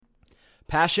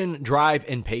Passion, drive,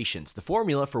 and patience. The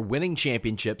formula for winning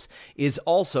championships is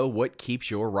also what keeps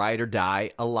your ride or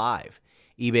die alive.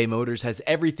 eBay Motors has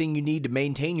everything you need to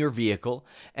maintain your vehicle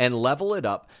and level it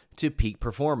up to peak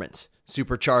performance.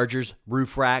 Superchargers,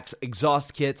 roof racks,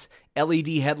 exhaust kits, LED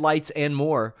headlights, and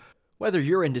more. Whether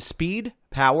you're into speed,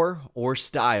 power, or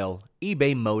style,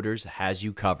 eBay Motors has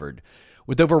you covered.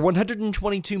 With over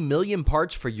 122 million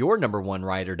parts for your number one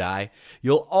ride or die,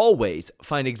 you'll always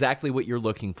find exactly what you're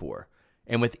looking for.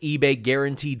 And with eBay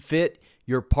Guaranteed Fit,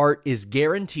 your part is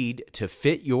guaranteed to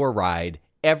fit your ride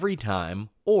every time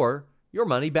or your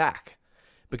money back.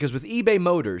 Because with eBay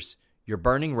Motors, you're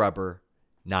burning rubber,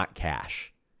 not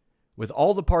cash. With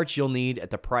all the parts you'll need at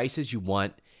the prices you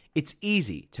want, it's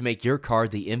easy to make your car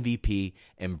the MVP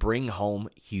and bring home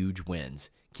huge wins.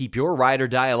 Keep your ride or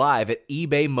die alive at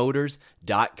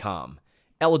ebaymotors.com.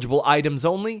 Eligible items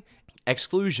only.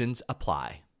 Exclusions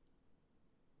apply.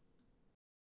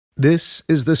 This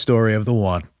is the story of the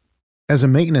one. As a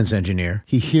maintenance engineer,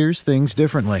 he hears things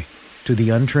differently. To the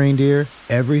untrained ear,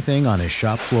 everything on his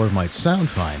shop floor might sound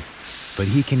fine,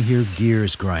 but he can hear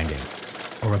gears grinding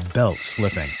or a belt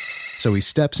slipping. So he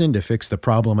steps in to fix the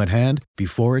problem at hand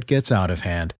before it gets out of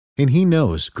hand. And he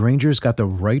knows Grainger's got the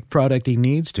right product he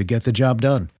needs to get the job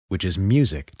done, which is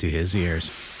music to his ears.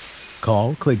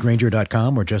 Call, click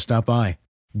Grainger.com, or just stop by.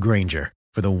 Grainger,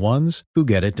 for the ones who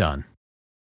get it done.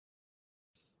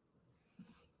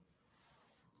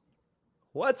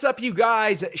 What's up, you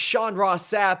guys? Sean Ross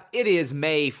Sapp. It is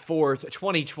May 4th,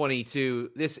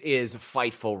 2022. This is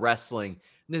Fightful Wrestling.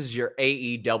 This is your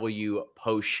AEW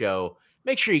post show.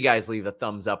 Make sure you guys leave a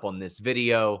thumbs up on this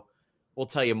video. We'll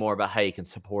tell you more about how you can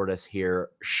support us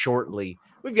here shortly.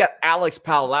 We've got Alex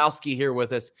Pawlowski here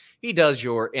with us. He does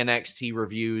your NXT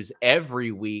reviews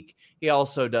every week. He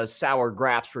also does Sour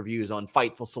Graps reviews on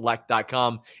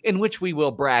FightfulSelect.com, in which we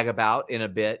will brag about in a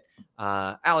bit.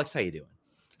 Alex, how you doing?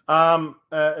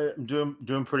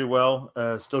 Doing pretty well.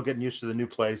 Still getting used to the new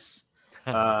place.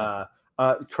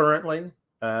 Currently,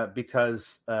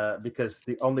 because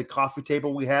the only coffee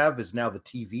table we have is now the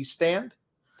TV stand.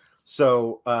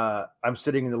 So I'm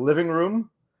sitting in the living room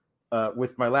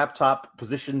with my laptop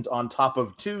positioned on top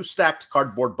of two stacked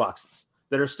cardboard boxes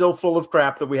that are still full of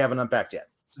crap that we haven't unpacked yet.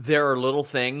 There are little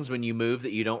things when you move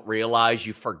that you don't realize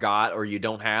you forgot or you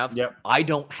don't have. Yep. I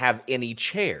don't have any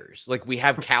chairs. Like, we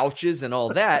have couches and all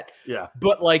that. Yeah.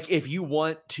 But like, if you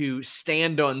want to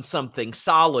stand on something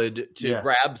solid to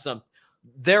grab some,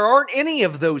 there aren't any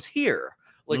of those here.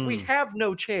 Like, we have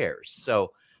no chairs.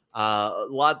 So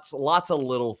lots of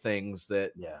little things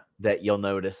that you'll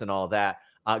notice and all that.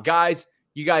 Guys,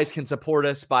 you guys can support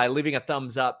us by leaving a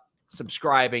thumbs up,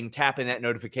 subscribing, tapping that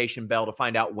notification bell to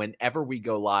find out whenever we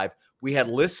go live. We had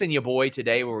Listen Ya Boy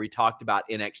today where we talked about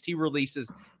NXT releases,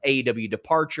 AEW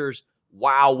departures,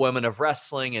 WoW Women of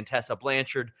Wrestling, and Tessa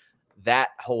Blanchard, that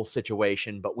whole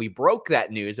situation. But we broke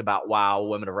that news about WoW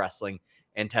Women of Wrestling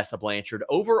and Tessa Blanchard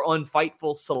over on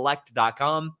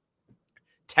FightfulSelect.com.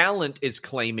 Talent is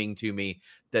claiming to me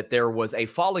that there was a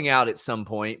falling out at some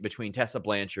point between Tessa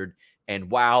Blanchard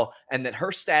and WoW, and that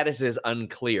her status is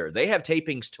unclear. They have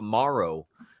tapings tomorrow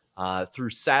through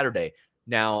Saturday.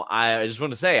 Now, I just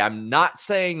want to say, I'm not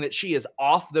saying that she is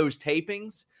off those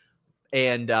tapings,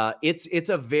 and it's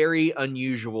a very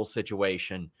unusual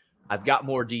situation. I've got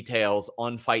more details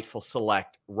on Fightful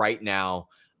Select right now.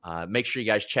 Make sure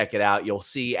you guys check it out. You'll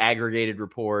see aggregated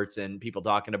reports and people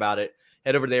talking about it.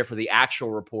 Head over there for the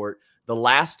actual report. The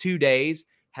last 2 days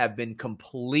have been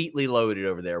completely loaded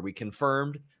over there. We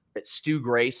confirmed that Stu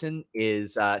Grayson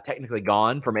is technically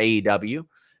gone from AEW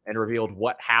and revealed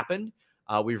what happened.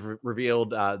 We've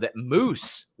revealed that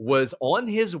Moose was on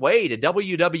his way to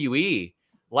WWE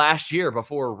last year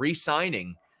before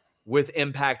re-signing with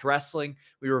Impact Wrestling.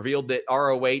 We revealed that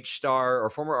ROH star, or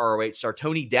former ROH star,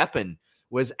 Tony Deppen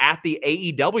was at the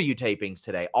AEW tapings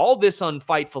today. All this on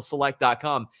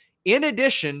FightfulSelect.com. In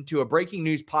addition to a breaking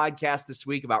news podcast this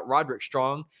week about Roderick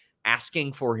Strong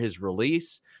asking for his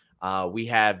release. We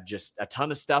have just a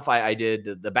ton of stuff. I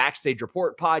did the Backstage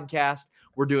Report podcast.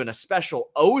 We're doing a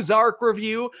special Ozark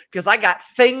review because I got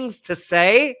things to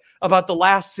say about the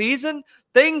last season,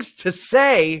 things to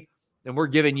say, and we're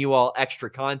giving you all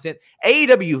extra content.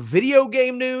 AEW video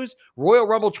game news, Royal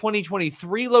Rumble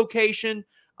 2023 location,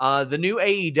 the new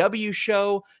AEW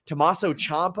show, Tommaso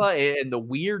Ciampa and the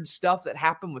weird stuff that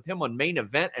happened with him on Main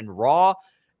Event and Raw.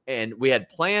 And we had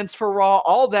plans for Raw,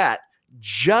 all that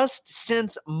just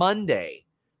since Monday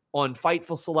on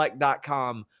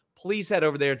FightfulSelect.com. Please head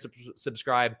over there and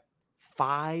subscribe.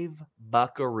 $5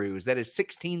 buckaroos. That is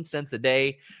 16 cents a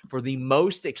day for the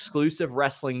most exclusive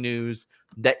wrestling news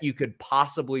that you could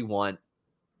possibly want.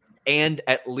 and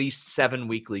at least 7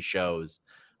 weekly shows.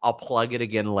 I'll plug it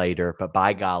again later, but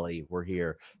by golly, we're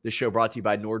here. This show brought to you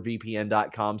by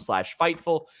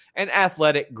NordVPN.com/Fightful and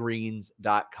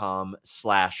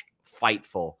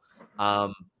AthleticGreens.com/Fightful.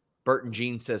 Burton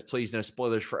Jean says, please no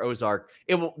spoilers for Ozark.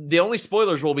 The only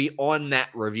spoilers will be on that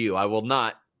review. I will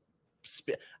not.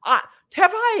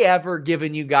 Have I ever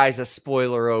given you guys a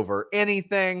spoiler over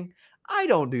anything? I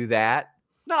don't do that.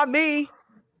 Not me.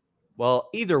 Well,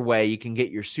 either way, you can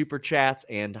get your super chats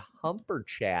and humper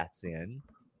chats in.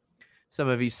 Some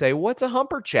of you say, what's a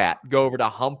humper chat? Go over to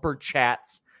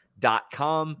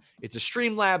humperchats.com. It's a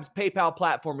Streamlabs PayPal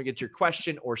platform to get your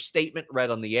question or statement read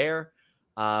on the air.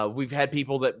 We've had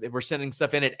people that were sending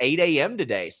stuff in at 8 a.m.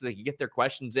 today so they can get their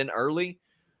questions in early.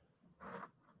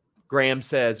 Graham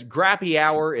says, Grappy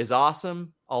Hour is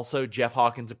awesome. Also, Jeff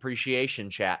Hawkins appreciation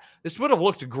chat. This would have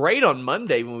looked great on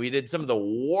Monday when we did some of the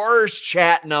worst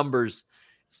chat numbers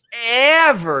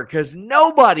ever because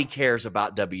nobody cares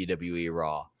about WWE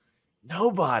Raw.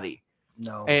 Nobody.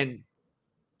 No. And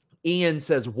Ian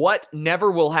says, what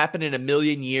never will happen in a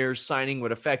million years signing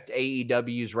would affect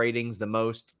AEW's ratings the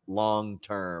most long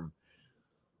term?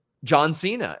 John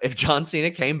Cena. If John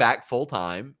Cena came back full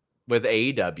time with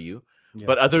AEW,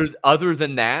 but other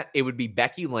than that, it would be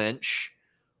Becky Lynch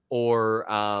or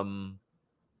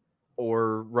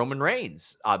Roman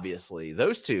Reigns, obviously.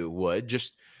 Those two would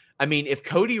just, I mean, if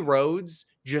Cody Rhodes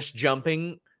just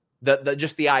jumping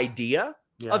the idea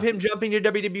of him jumping to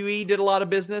WWE did a lot of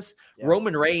business. Yeah.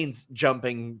 Roman Reigns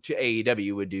jumping to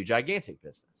AEW would do gigantic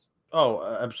business. Oh,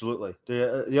 absolutely.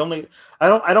 The only I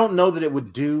don't know that it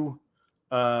would do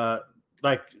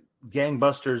like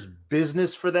gangbusters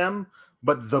business for them,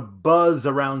 but the buzz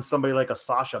around somebody like a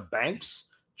Sasha Banks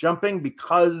jumping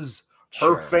because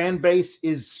her fan base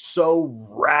is so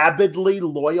rabidly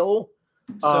loyal.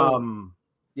 So,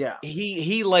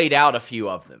 he laid out a few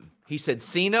of them. He said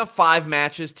Cena, 5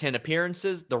 matches, 10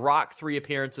 appearances. The Rock, 3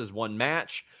 appearances, 1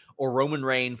 match. Or Roman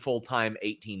Reigns, full-time,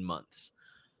 18 months.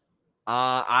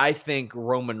 I think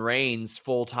Roman Reigns,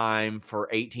 full-time for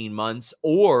 18 months.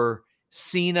 Or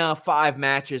Cena, 5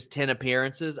 matches, 10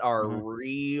 appearances are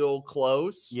real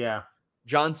close. Yeah.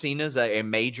 John Cena's a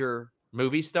major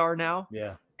movie star now.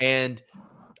 Yeah. And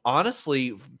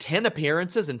honestly, 10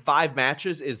 appearances and 5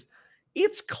 matches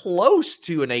it's close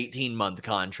to an 18-month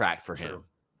contract for him.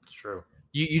 True.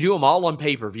 You do them all on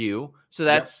pay-per-view, so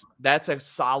that's a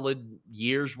solid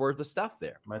year's worth of stuff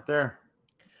there. Right there.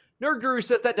 Nerd Guru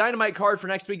says that Dynamite card for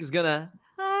next week is gonna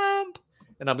hump,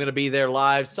 and I'm gonna be there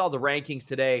live. Saw the rankings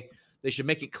today. They should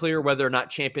make it clear whether or not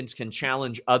champions can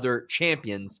challenge other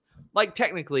champions. Like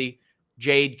technically,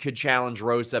 Jade could challenge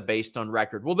Rosa based on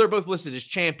record. Well, they're both listed as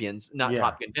champions, not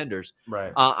top contenders.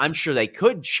 Right. I'm sure they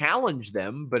could challenge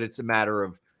them, but it's a matter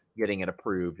of getting it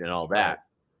approved and all that. Right.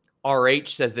 RH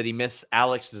says that he missed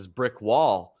Alex's brick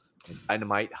wall and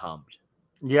Dynamite hummed.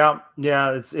 Yeah.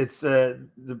 It's the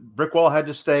brick wall had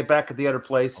to stay back at the other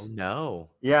place. Oh no.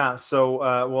 Yeah.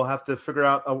 So we'll have to figure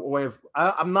out a way of.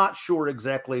 I'm not sure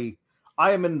exactly.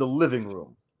 I am in the living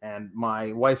room, and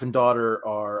my wife and daughter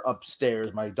are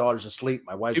upstairs. My daughter's asleep.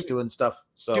 My wife's doing stuff.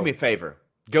 So do me a favor.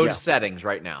 Go to settings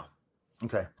right now.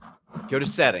 Okay. Go to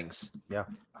settings. Yeah.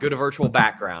 Go to virtual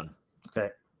background. Okay.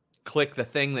 Click the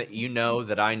thing that you know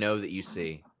that I know that you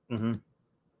see. Mm-hmm.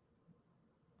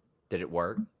 Did it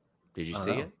work? Did you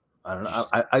see it? I don't know.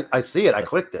 I see it. I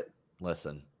clicked it.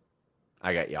 Listen,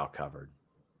 I got y'all covered.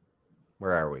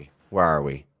 Where are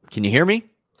we? Can you hear me?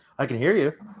 I can hear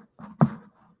you.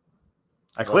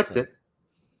 I clicked it.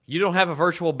 You don't have a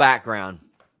virtual background.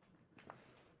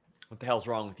 What the hell's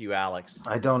wrong with you, Alex?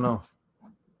 I don't know.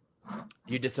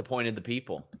 You disappointed the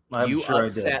people. I'm sure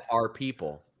upset our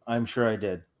people. I'm sure I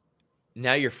did.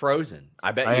 Now you're frozen.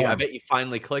 I bet you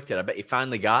finally clicked it. I bet you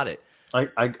finally got it. I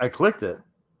clicked it.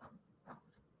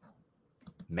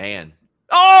 Man.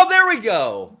 Oh, there we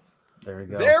go. There we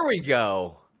go. There we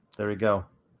go. There we go.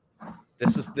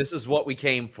 This is what we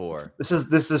came for. This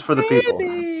is for the people.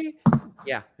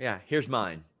 Yeah. Here's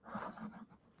mine.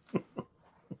 It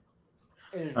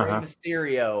is Rey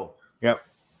Mysterio. Yep.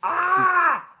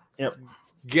 Yep.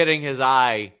 Getting his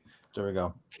eye. There we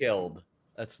go. Killed.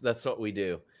 That's what we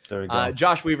do. There we go.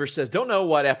 Josh Weaver says, don't know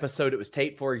what episode it was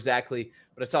taped for exactly,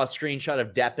 but I saw a screenshot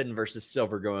of Deppen versus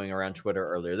Silver going around Twitter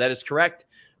earlier. That is correct.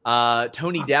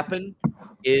 Tony Deppen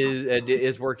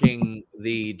is working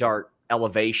the Dark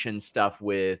Elevation stuff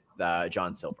with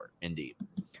John Silver. Indeed.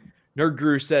 Nerd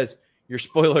Guru says, your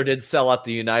spoiler did sell out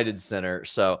the United Center.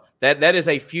 So that is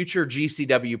a future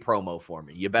GCW promo for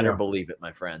me. You better believe it,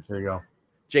 my friends. There you go.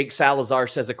 Jake Salazar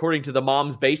says, according to the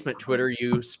Mom's Basement Twitter,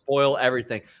 you spoil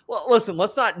everything. Well, listen,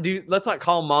 let's not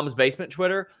call Mom's Basement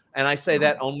Twitter. And I say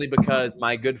that only because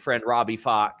my good friend Robbie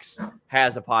Fox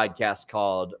has a podcast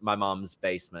called My Mom's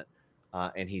Basement,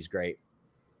 and he's great.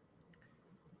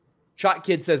 Shot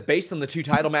Kid says, based on the 2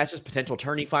 title matches, potential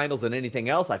tourney finals, and anything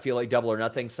else, I feel like Double or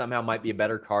Nothing somehow might be a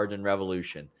better card than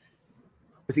Revolution.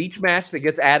 With each match that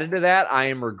gets added to that, I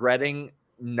am regretting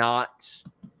not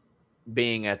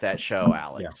being at that show,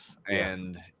 Alex.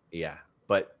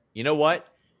 But you know what?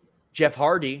 Jeff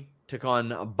Hardy took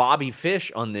on Bobby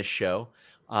Fish on this show.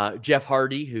 Jeff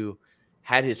Hardy, who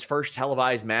had his first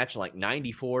televised match like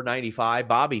 94, 95.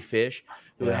 Bobby Fish,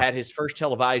 who had his first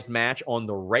televised match on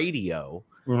the radio.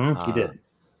 He did.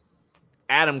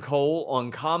 Adam Cole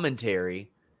on commentary.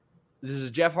 This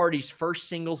is Jeff Hardy's first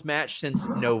singles match since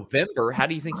November. How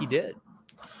do you think he did?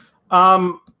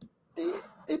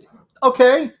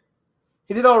 Okay.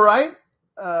 He did all right.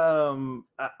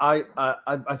 I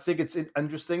think it's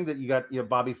interesting that you got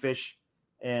Bobby Fish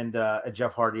and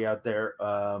Jeff Hardy out there,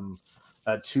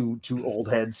 two old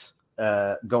heads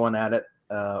going at it.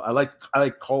 I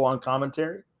like Cole on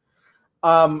commentary.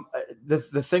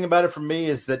 The thing about it for me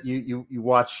is that you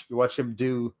watch him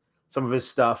do some of his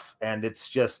stuff, and it's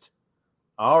just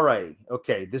all right.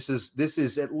 Okay, this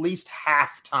is at least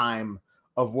half time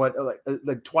of what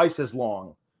like twice as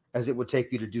long as it would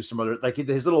take you to do some other, like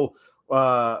his little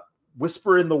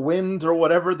whisper in the wind or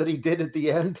whatever that he did at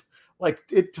the end. Like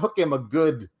it took him a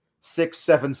good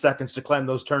 6-7 seconds to climb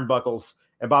those turnbuckles,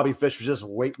 and Bobby Fish was just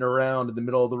waiting around in the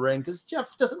middle of the ring because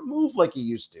Jeff doesn't move like he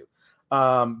used to.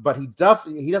 But he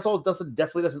definitely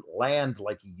doesn't land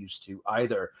like he used to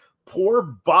either. Poor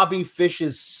Bobby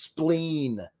Fish's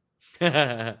spleen.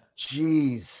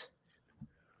 Jeez.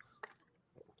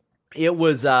 It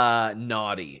was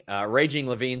naughty. Raging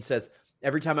Levine says,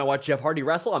 every time I watch Jeff Hardy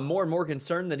wrestle, I'm more and more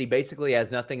concerned that he basically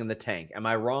has nothing in the tank. Am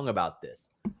I wrong about this?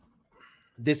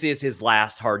 This is his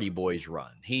last Hardy Boys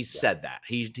run. He said that.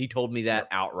 He told me that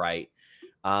outright.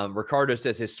 Ricardo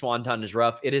says his swanton is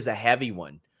rough. It is a heavy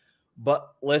one. But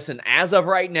listen, as of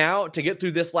right now, to get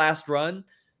through this last run,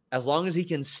 as long as he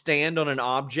can stand on an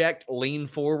object, lean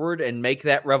forward, and make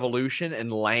that revolution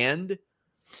and land,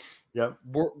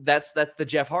 that's the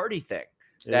Jeff Hardy thing.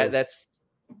 That's.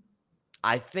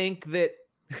 I think that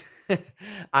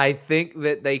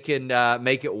they can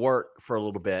make it work for a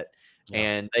little bit,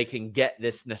 and they can get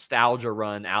this nostalgia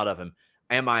run out of him.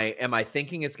 Am I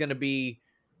thinking it's going to be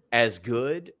as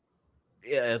good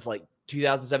as like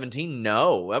 2017?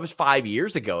 No, that was 5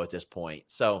 years ago at this point.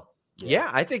 So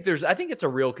I think it's a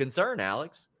real concern,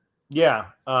 Alex. Yeah.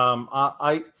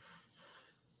 I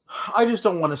just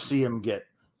don't want to see him get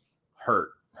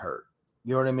hurt.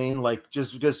 You know what I mean? Like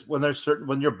just because when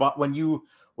you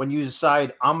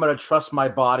decide I'm going to trust my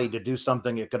body to do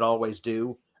something it could always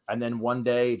do, and then one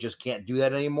day it just can't do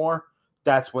that anymore.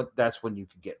 That's when you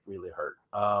could get really hurt.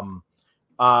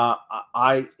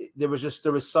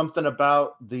 There was something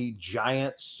about the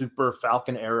giant super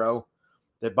Falcon arrow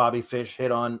that Bobby Fish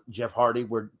hit on Jeff Hardy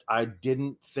where I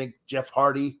didn't think Jeff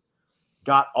Hardy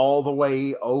got all the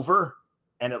way over,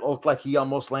 and it looked like he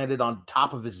almost landed on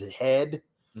top of his head.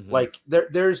 Mm-hmm. Like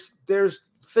there's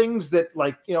things that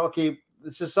like, okay,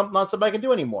 this is not something I can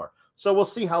do anymore. So we'll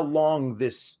see how long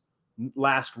this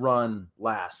last run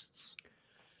lasts.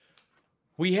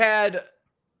 We had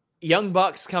Young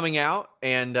Bucks coming out,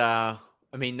 and I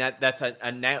mean that's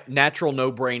a natural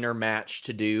no-brainer match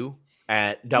to do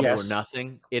at Double or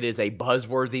Nothing. It is a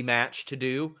buzzworthy match to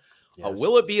do. Yes.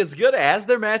 Will it be as good as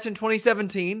their match in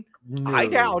 2017? No. I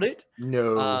doubt it.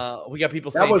 No. We got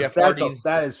people saying Jeff Hardy.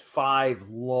 That is 5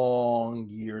 long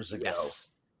years ago.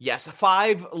 Yes,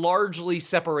 5 largely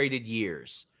separated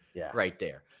years. Yeah, right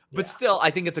there. But still,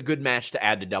 I think it's a good match to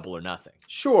add to Double or Nothing.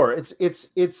 Sure, it's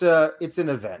an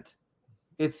event.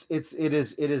 It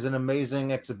is an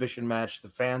amazing exhibition match. The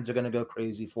fans are going to go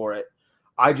crazy for it.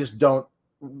 I just don't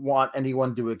want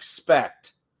anyone to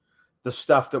expect the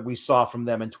stuff that we saw from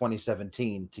them in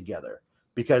 2017 together,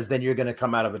 because then you're going to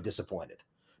come out of it disappointed,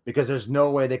 because there's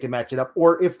no way they can match it up.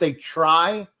 Or if they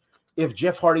try, if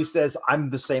Jeff Hardy says,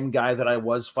 I'm the same guy that I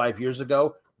was 5 years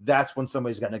ago, that's when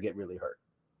somebody's going to get really hurt.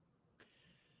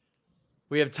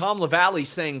 We have Tom LaValle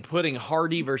saying putting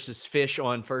Hardy versus Fish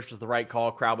on first was the right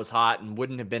call. Crowd was hot and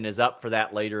wouldn't have been as up for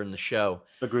that later in the show.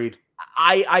 Agreed.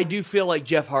 I do feel like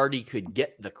Jeff Hardy could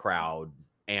get the crowd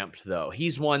amped, though.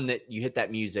 He's one that you hit that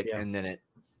music and then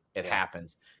it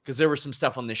happens. Because there was some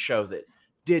stuff on this show that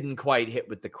didn't quite hit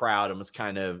with the crowd and was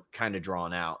kind of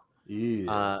drawn out.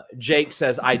 Yeah. Jake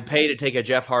says, I'd pay to take a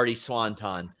Jeff Hardy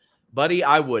swanton. Buddy,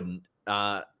 I wouldn't.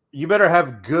 You better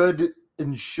have good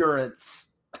insurance.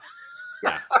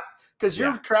 Yeah. Because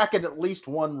you're cracking at least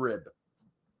one rib.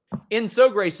 In So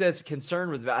Gray says,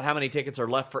 concerned with about how many tickets are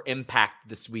left for Impact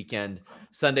this weekend.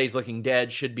 Sunday's looking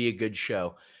dead. Should be a good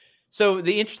show. So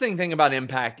the interesting thing about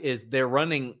Impact is they're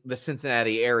running the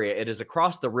Cincinnati area. It is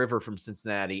across the river from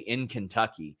Cincinnati in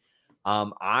Kentucky.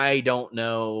 I don't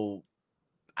know.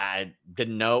 I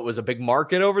didn't know it was a big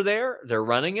market over there. They're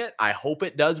running it. I hope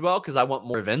it does well because I want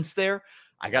more events there.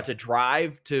 I got to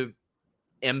drive to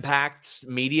Impact's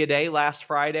Media Day last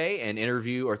Friday and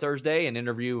interview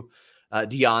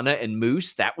Deanna and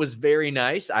Moose. That was very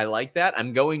nice. I like that.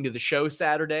 I'm going to the show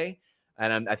Saturday,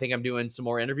 and I think I'm doing some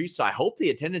more interviews. So I hope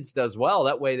the attendance does well.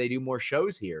 That way they do more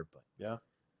shows here. But yeah.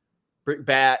 Brick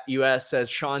Bat US says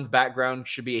Sean's background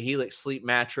should be a Helix sleep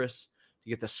mattress to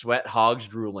get the sweat hogs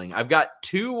drooling. I've got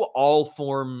 2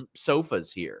 Allform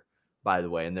sofas here, by the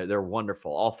way, and they're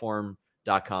wonderful.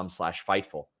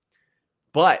 Allform.com/Fightful.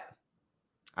 But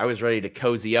I was ready to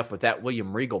cozy up with that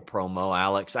William Regal promo,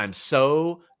 Alex. I'm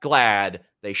so glad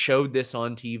they showed this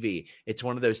on TV. It's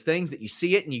one of those things that you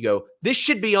see it and you go, this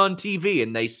should be on TV.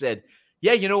 And they said,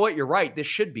 yeah, you know what? You're right. This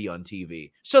should be on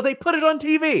TV. So they put it on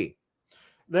TV.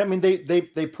 I mean,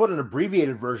 they put an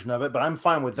abbreviated version of it, but I'm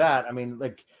fine with that. I mean,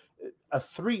 like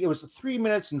it was 3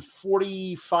 minutes and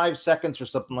 45 seconds or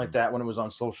something like that when it was on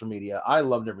social media. I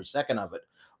loved every second of it,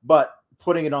 but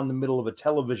putting it on the middle of a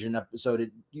television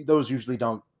episode, those usually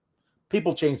don't.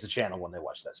 People change the channel when they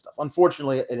watch that stuff.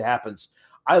 Unfortunately, it happens.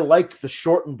 I like the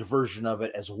shortened version of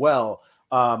it as well.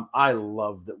 I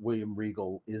love that William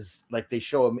Regal is like they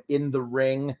show him in the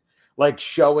ring, like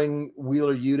showing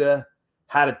Wheeler Yuta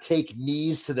how to take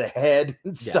knees to the head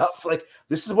and stuff. Yes. Like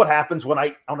this is what happens when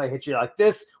I hit you like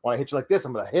this. When I hit you like this,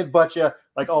 I'm gonna headbutt you.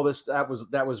 Like all this. That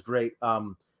was great.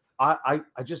 I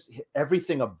just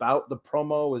everything about the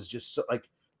promo is just so, like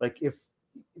if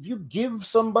you give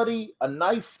somebody a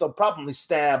knife, they'll probably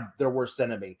stab their worst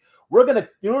enemy. You're gonna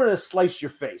slice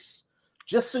your face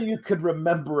just so you could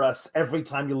remember us every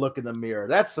time you look in the mirror.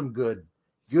 That's some good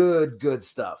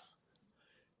stuff.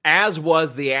 As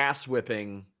was the ass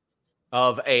whipping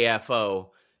of AFO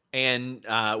and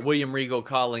William Regal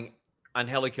calling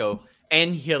Angelico.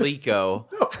 I'm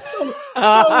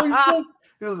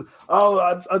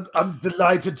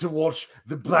delighted to watch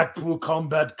the Blackpool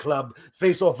Combat Club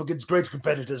face off against great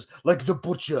competitors like the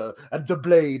Butcher and the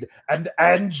Blade and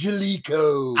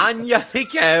Angelico. I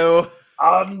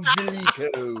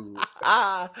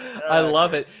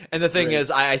love it. And the thing is,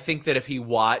 I think that if he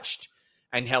watched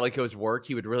Angelico's work,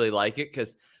 he would really like it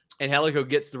because Angelico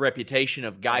gets the reputation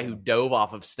of guy who dove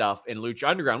off of stuff in Lucha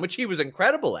Underground, which he was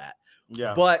incredible at.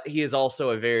 Yeah, but he is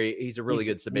also he's a really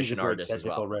good submission artist as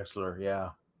well. Wrestler, yeah.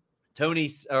 Tony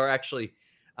said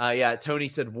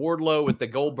Wardlow with the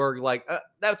Goldberg,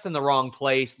 that's in the wrong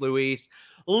place, Luis.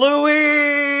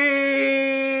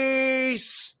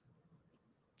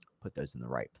 Put those in the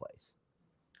right place.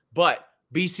 But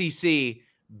BCC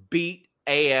beat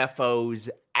AFO's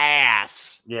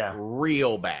ass. Yeah.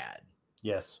 Real bad.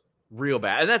 Yes. Real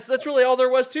bad. And that's really all there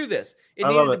was to this. It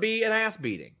needed to be an ass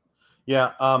beating.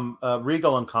 Yeah,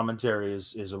 Regal on commentary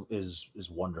is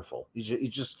wonderful.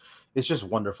 It's just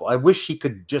wonderful. I wish he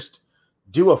could just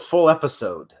do a full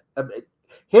episode.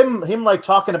 Him like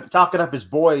talking up his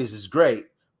boys is great,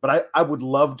 but I would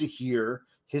love to hear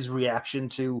his reaction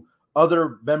to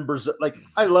other members. Like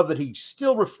I love that he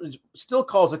still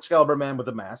calls Excalibur Man with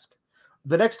a mask.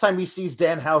 The next time he sees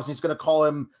Danhausen, he's going to call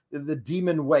him the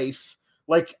Demon Waif.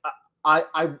 Like. I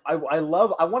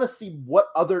want to see what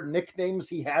other nicknames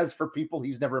he has for people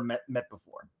he's never met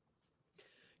before.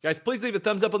 Guys, please leave a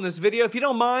thumbs up on this video. If you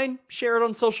don't mind, share it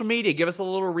on social media. Give us a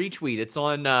little retweet. It's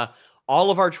on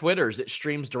all of our Twitters. It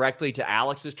streams directly to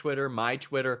Alex's Twitter, my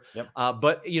Twitter. Yep.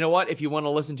 But you know what? If you want to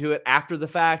listen to it after the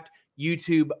fact,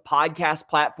 YouTube, podcast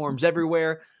platforms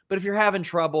everywhere. But if you're having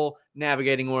trouble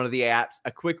navigating one of the apps,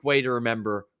 a quick way to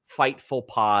remember,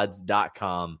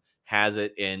 FightfulPods.com. has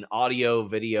it in audio,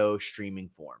 video, streaming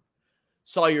form.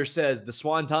 Sawyer says, the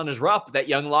Swanton is rough, but that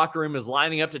young locker room is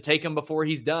lining up to take him before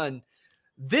he's done.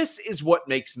 This is what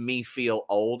makes me feel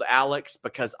old, Alex,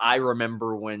 because I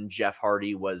remember when Jeff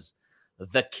Hardy was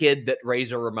the kid that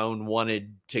Razor Ramon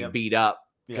wanted to beat up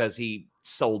because he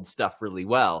sold stuff really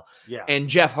well. Yeah. And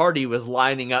Jeff Hardy was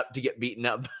lining up to get beaten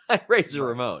up by Razor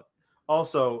Ramon.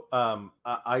 Also,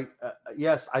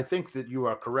 yes, I think that you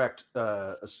are correct,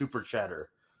 a super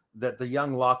chatter, that the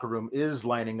young locker room is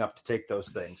lining up to take those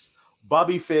things.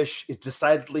 Bobby Fish is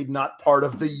decidedly not part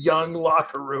of the young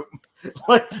locker room.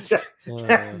 Like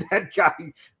that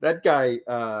guy.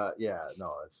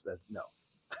 No.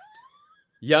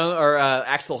 Young or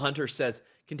Axel Hunter says,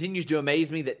 Continues to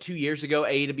amaze me that 2 years ago,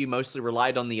 AEW mostly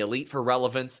relied on the Elite for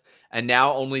relevance, and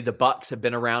now only the Bucks have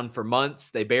been around for months.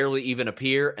 They barely even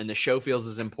appear, and the show feels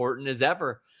as important as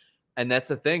ever. And that's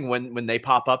the thing. When they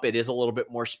pop up, it is a little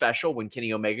bit more special. When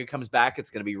Kenny Omega comes back, it's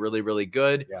going to be really, really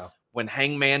good. Yeah. When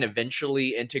Hangman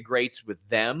eventually integrates with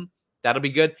them, that'll be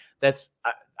good.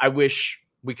 I wish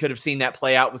we could have seen that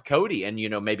play out with Cody, and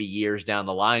maybe years down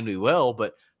the line we will,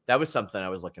 but that was something I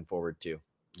was looking forward to.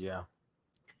 Yeah.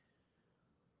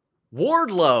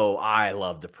 Wardlow, I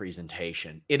love the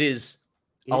presentation. It is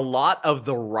a lot of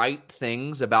the right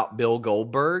things about Bill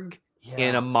Goldberg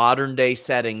in a modern day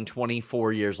setting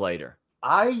 24 years later.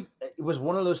 It was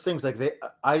one of those things like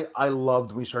I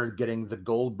loved we started getting the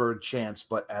Goldberg chants,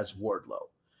 but as Wardlow.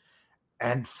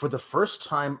 And for the first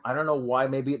time, I don't know why,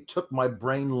 maybe it took my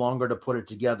brain longer to put it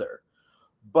together,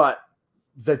 but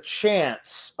the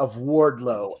chants of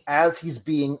Wardlow as he's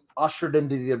being ushered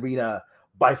into the arena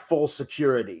by full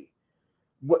security,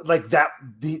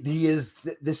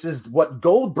 this is what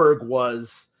Goldberg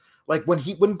was like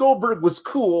when Goldberg was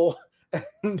cool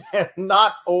and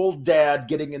not old dad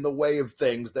getting in the way of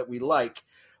things that we him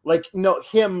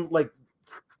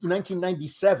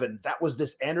 1997, that was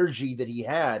this energy that he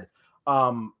had.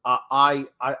 I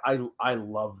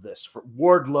love this. For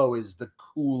Wardlow is the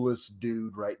coolest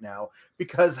dude right now,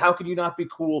 because how can you not be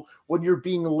cool when you're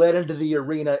being led into the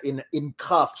arena in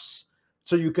cuffs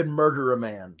so you can murder a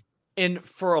man? And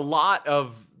for a lot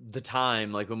of the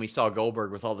time, like when we saw Goldberg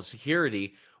with all the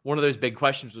security, one of those big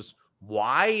questions was,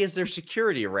 why is there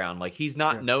security around? Like, he's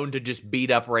not known to just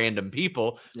beat up random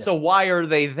people. Yeah. So why are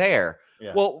they there?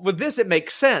 Yeah. Well, with this, it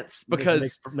makes sense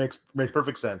because makes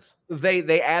perfect sense.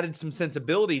 They added some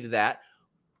sensibility to that,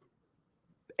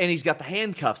 and he's got the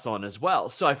handcuffs on as well.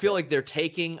 So I feel like they're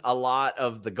taking a lot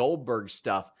of the Goldberg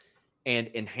stuff and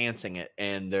enhancing it,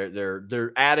 and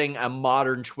they're adding a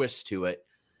modern twist to it.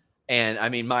 And I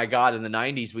mean, my God, in the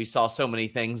 90s, we saw so many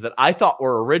things that I thought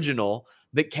were original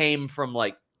that came from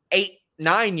like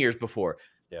 8-9 years before.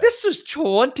 Yeah. This was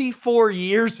 24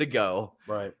 years ago.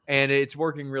 Right. And it's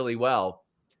working really well.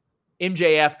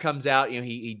 MJF comes out,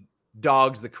 he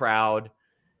dogs the crowd,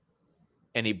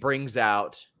 and he brings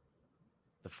out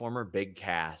the former Big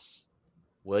Cass,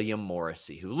 William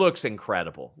Morrissey, who looks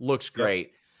incredible, looks great.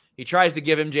 Yep. He tries to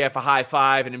give MJF a high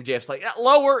five, and MJF's like,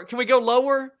 lower. Can we go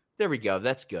lower? There we go.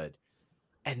 That's good.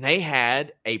 And they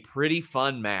had a pretty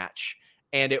fun match.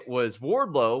 And it was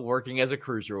Wardlow working as a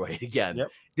cruiserweight again,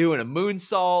 doing a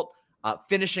moonsault,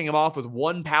 finishing him off with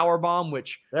one power bomb,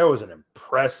 which there was an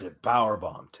impressive power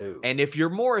bomb too. And if you're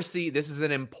Morrissey, this is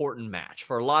an important match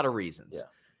for a lot of reasons. Yeah.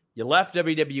 You left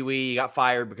WWE, you got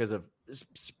fired because of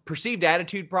perceived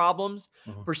attitude problems,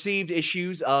 perceived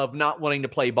issues of not wanting to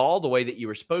play ball the way that you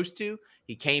were supposed to.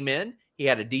 He came in, he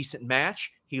had a decent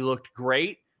match, he looked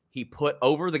great. He put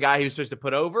over the guy he was supposed to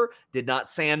put over, did not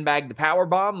sandbag the power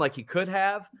bomb like he could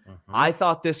have. I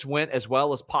thought this went as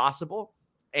well as possible.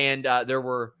 And there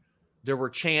were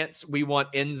chants, we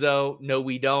want Enzo. No,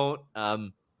 we don't.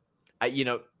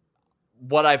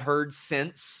 What I've heard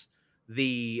since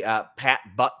the Pat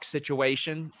Buck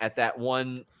situation, at that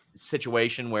one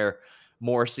situation where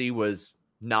Morrissey was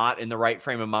not in the right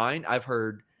frame of mind, I've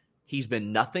heard he's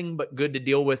been nothing but good to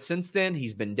deal with since then.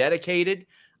 He's been dedicated.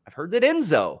 I've heard that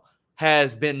Enzo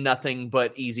has been nothing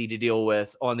but easy to deal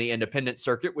with on the independent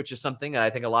circuit, which is something that I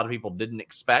think a lot of people didn't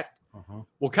expect.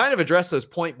 We'll kind of address those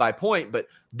point by point, but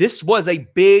this was a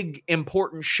big,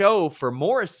 important show for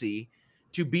Morrissey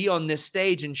to be on this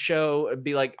stage and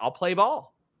be like, I'll play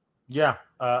ball. Yeah.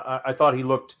 I thought he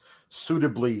looked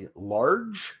suitably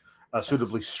large,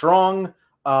 suitably strong.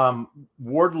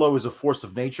 Wardlow is a force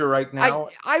of nature right now.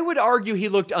 I would argue he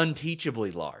looked unteachably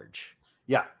large.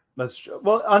 Yeah. That's true.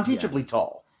 Well, unteachably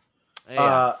tall.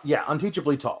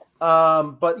 Unteachably tall.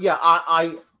 But yeah,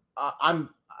 I'm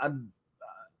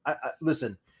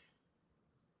listen.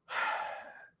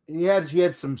 He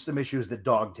had some issues that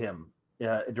dogged him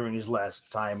during his last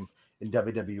time in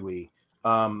WWE.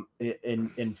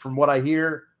 And from what I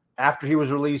hear, after he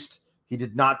was released, he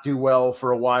did not do well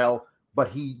for a while. But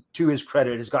he, to his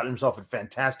credit, has gotten himself in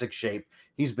fantastic shape.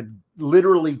 He's been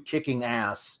literally kicking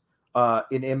ass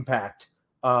in Impact.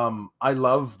 I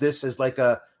love this as like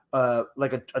a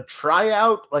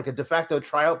tryout, like a de facto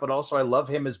tryout, but also I love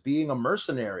him as being a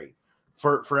mercenary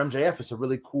for MJF. It's a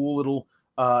really cool little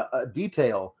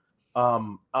detail.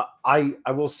 I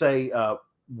will say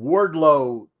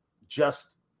Wardlow,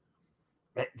 just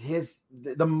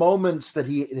the moments that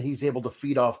he's able to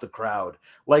feed off the crowd,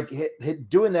 like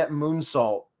doing that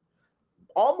moonsault,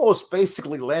 almost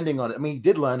basically landing on it. I mean, he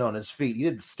did land on his feet. He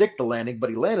didn't stick the landing,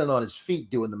 but he landed on his feet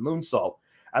doing the moonsault.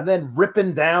 And then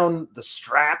ripping down the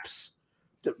straps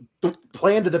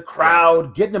playing to the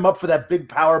crowd, getting him up for that big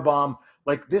power bomb.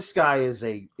 Like, this guy is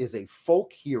a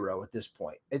folk hero at this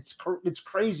point. It's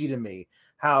crazy to me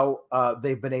how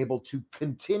they've been able to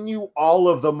continue all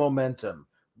of the momentum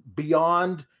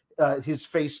beyond his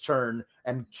face turn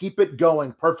and keep it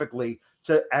going perfectly.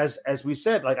 To as we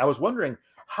said, like, I was wondering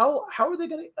how are they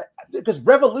going to, because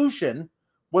Revolution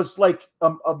was like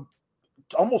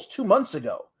almost 2 months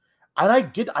ago,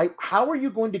 and how are you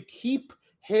going to keep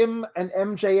him and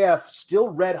MJF still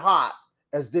red hot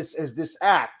as this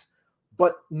act,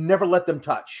 but never let them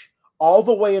touch all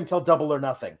the way until Double or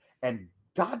Nothing? And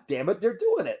God damn it, they're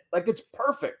doing it. Like, it's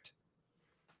perfect.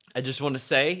 I just want to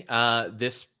say,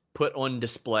 this put on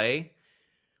display,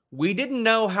 we didn't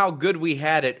know how good we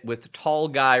had it with tall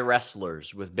guy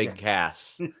wrestlers with big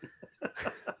casts.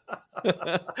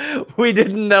 We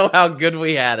didn't know how good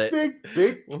we had it.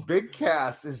 Big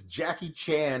Cass is Jackie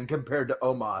Chan compared to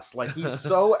Omos. Like, he's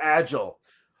so agile.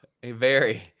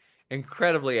 Very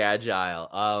incredibly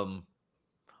agile.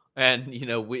 And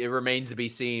it remains to be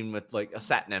seen with like a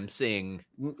Satnam Singh.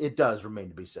 It does remain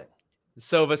to be seen.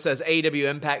 Sova says AEW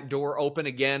Impact door open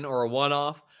again or a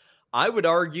one-off. I would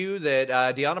argue that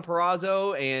Deonna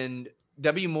Purrazzo and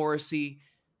W. Morrissey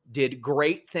did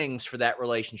great things for that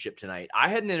relationship tonight. I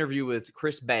had an interview with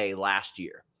Chris Bay last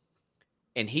year,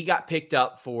 and he got picked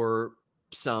up for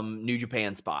some New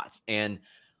Japan spots. And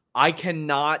I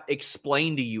cannot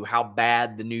explain to you how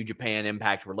bad the New Japan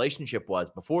Impact relationship was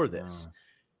before this.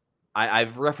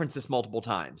 I've referenced this multiple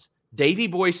times. Davey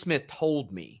Boy Smith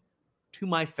told me to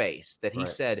my face that he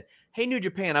said, "Hey, New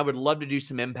Japan, I would love to do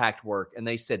some Impact work." And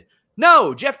they said,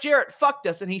 "No, Jeff Jarrett fucked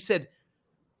us." And he said,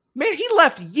 "Man, he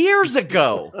left years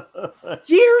ago.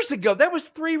 Years ago. That was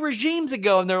 3 regimes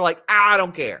ago." And they're like, "I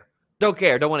don't care. Don't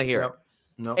care. Don't want to hear it."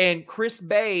 No. And Chris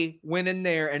Bay went in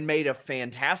there and made a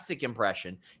fantastic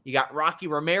impression. You got Rocky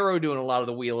Romero doing a lot of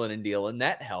the wheeling and dealing.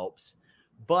 That helps.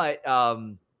 But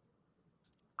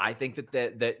I think that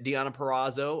Deonna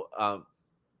Purrazzo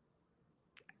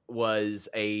was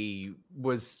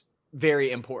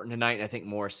very important tonight, and I think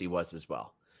Morrissey was as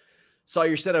well.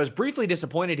 Sawyer said, "I was briefly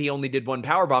disappointed he only did one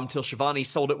powerbomb until Shivani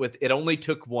sold it with it only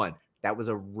took one." That was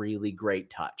a really great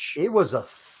touch. It was a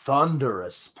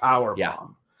thunderous powerbomb. Yeah.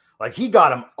 Like, he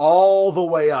got him all the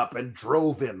way up and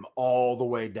drove him all the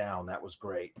way down. That was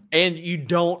great. And you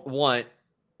don't want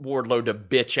Wardlow to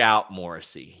bitch out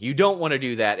Morrissey. You don't want to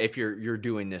do that if you're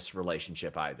doing this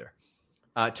relationship either.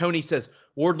 Tony says,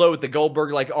 Wardlow with the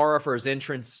Goldberg-like aura for his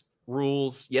entrance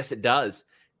rules. Yes, it does.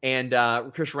 And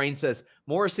Chris Rain says,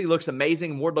 Morrissey looks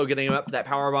amazing. Wardlow getting him up for that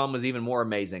powerbomb was even more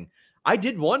amazing. I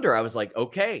did wonder. I was like,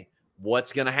 okay,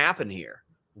 what's going to happen here?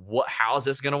 How is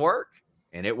this going to work?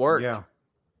 And it worked. Yeah.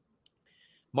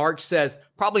 Mark says,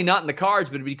 probably not in the cards,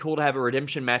 but it'd be cool to have a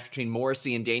redemption match between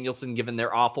Morrissey and Danielson given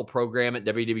their awful program at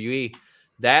WWE.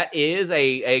 That is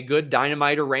a good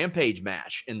Dynamite or Rampage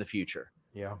match in the future.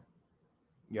 Yeah.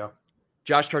 Yeah.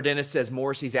 Josh Cardenas says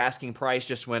Morrissey's asking price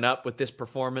just went up with this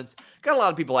performance. Got a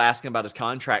lot of people asking about his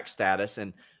contract status,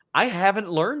 and I haven't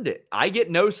learned it. I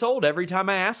get no sold every time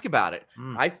I ask about it.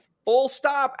 I full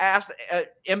stop asked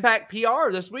Impact PR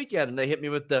this weekend, and they hit me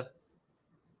with the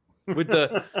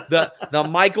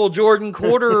Michael Jordan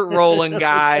quarter rolling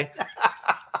guy.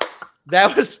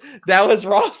 That was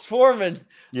Ross Foreman.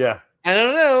 Yeah. I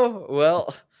don't know.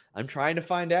 Well, I'm trying to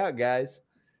find out, guys.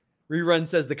 Rerun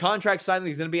says the contract signing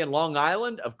is going to be in Long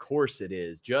Island. Of course it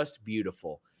is. Just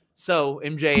beautiful. So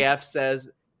MJF says,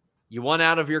 you want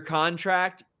out of your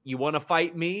contract? You want to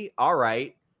fight me? All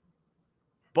right.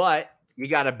 But you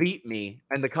got to beat me.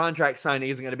 And the contract signing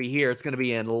isn't going to be here. It's going to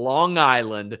be in Long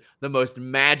Island, the most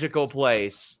magical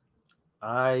place.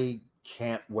 I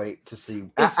can't wait to see.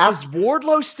 Is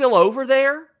Wardlow still over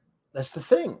there? That's the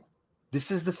thing.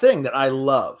 This is the thing that I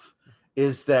love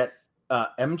is that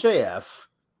MJF,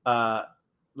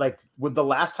 like with the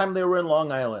last time they were in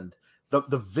Long Island,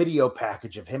 the video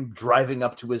package of him driving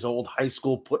up to his old high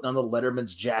school, putting on the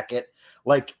Letterman's jacket,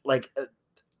 like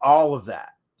all of that.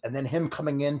 And then him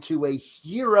coming into a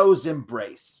hero's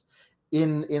embrace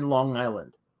in Long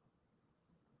Island.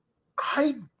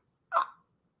 I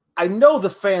know the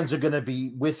fans are going to be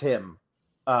with him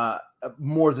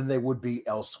more than they would be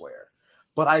elsewhere.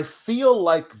 But I feel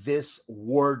like this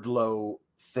Wardlow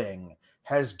thing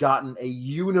has gotten a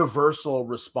universal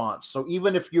response. So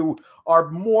even if you are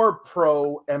more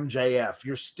pro MJF,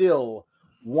 you still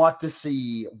want to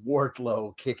see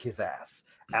Wardlow kick his ass.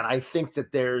 And I think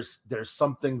that there's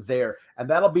something there. And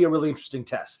that'll be a really interesting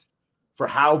test for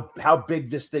how big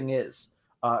this thing is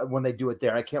when they do it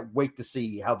there. I can't wait to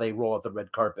see how they roll out the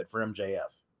red carpet for MJF.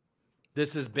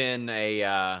 This has been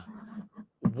a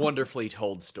wonderfully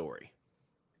told story.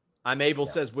 I'm Abel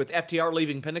says, with FTR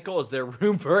leaving Pinnacle, is there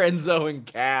room for Enzo and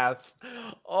Cass?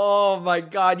 Oh my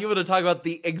God. You want to talk about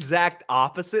the exact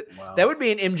opposite? Wow. That would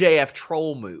be an MJF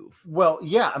troll move. Well,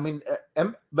 yeah. I mean,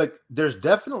 like there's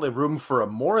definitely room for a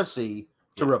Morrissey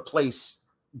to replace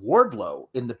Wardlow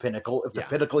in the Pinnacle if the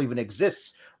Pinnacle even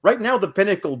exists. Right now, the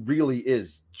Pinnacle really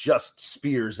is just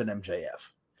Spears and MJF.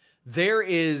 There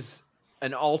is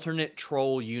an alternate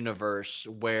troll universe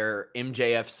where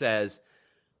MJF says,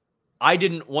 I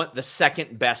didn't want the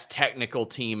second best technical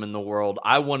team in the world.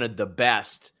 I wanted the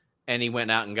best. And he went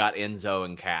out and got Enzo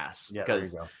and Cass.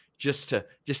 Because just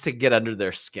to get under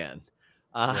their skin.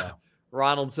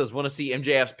 Ronald says, want to see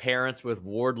MJF's parents with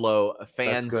Wardlow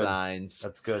fan signs.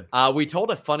 That's good. We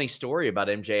told a funny story about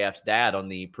MJF's dad on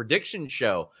the prediction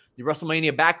show, the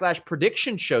WrestleMania Backlash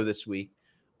prediction show this week.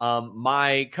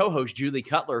 My co-host, Julie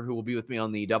Cutler, who will be with me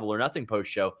on the Double or Nothing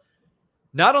post show,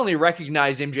 not only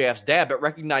recognized MJF's dad, but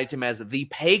recognized him as the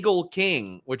Pagel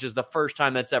King, which is the first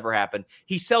time that's ever happened.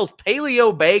 He sells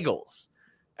paleo bagels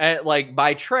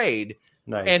by trade.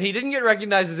 Nice. And he didn't get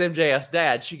recognized as MJF's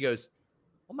dad. She goes,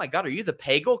 oh my God, are you the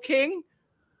Pagel King?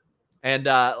 And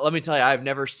let me tell you, I've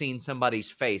never seen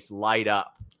somebody's face light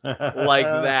up like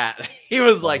that. He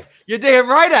was like, you're damn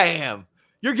right I am.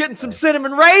 You're getting some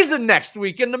cinnamon raisin next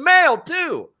week in the mail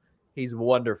too. He's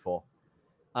wonderful.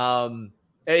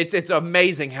 It's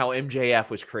amazing how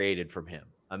MJF was created from him.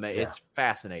 I mean, it's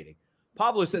fascinating.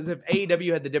 Pablo says if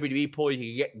AEW had the WWE pull, you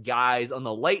could get guys on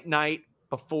the late night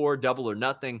before Double or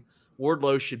Nothing.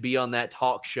 Wardlow should be on that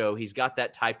talk show. He's got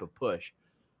that type of push.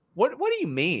 What do you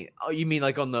mean? Oh, you mean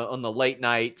like on the late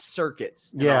night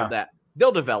circuits? And all that.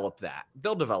 They'll develop that.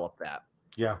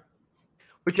 Yeah.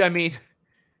 Which, I mean,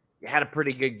 you had a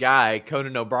pretty good guy,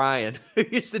 Conan O'Brien, who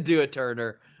used to do a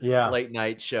Turner late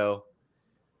night show.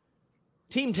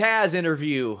 Team Taz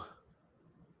interview.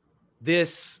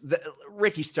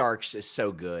 Ricky Starks is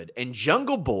so good. And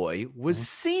Jungle Boy was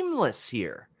seamless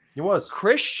here. He was.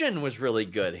 Christian was really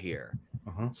good here.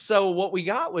 So what we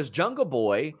got was Jungle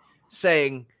Boy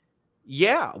saying,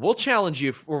 yeah, we'll challenge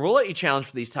you, or we'll let you challenge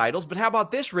for these titles. But how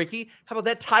about this, Ricky? How about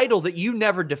that title that you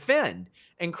never defend?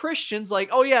 And Christian's like,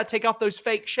 oh yeah, take off those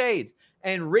fake shades.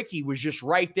 And Ricky was just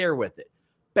right there with it.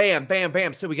 Bam, bam,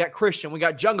 bam. So we got Christian, we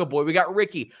got Jungle Boy, we got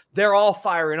Ricky. They're all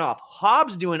firing off.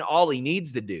 Hobbs doing all he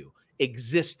needs to do,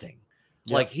 existing.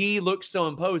 Yeah. Like he looks so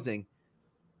imposing.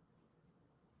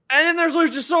 And then there's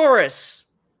Luchasaurus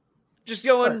just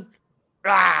going,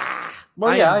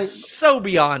 I'm so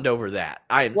beyond over that.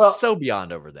 I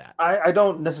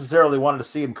don't necessarily want to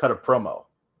see him cut a promo.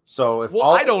 So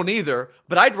I don't either,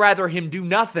 but I'd rather him do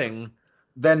nothing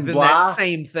than that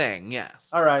same thing. Yes.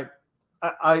 All right.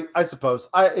 I suppose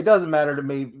it doesn't matter to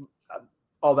me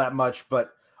all that much,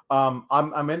 but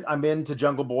I'm into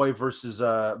Jungle Boy versus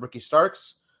Ricky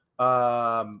Starks.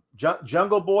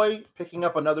 Jungle Boy picking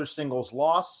up another singles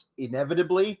loss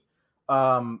inevitably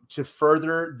to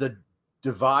further the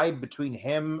divide between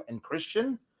him and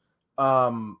Christian.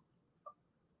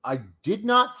 I did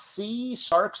not see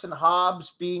Starks and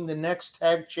Hobbs being the next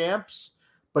tag champs,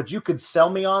 but you could sell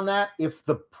me on that if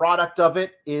the product of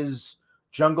it is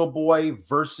Jungle Boy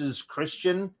versus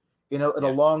Christian in a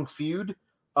long feud.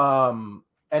 And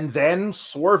then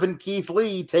Swerve and Keith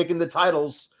Lee taking the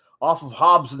titles off of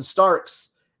Hobbs and Starks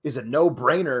is a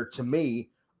no-brainer to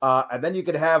me. And then you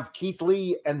could have Keith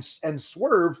Lee and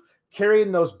Swerve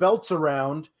carrying those belts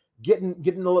around,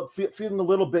 feeling a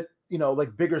little bit,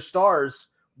 like bigger stars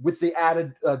with the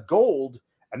added gold.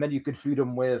 And then you could feud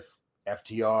them with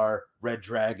FTR, Red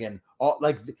Dragon,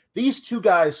 these two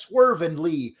guys, Swerve and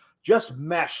Lee, just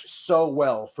mesh so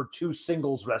well for two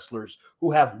singles wrestlers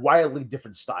who have wildly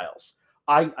different styles.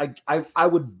 I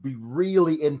would be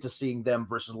really into seeing them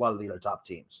versus a lot of the other top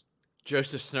teams.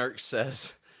 Joseph Snark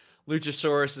says,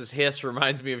 Luchasaurus's hiss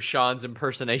reminds me of Sean's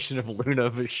impersonation of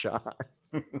Luna Vachon.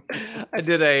 I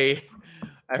did a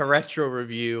retro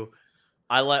review.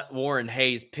 I let Warren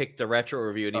Hayes pick the retro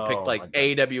review, and he picked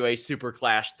AWA Super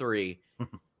Clash 3.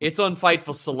 It's on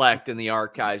Fightful Select in the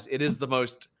archives. It is the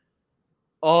most...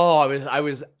 I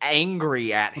was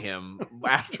angry at him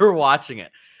after watching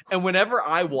it. And whenever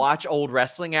I watch old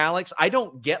wrestling, Alex, I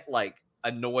don't get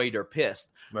annoyed or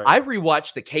pissed. Right. I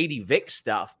rewatched the Katie Vick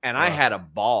stuff and I had a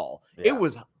ball. Yeah. It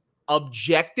was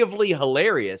objectively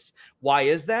hilarious. Why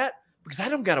is that? Because I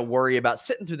don't got to worry about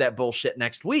sitting through that bullshit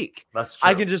next week. That's true.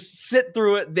 I can just sit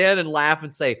through it then and laugh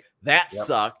and say, that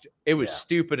sucked. It was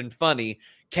stupid and funny.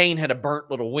 Kane had a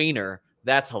burnt little wiener.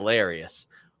 That's hilarious.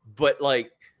 But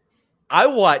I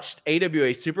watched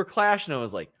AWA Super Clash and I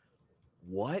was like,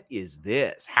 what is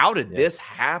this? How did this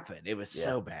happen? It was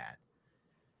so bad.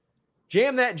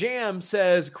 Jam That Jam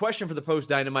says, question for the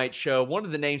post-Dynamite show. One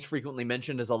of the names frequently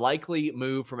mentioned as a likely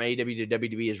move from AEW to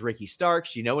WWE is Ricky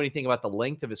Starks. Do you know anything about the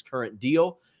length of his current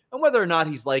deal and whether or not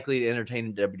he's likely to entertain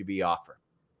a WWE offer?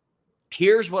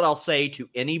 Here's what I'll say to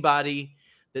anybody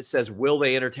that says, will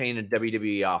they entertain a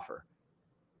WWE offer?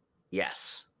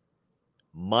 Yes.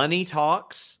 Money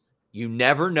talks. You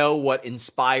never know what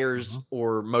inspires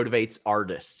or motivates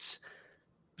artists.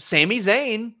 Sami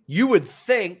Zayn, you would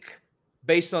think,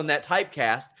 based on that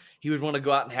typecast, he would want to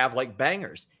go out and have like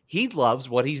bangers. He loves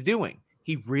what he's doing.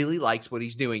 He really likes what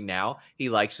he's doing now. He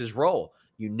likes his role.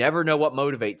 You never know what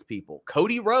motivates people.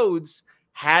 Cody Rhodes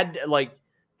had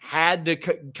to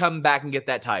come back and get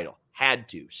that title. Had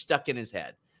to. Stuck in his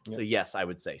head. Yep. So yes, I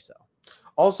would say so.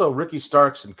 Also, Ricky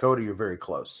Starks and Cody are very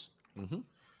close. Mm-hmm.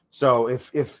 So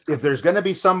if there's going to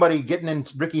be somebody getting in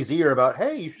Ricky's ear about,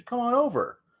 hey, you should come on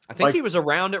over. I think he was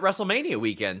around at WrestleMania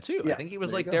weekend too. Yeah, I think he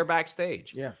was there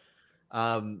backstage. Yeah.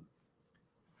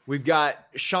 We've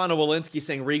got Shauna Walensky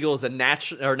saying Regal is a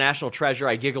national treasure.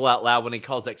 I giggle out loud when he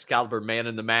calls Excalibur Man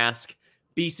in the Mask.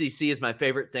 BCC is my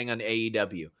favorite thing on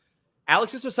AEW.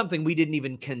 Alex, this was something we didn't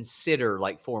even consider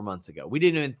like 4 months ago. We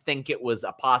didn't even think it was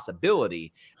a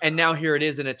possibility. And now here it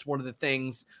is. And it's one of the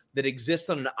things that exists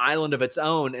on an island of its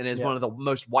own and is one of the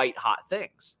most white hot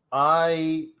things.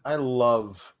 I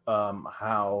love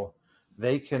how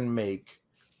they can make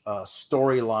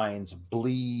storylines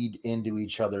bleed into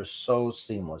each other so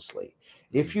seamlessly.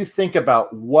 If you think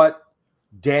about what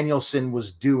Danielson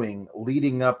was doing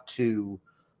leading up to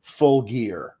Full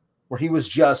Gear, where he was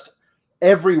just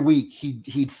every week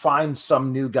he'd find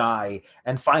some new guy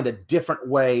and find a different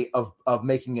way of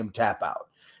making him tap out.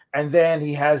 And then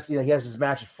he has his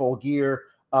match at Full Gear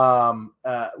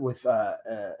with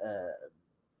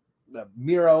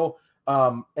Miro,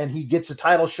 and he gets a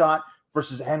title shot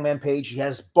versus Hangman Page. He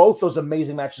has both those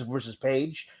amazing matches versus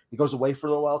Page. He goes away for a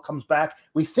little while, comes back.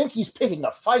 We think he's picking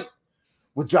a fight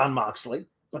with Jon Moxley,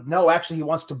 but no, actually he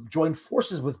wants to join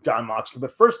forces with Jon Moxley,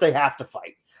 but first they have to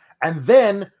fight. And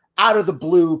then out of the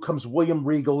blue comes William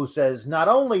Regal, who says, not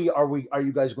only are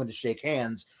you guys going to shake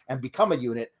hands and become a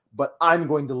unit, but I'm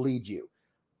going to lead you.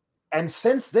 And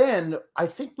since then, I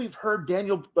think we've heard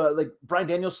Bryan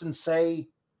Danielson say,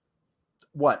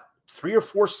 what, 3 or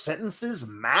 4 sentences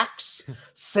max?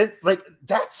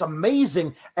 That's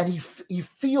amazing. And he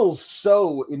feels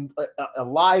so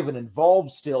alive and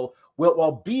involved still,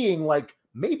 while being like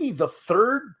maybe the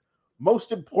third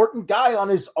most important guy on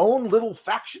his own little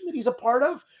faction that he's a part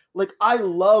of. Like, I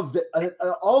love that.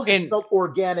 All has felt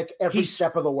organic every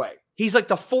step of the way. He's like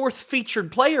the 4th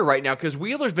featured player right now because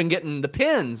Wheeler's been getting the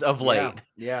pins of late.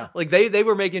 Yeah. Like they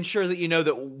were making sure that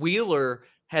that Wheeler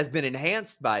has been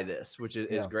enhanced by this, which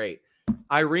is great.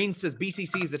 Irene says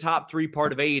BCC is the top 3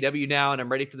 part of AEW now, and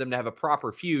I'm ready for them to have a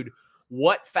proper feud.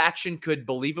 What faction could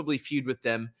believably feud with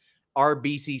them? Are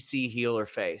BCC heel or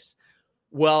face?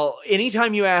 Well,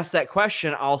 anytime you ask that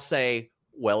question, I'll say,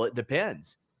 well, it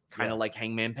depends. Kind of like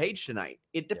Hangman Page tonight.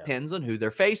 It depends on who they're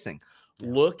facing. Yeah.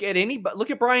 Look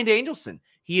at Bryan Danielson.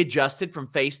 He adjusted from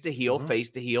face to heel, face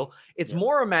to heel. It's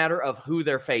more a matter of who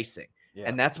they're facing. Yeah.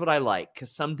 And that's what I like.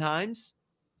 Because sometimes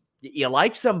you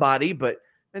like somebody, but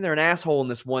then they're an asshole in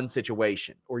this one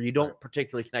situation, or you don't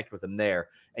particularly connect with them there,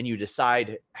 and you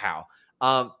decide how.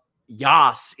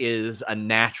 Yas is a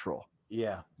natural.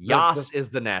 Yeah. Yas is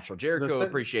the natural. Jericho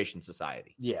Appreciation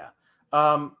Society. Yeah.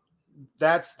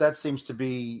 That seems to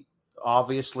be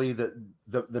obviously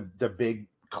the big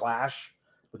clash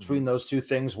between those two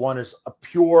things. One is a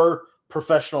pure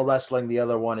professional wrestling. The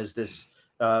other one is this,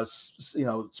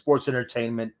 sports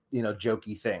entertainment,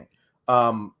 jokey thing.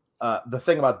 The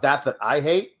thing about that I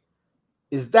hate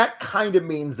is that kind of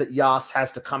means that Yas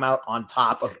has to come out on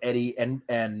top of Eddie and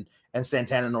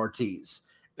Santana and Ortiz.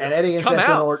 And Eddie and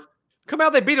Santana come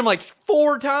out. They beat him like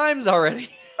 4 times already.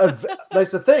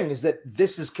 That's the thing, is that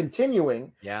this is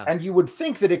continuing. Yeah. And you would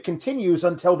think that it continues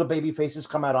until the baby faces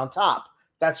come out on top.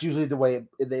 That's usually the way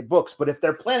they books. But if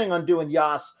they're planning on doing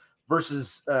Yas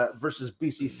versus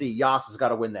BCC, Yas has got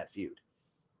to win that feud.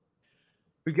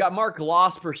 We've got Mark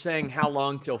Losper saying, how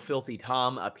long till Filthy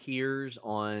Tom appears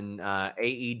on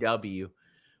AEW?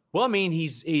 Well, I mean,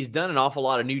 he's done an awful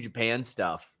lot of New Japan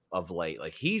stuff of late.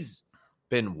 Like, he's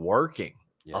been working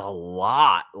a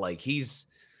lot. Like, he's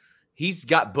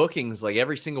got bookings like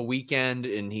every single weekend,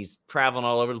 and he's traveling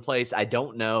all over the place. I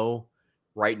don't know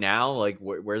right now, like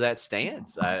where that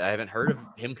stands. I haven't heard of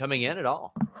him coming in at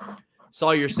all.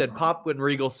 Sawyer said, Pop when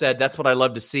Regal said, that's what I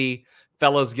love to see.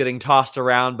 Fellows getting tossed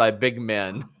around by big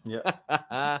men.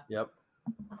 Yep.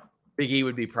 Big E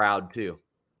would be proud too.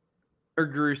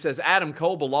 Guru says Adam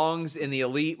Cole belongs in the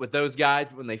elite with those guys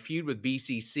when they feud with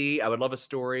BCC. I would love a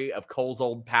story of Cole's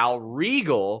old pal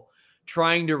Regal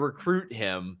trying to recruit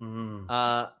him.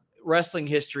 Wrestling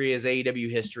history is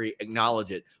AEW history.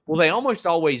 Acknowledge it. Well, they almost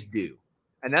always do.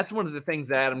 And that's one of the things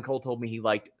that Adam Cole told me he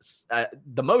liked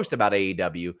the most about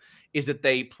AEW is that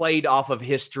they played off of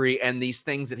history and these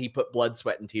things that he put blood,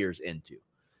 sweat, and tears into.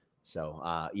 So,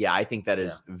 I think that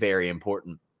is very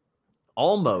important.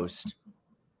 Almost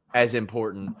as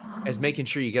important as making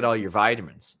sure you get all your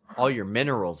vitamins, all your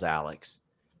minerals, Alex.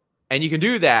 And you can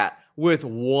do that with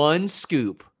one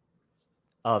scoop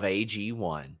of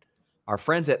AG1. Our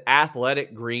friends at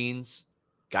Athletic Greens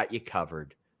got you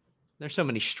covered. There's so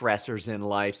many stressors in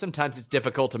life. Sometimes it's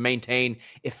difficult to maintain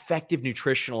effective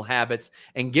nutritional habits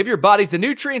and give your bodies the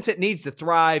nutrients it needs to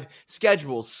thrive.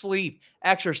 Schedules, sleep,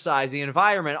 exercise, the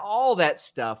environment, all that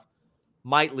stuff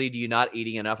might lead to you not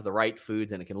eating enough of the right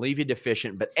foods, and it can leave you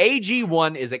deficient. But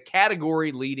AG1 is a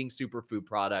category-leading superfood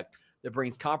product that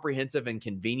brings comprehensive and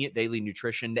convenient daily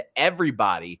nutrition to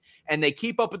everybody. And they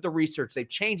keep up with the research. They've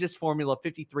changed this formula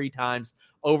 53 times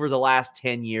over the last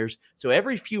 10 years. So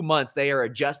every few months, they are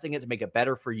adjusting it to make it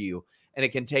better for you. And it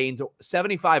contains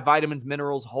 75 vitamins,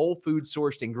 minerals, whole food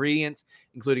sourced ingredients,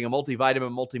 including a multivitamin,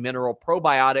 multimineral,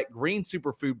 probiotic, green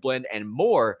superfood blend, and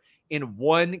more in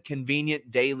one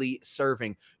convenient daily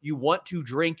serving. You want to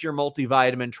drink your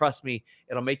multivitamin. Trust me,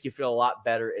 it'll make you feel a lot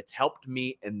better. It's helped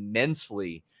me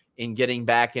immensely in getting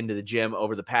back into the gym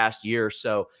over the past year or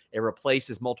so. It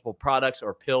replaces multiple products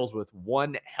or pills with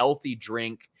one healthy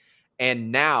drink.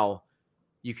 And now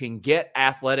you can get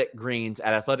Athletic Greens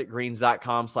at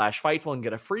athleticgreens.com/Fightful and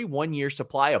get a free 1-year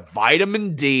supply of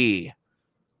vitamin D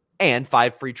and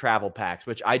 5 free travel packs,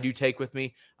 which I do take with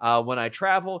me when I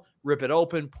travel. Rip it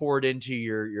open, pour it into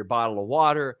your bottle of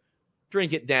water,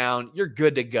 drink it down. You're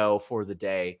good to go for the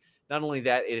day. Not only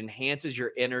that, it enhances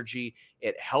your energy.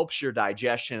 It helps your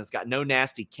digestion. It's got no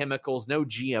nasty chemicals, no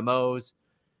GMOs.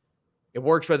 It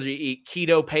works whether you eat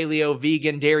keto, paleo,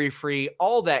 vegan, dairy-free,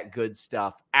 all that good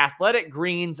stuff.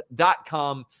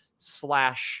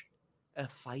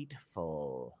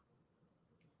 athleticgreens.com/Fightful.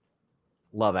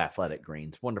 Love Athletic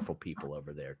Greens. Wonderful people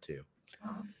over there, too.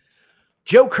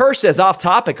 Joe Kerr says, off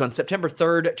topic, on September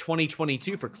 3rd,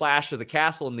 2022, for Clash of the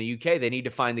Castle in the UK, they need to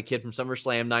find the kid from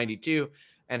SummerSlam 92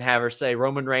 and have her say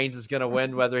Roman Reigns is going to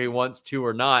win whether he wants to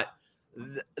or not.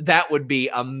 That would be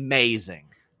amazing.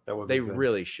 They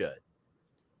really should.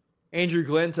 Andrew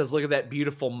Glenn says, look at that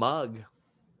beautiful mug.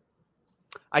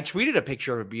 I tweeted a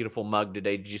picture of a beautiful mug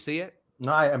today. Did you see it?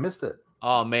 No, I missed it.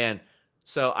 Oh, man.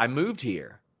 So I moved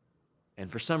here,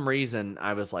 and for some reason,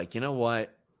 I was like, you know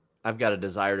what? I've got a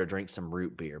desire to drink some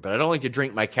root beer, but I don't like to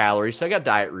drink my calories, so I got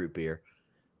diet root beer.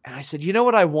 And I said, you know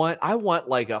what I want? I want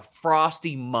like a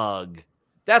frosty mug.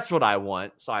 That's what I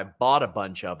want. So I bought a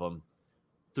bunch of them,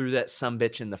 threw that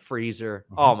sumbitch in the freezer.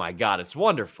 Mm-hmm. Oh, my God. It's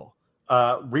wonderful.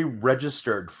 We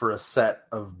registered for a set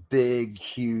of big,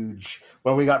 huge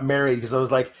when we got married because I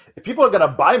was like, if people are going to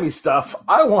buy me stuff,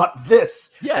 I want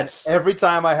this. Yes. And every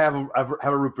time I have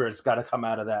a root beer, it's got to come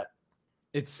out of that.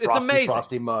 It's amazing.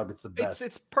 Frosty mug. It's the best.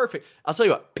 It's perfect. I'll tell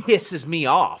you what pisses me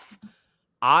off.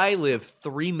 I live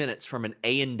 3 minutes from an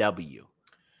A&W.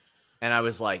 And I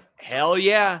was like, hell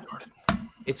yeah.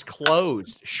 It's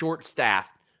closed,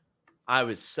 short-staffed. I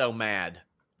was so mad.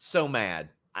 So mad.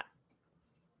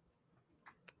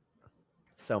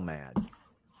 So mad.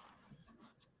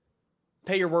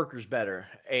 Pay your workers better,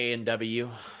 A&W.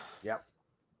 Yep.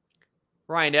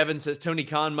 Ryan Evans says, Tony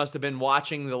Khan must have been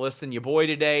watching the Listen Ya Boy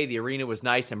today. The arena was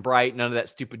nice and bright. None of that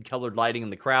stupid colored lighting in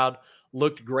the crowd.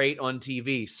 Looked great on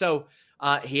TV. So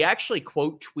he actually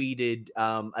quote tweeted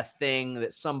a thing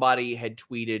that somebody had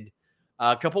tweeted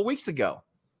a couple weeks ago.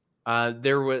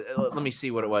 There was, let me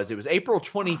see what it was. It was April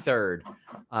 23rd.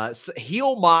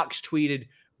 Heel Mox tweeted,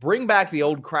 bring back the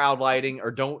old crowd lighting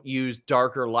or don't use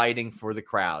darker lighting for the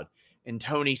crowd. And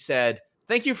Tony said,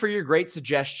 thank you for your great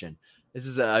suggestion. This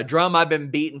is a drum I've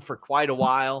been beating for quite a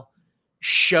while.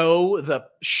 Show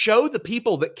the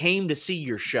people that came to see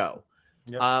your show.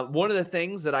 Yep. One of the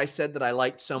things that I said that I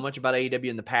liked so much about AEW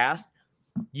in the past,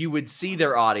 you would see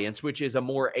their audience, which is a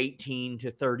more 18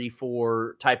 to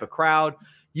 34 type of crowd.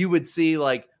 You would see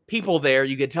like people there,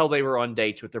 you could tell they were on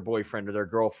dates with their boyfriend or their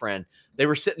girlfriend. They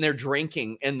were sitting there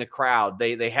drinking in the crowd.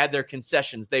 They had their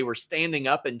concessions. They were standing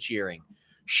up and cheering.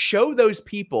 Show those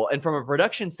people. And from a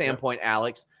production standpoint,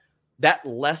 Alex, that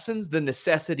lessens the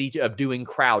necessity of doing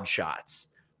crowd shots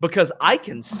because I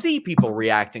can see people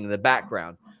reacting in the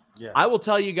background. Yes. I will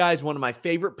tell you guys, one of my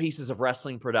favorite pieces of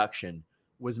wrestling production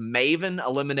was Maven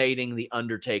eliminating The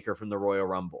Undertaker from the Royal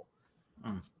Rumble.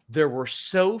 There were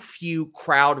so few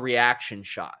crowd reaction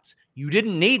shots. You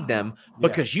didn't need them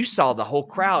because you saw the whole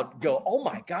crowd go, oh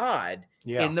my God,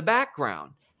 in the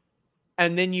background.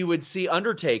 And then you would see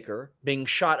Undertaker being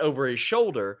shot over his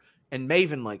shoulder and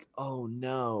Maven like, oh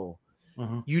no.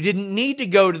 You didn't need to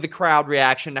go to the crowd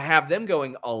reaction to have them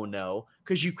going, oh no,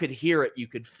 because you could hear it, you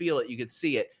could feel it, you could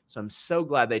see it. So I'm so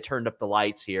glad they turned up the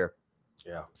lights here.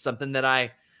 Yeah. Something that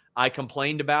I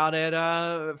complained about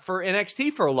for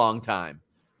NXT for a long time.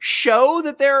 Show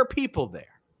that there are people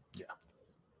there. Yeah.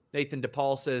 Nathan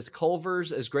DePaul says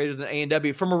Culver's is greater than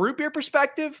A&W. From a root beer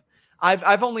perspective,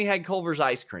 I've only had Culver's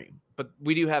ice cream, but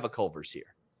we do have a Culver's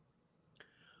here.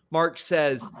 Mark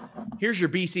says, here's your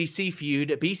BCC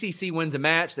feud. BCC wins a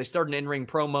match. They start an in-ring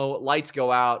promo. Lights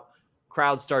go out.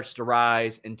 Crowd starts to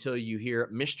rise until you hear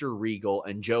Mr. Regal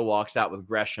and Joe walks out with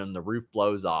Gresham. The roof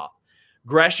blows off.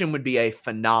 Gresham would be a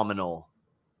phenomenal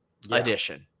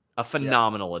addition. A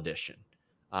phenomenal addition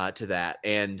to that.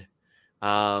 And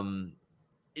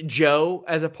Joe,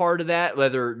 as a part of that,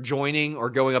 whether joining or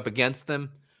going up against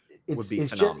them, would be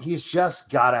phenomenal. He's just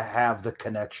got to have the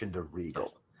connection to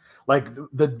Regal. Like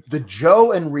the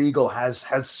Joe and Regal has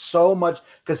so much,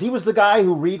 because he was the guy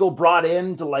who Regal brought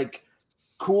in to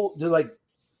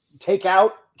take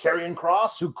out Karrion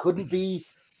Kross, who couldn't be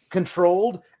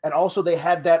controlled. And also they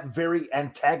had that very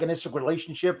antagonistic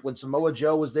relationship when Samoa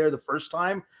Joe was there the first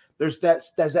time. There's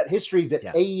that history that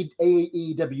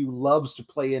AEW loves to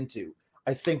play into.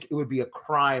 I think it would be a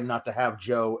crime not to have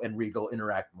Joe and Regal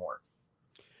interact more.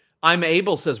 I'm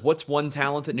Able says, what's one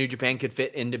talent that New Japan could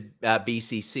fit into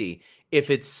BCC? If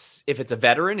it's a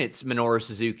veteran, it's Minoru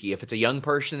Suzuki. If it's a young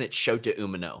person, it's Shota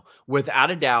Umino.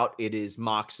 Without a doubt, it is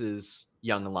Mox's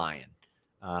Young Lion.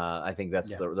 I think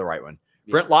that's the right one.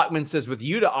 Yeah. Brent Lockman says, with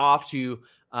Yuta off to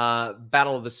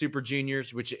Battle of the Super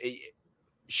Juniors, which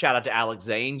shout out to Alex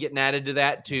Zane getting added to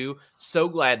that too. So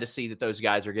glad to see that those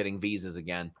guys are getting visas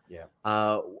again. Yeah.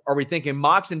 Are we thinking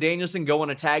Mox and Danielson go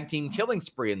on a tag team killing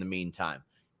spree in the meantime?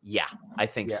 Yeah, I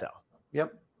think so.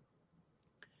 Yep.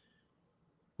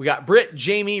 We got Britt,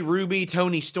 Jamie, Ruby,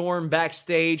 Tony Storm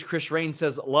backstage. Chris Rain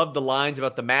says, love the lines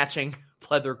about the matching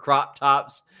pleather crop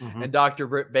tops and Dr.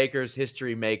 Britt Baker's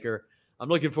history maker. I'm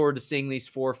looking forward to seeing these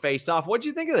four face off. What'd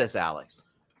you think of this, Alex?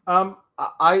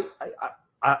 I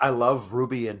love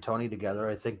Ruby and Tony together.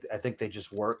 I think they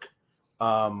just work.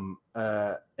 I'm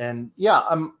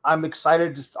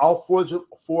excited. Just all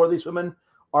four of these women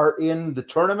are in the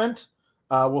tournament.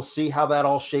 We'll see how that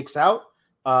all shakes out.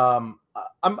 I'm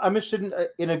interested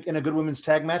in a good women's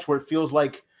tag match where it feels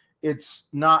like it's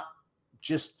not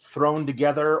just thrown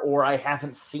together, or I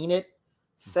haven't seen it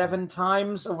 7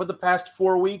 times over the past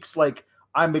 4 weeks. Like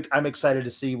I'm excited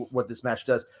to see what this match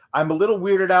does. I'm a little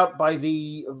weirded out by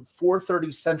the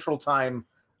 4:30 Central Time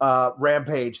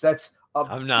Rampage. That's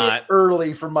bit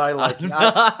early for my liking.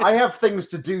 I have things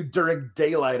to do during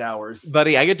daylight hours,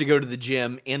 buddy. I get to go to the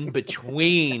gym in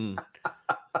between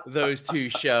those two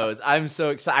shows. I'm so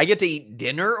excited. I get to eat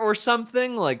dinner or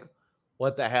something. Like,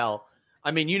 what the hell?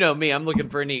 I mean, you know me. I'm looking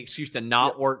for any excuse to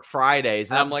not work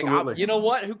Fridays. And Absolutely. I'm like, you know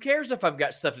what? Who cares if I've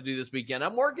got stuff to do this weekend?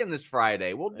 I'm working this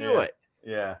Friday. We'll do it.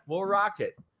 Yeah. We'll rock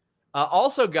it.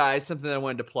 Also, guys, something that I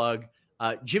wanted to plug.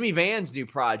 Jimmy Van's new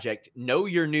project,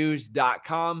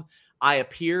 knowyournews.com. I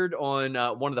appeared on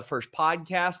one of the first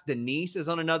podcasts. Denise is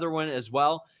on another one as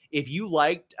well. If you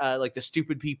liked like the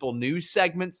Stupid People news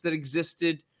segments that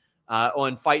existed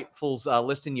on Fightful's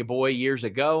Listen Ya Boy years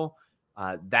ago,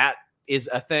 that is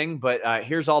a thing. But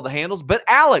here's all the handles. But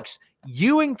Alex,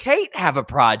 you and Kate have a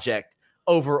project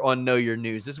over on Know Your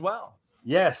News as well.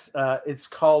 Yes, it's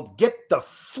called Get the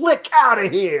Flick Out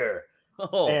of Here.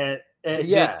 Oh, and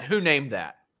who named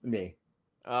that? Me.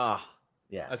 Oh,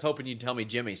 yeah. I was hoping you'd tell me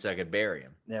Jimmy so I could bury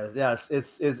him. Yeah.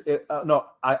 No.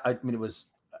 I mean, it was.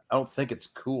 I don't think it's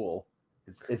cool.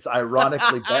 It's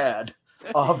ironically bad,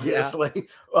 obviously.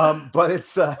 But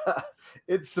it's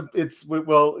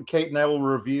well, Kate and I will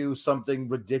review something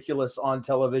ridiculous on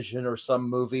television or some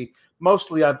movie.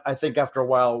 Mostly, I think after a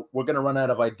while we're going to run out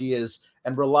of ideas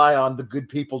and rely on the good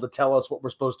people to tell us what we're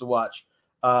supposed to watch.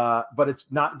 But it's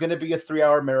not going to be a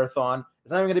 3-hour marathon.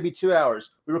 It's not even going to be 2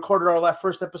 hours. We recorded our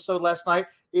first episode last night.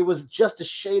 It was just a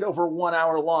shade over 1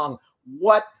 hour long.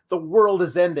 What? The world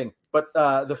is ending. But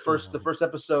the first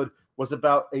episode was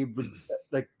about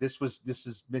this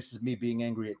is me being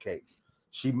angry at Kate.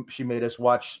 She made us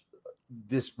watch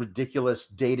this ridiculous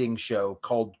dating show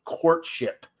called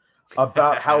Courtship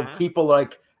about how people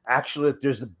actually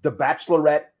there's the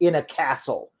Bachelorette in a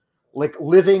castle,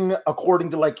 living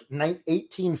according to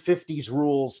 1850s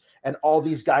rules, and all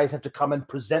these guys have to come and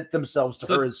present themselves to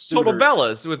her as suitors. Total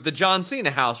Bellas with the John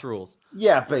Cena house rules.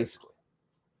 Yeah, basically.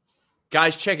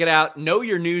 Guys, check it out.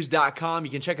 Knowyournews.com.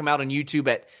 You can check them out on YouTube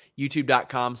at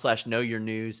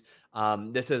youtube.com/knowyournews.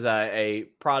 This is a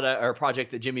product or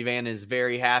project that Jimmy Van is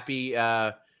very happy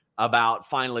about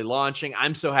finally launching.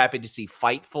 I'm so happy to see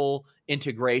Fightful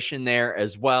integration there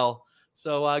as well.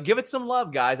 So give it some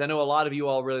love, guys. I know a lot of you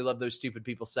all really love those Stupid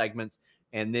People segments,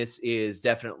 and this is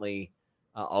definitely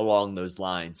along those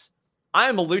lines. I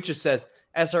Am Malucha says,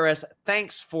 SRS,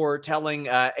 thanks for telling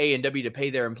A&W to pay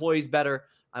their employees better.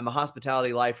 I'm a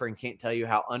hospitality lifer and can't tell you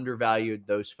how undervalued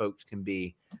those folks can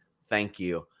be. Thank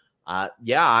you.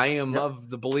 Yeah, I am of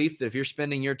the belief that if you're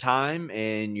spending your time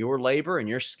and your labor and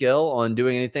your skill on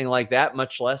doing anything like that,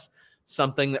 much less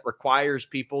something that requires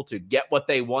people to get what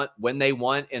they want when they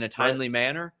want in a timely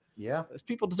manner, those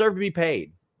people deserve to be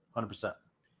paid. 100%.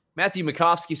 Matthew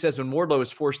Makovsky says when Wardlow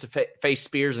is forced to face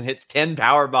Spears and hits 10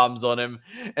 power bombs on him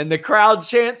and the crowd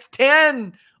chants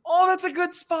 10. Oh, that's a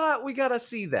good spot. We got to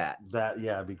see that.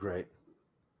 It'd be great.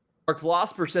 Mark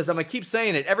Losper says, I'm going to keep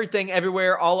saying it. Everything,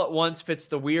 everywhere, all at once fits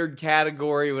the weird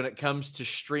category when it comes to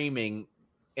streaming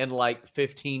in like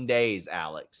 15 days,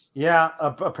 Alex. Yeah,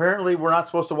 apparently we're not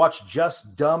supposed to watch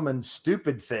just dumb and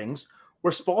stupid things.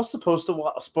 We're supposed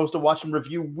to watch and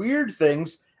review weird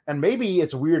things, and maybe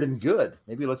it's weird and good.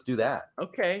 Maybe let's do that.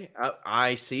 Okay,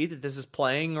 I see that this is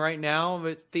playing right now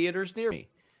at theaters near me.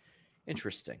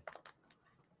 Interesting.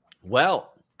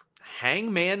 Well,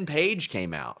 Hangman Page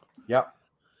came out. Yep.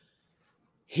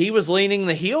 He was leaning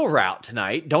the heel route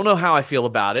tonight. Don't know how I feel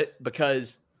about it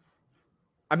because,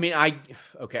 I mean, I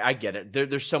get it.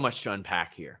 There's so much to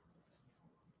unpack here.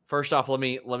 First off, let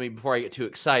me before I get too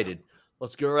excited,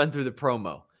 let's go run through the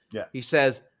promo. Yeah. He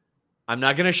says, I'm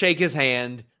not going to shake his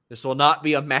hand. This will not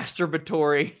be a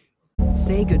masturbatory.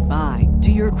 Say goodbye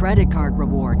to your credit card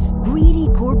rewards. Greedy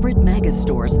corporate mega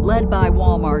stores, led by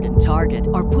Walmart and Target,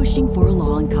 are pushing for a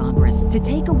law in Congress to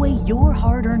take away your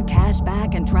hard-earned cash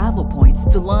back and travel points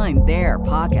to line their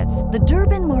pockets. The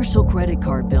Durbin-Marshall credit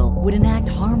card bill would enact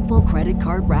harmful credit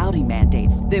card routing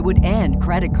mandates that would end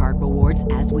credit card rewards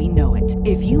as we know it.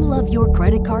 If you love your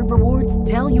credit card rewards,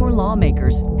 tell your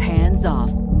lawmakers, hands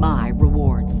off my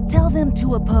rewards. Tell them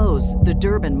to oppose the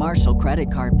Durbin-Marshall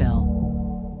credit card bill.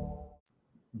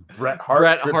 Bret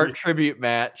Hart tribute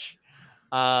match,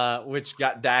 which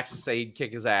got Dax to say he'd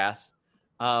kick his ass,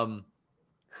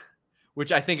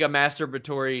 which I think a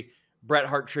masturbatory Bret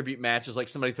Hart tribute match is like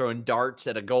somebody throwing darts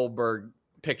at a Goldberg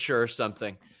picture or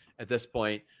something at this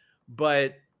point.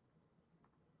 But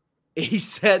he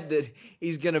said that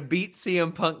he's going to beat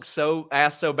CM Punk so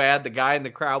bad the guy in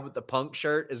the crowd with the Punk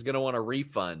shirt is going to want a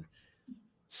refund.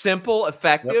 Simple,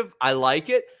 effective. Yep. I like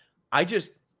it.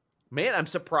 I'm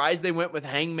surprised they went with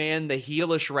Hangman, the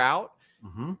heelish route.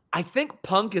 Mm-hmm. I think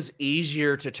Punk is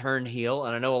easier to turn heel.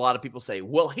 And I know a lot of people say,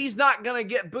 well, he's not going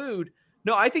to get booed.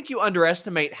 No, I think you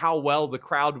underestimate how well the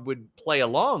crowd would play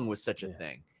along with such a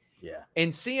thing. Yeah.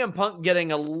 And CM Punk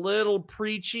getting a little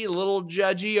preachy, a little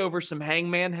judgy over some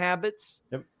Hangman habits.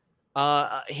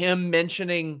 Yep. Him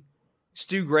mentioning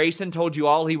Stu Grayson told you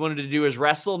all he wanted to do is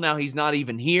wrestle. Now he's not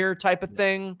even here type of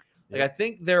thing. Like, I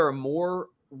think there are more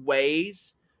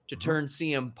ways to turn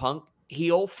CM Punk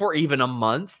heel for even a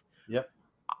month. Yep.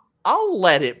 I'll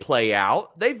let it play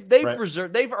out. They've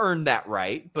earned that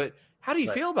right. But how do you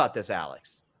feel about this,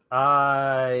 Alex?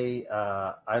 I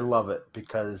love it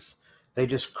because they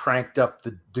just cranked up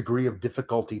the degree of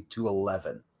difficulty to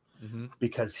 11. Mm-hmm.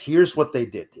 Because here's what they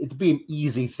did. It'd be an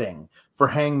easy thing for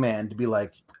Hangman to be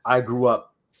like, I grew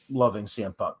up loving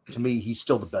CM Punk. To me, he's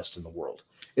still the best in the world.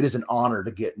 It is an honor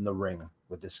to get in the ring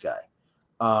with this guy.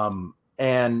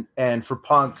 And for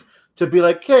Punk to be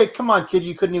like, hey, come on, kid,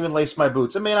 you couldn't even lace my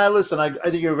boots. I mean, I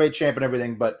think you're a great champ and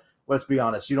everything, but let's be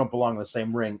honest, you don't belong in the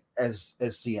same ring as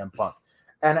CM Punk.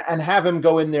 And have him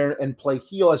go in there and play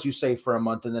heel, as you say, for a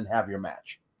month and then have your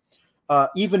match.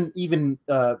 Even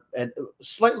and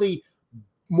slightly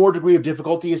more degree of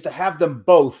difficulty is to have them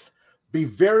both be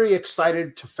very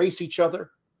excited to face each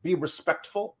other, be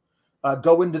respectful,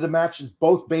 go into the match as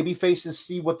both baby faces,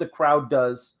 see what the crowd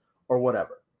does or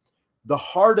whatever. The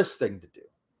hardest thing to do,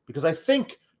 because I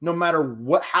think no matter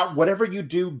whatever you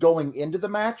do going into the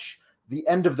match, the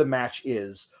end of the match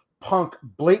is Punk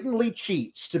blatantly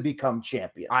cheats to become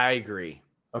champion. I agree.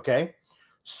 Okay.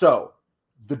 So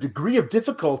the degree of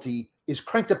difficulty is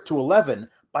cranked up to 11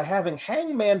 by having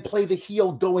Hangman play the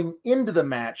heel going into the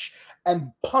match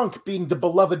and Punk being the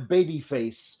beloved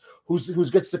babyface who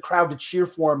gets the crowd to cheer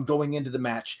for him going into the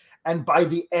match. And by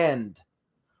the end,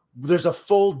 there's a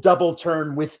full double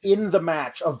turn within the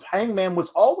match of Hangman was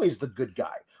always the good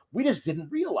guy. We just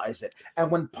didn't realize it. And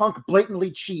when Punk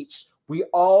blatantly cheats, we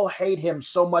all hate him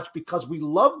so much because we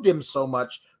loved him so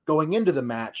much going into the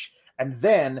match. And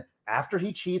then after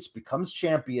he cheats, becomes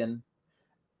champion,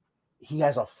 he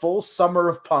has a full summer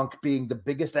of Punk being the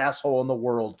biggest asshole in the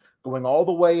world, going all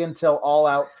the way until All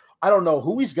Out. I don't know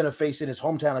who he's going to face in his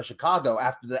hometown of Chicago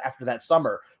after that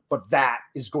summer, but that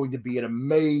is going to be an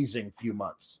amazing few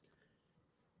months.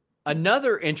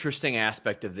 Another interesting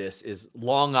aspect of this is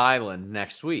Long Island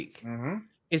next week. Mm-hmm.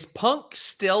 Is Punk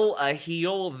still a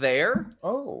heel there?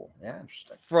 Oh, yeah,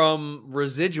 interesting. From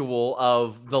residual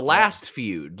of the last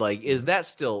feud. Like, is that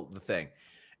still the thing?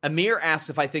 Amir asks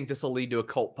if I think this will lead to a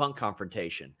Cult Punk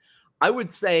confrontation. I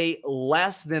would say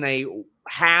less than a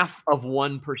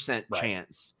 0.5%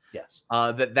 chance. Yes.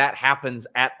 That happens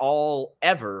at all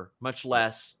ever, much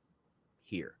less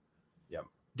here. Yep.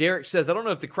 Derek says, I don't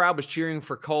know if the crowd was cheering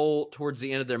for Cole towards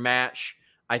the end of their match.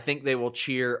 I think they will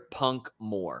cheer Punk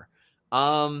more.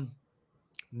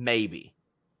 Maybe.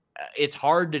 It's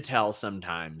hard to tell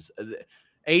sometimes.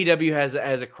 AEW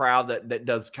has a crowd that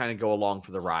does kind of go along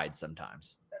for the ride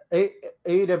sometimes.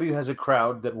 AEW has a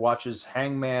crowd that watches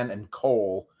Hangman and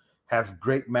Cole have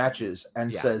great matches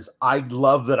and says, I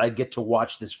love that I get to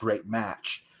watch this great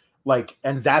match. Like,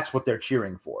 and that's what they're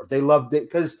cheering for. They loved it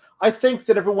because I think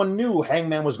that everyone knew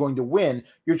Hangman was going to win.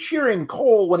 You're cheering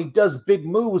Cole when he does big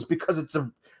moves because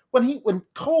when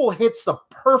Cole hits the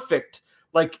perfect,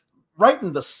 like right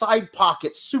in the side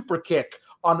pocket super kick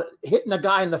on hitting a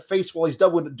guy in the face while he's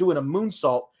doing a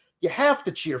moonsault, you have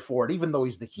to cheer for it, even though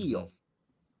he's the heel.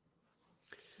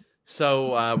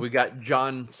 So we got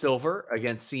John Silver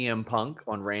against CM Punk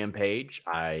on Rampage.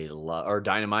 Or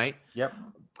Dynamite. Yep.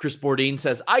 Chris Bourdin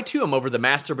says, I too am over the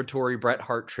masturbatory Bret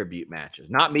Hart tribute matches.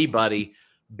 Not me, buddy.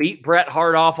 Beat Bret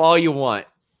Hart off all you want.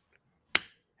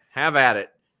 Have at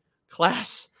it.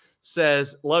 Class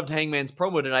says, loved Hangman's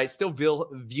promo tonight. Still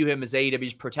view him as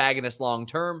AEW's protagonist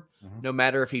long-term, no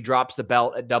matter if he drops the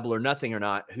belt at Double or Nothing or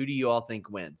not. Who do you all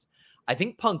think wins? I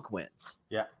think Punk wins.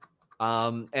 Yeah.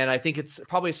 And I think it's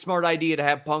probably a smart idea to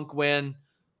have Punk win.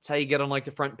 It's how you get on like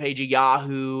the front page of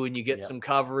Yahoo and you get some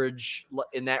coverage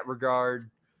in that regard.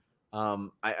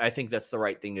 I think that's the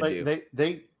right thing to do.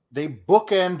 They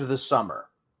bookend the summer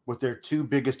with their two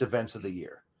biggest events of the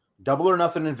year. Double or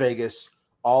Nothing in Vegas,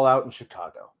 All Out in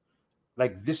Chicago.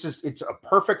 Like it's a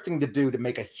perfect thing to do to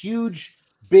make a huge,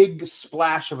 big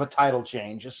splash of a title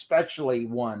change, especially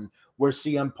one where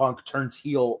CM Punk turns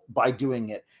heel by doing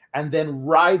it, and then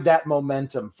ride that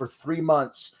momentum for 3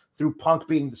 months through Punk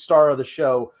being the star of the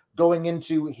show, going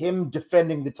into him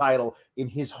defending the title in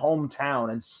his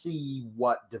hometown and see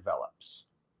what develops.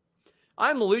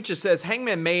 I'm Malucha says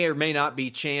Hangman may or may not be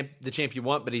the champ you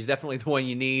want, but he's definitely the one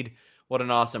you need. What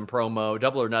an awesome promo.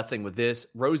 Double or Nothing with this.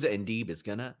 Rosa and Deeb is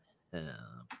gonna.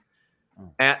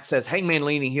 Matt says Hangman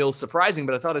leaning heel surprising,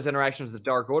 but I thought his interactions with the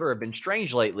Dark Order have been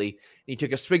strange lately. He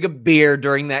took a swig of beer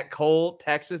during that Cole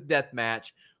Texas death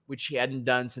match, which he hadn't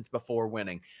done since before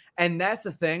winning. And that's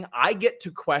the thing. I get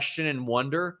to question and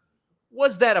wonder,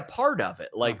 was that a part of it?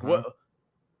 Like, what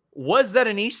was that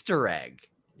an Easter egg?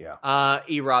 Yeah.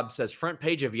 E-Rob says front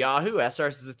page of Yahoo.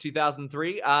 SR says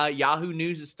 2003. Yahoo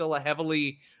News is still a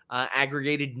heavily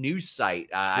aggregated news site.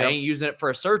 I ain't using it for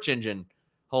a search engine,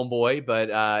 homeboy, but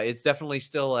it's definitely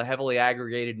still a heavily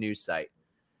aggregated news site.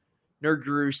 Nerd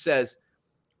Guru says,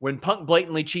 when Punk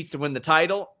blatantly cheats to win the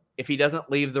title, if he doesn't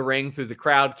leave the ring through the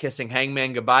crowd kissing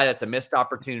Hangman goodbye, that's a missed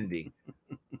opportunity.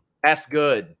 That's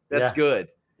good. That's good.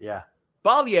 Yeah.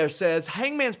 Balier says,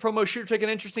 Hangman's promo sure took an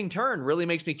interesting turn. Really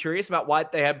makes me curious about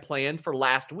what they had planned for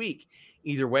last week.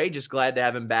 Either way, just glad to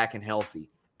have him back and healthy.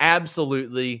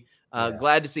 Absolutely.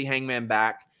 Glad to see Hangman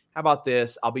back. How about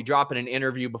this? I'll be dropping an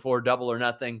interview before Double or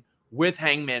Nothing with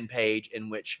Hangman Page in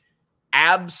which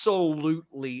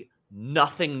absolutely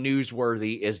nothing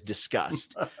newsworthy is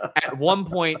discussed. At one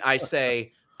point, I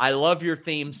say, I love your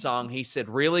theme song. He said,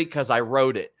 really? Because I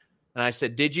wrote it. And I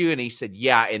said, did you? And he said,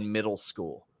 yeah, in middle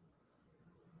school.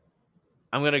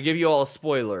 I'm going to give you all a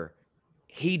spoiler.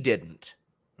 He didn't.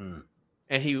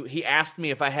 And he asked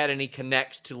me if I had any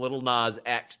connects to Lil Nas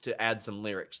X to add some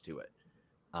lyrics to it.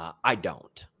 I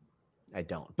don't.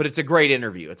 But it's a great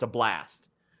interview. It's a blast.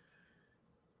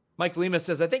 Mike Lima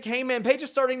says, I think Hangman Page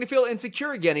is starting to feel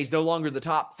insecure again. He's no longer the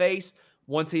top face.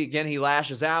 Once he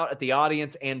lashes out at the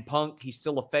audience and Punk, he's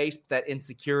still a face. That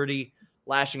insecurity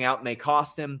lashing out may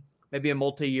cost him maybe a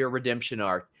multi-year redemption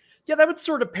arc. Yeah, that would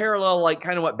sort of parallel like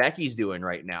kind of what Becky's doing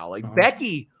right now. Like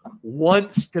Becky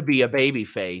wants to be a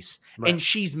babyface, and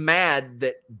she's mad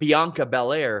that Bianca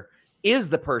Belair is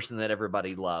the person that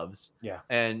everybody loves. Yeah.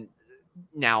 And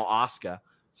now Asuka.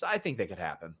 So I think that could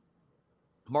happen.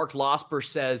 Mark Losper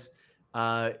says,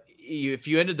 if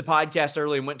you ended the podcast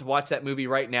early and went to watch that movie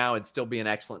right now, it'd still be an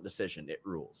excellent decision. It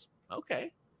rules.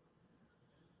 Okay.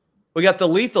 We got the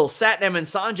Lethal Satnam and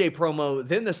Sanjay promo,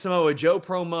 then the Samoa Joe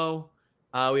promo.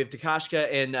 We have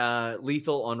Takashka and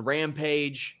Lethal on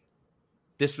Rampage.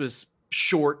 This was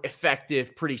short,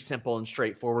 effective, pretty simple and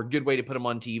straightforward. Good way to put them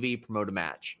on TV, promote a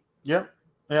match. Yeah,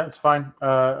 it's fine.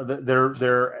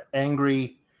 They're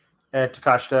angry at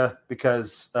Takashita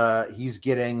because he's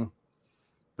getting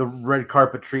the red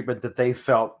carpet treatment that they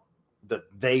felt that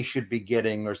they should be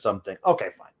getting or something. Okay,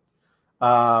 fine.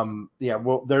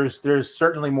 Well, there's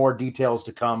certainly more details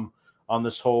to come on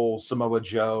this whole Samoa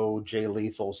Joe, Jay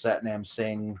Lethal, Satnam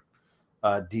Singh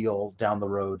deal down the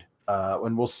road.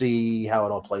 And we'll see how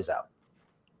it all plays out.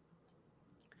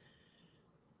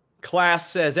 Class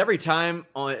says, every time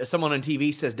someone on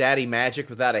TV says Daddy Magic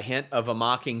without a hint of a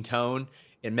mocking tone,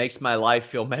 it makes my life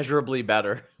feel measurably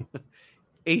better.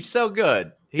 He's so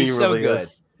good. He's so good.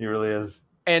 He really is.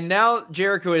 And now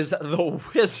Jericho is the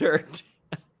Wizard.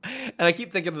 And I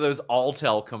keep thinking of those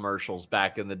Alltel commercials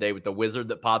back in the day with the wizard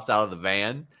that pops out of the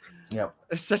van. Yep.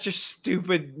 It's such a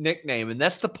stupid nickname. And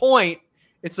that's the point.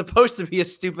 It's supposed to be a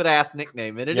stupid ass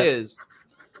nickname. And it is.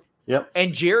 Yep.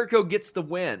 And Jericho gets the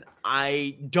win.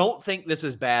 I don't think this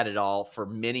is bad at all for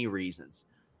many reasons.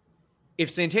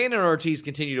 If Santana and Ortiz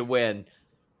continue to win,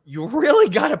 you really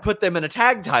got to put them in a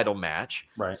tag title match.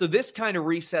 Right. So this kind of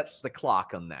resets the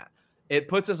clock on that. It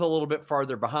puts us a little bit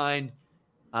farther behind.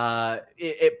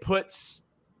 It puts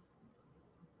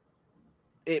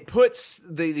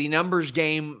the numbers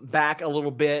game back a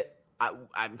little bit.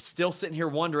 I'm still sitting here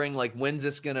wondering, like, when's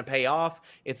this going to pay off?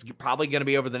 It's probably going to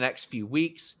be over the next few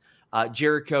weeks.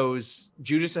 Jericho's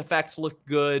Judas effect looked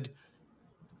good.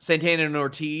 Santana and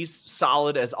Ortiz,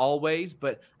 solid as always,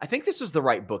 but I think this was the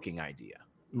right booking idea.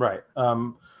 Right.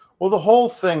 Well, the whole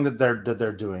thing that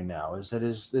they're doing now is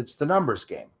it's the numbers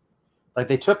game. Like,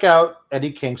 they took out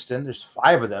Eddie Kingston. There's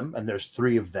 5 of them, and there's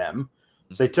 3 of them.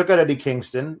 So they took out Eddie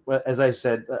Kingston. As I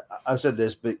said, I've said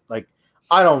this, but like,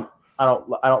 I don't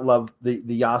love the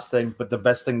Yas thing, but the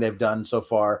best thing they've done so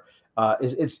far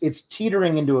is it's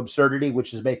teetering into absurdity,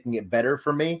 which is making it better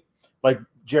for me. Like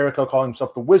Jericho calling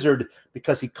himself the Wizard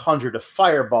because he conjured a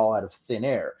fireball out of thin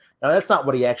air. Now, that's not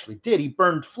what he actually did. He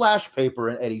burned flash paper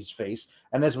in Eddie's face.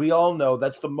 And as we all know,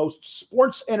 that's the most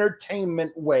sports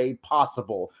entertainment way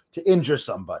possible to injure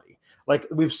somebody. Like,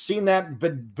 we've seen that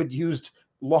been used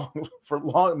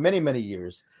many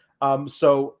years.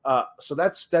 So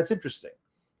that's interesting.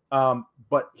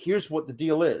 But here's what the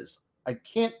deal is. I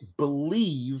can't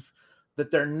believe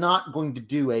that they're not going to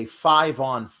do a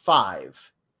 5-on-5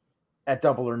 at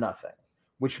Double or Nothing,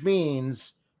 which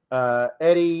means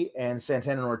Eddie and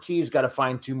Santana and Ortiz got to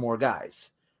find 2 more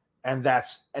guys. And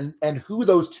that's and who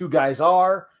those 2 guys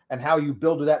are and how you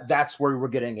build to that, that's where we're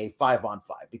getting a 5-on-5.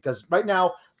 Because right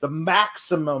now, the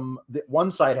maximum that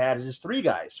one side had is 3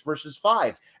 guys versus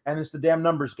 5. And it's the damn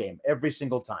numbers game every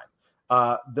single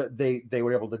time. They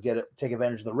were able to take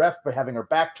advantage of the ref by having her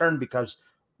back turned because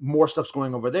more stuff's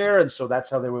going over there, and so that's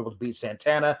how they were able to beat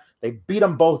Santana. They beat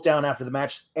them both down after the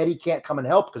match. Eddie can't come and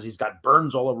help because he's got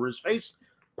burns all over his face.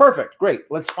 Perfect, great.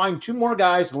 Let's find 2 more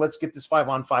guys and let's get this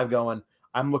 5-on-5 going.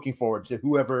 I'm looking forward to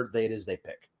whoever it is they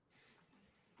pick.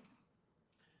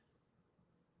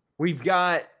 We've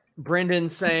got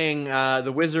Brendan saying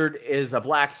the Wizard is a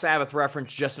Black Sabbath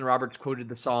reference. Justin Roberts quoted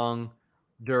the song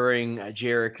during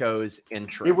Jericho's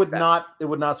entrance. It would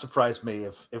not surprise me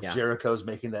if Jericho's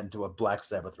making that into a Black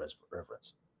Sabbath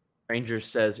reference. Ranger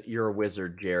says, "You're a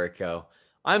wizard, Jericho."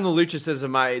 I'm the Lucha says,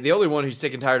 the only one who's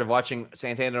sick and tired of watching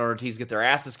Santana and Ortiz get their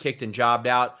asses kicked and jobbed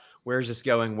out. Where's this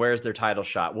going? Where's their title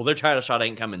shot? Well, their title shot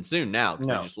ain't coming soon now because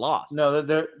they just lost. No,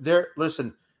 they're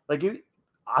listen, like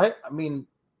I mean,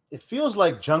 it feels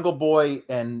like Jungle Boy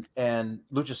and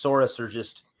Luchasaurus are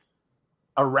just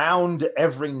around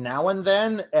every now and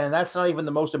then, and that's not even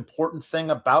the most important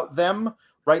thing about them.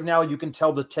 Right now, you can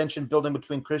tell the tension building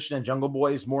between Christian and Jungle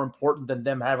Boy is more important than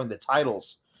them having the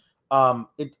titles.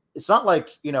 It's not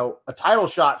like, a title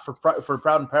shot for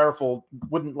Proud and Powerful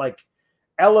wouldn't like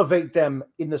elevate them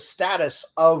in the status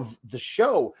of the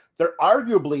show. They're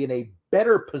arguably in a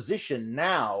better position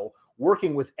now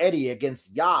working with Eddie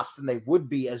against Yas than they would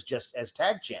be as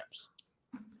tag champs.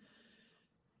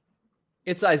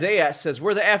 It's Isaiah says,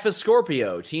 where the F is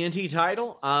Scorpio? TNT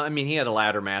title? He had a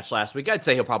ladder match last week. I'd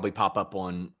say he'll probably pop up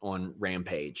on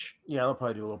Rampage. Yeah, they'll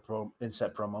probably do a little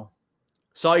inset promo.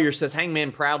 Sawyer says,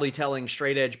 Hangman proudly telling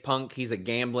Straight Edge Punk he's a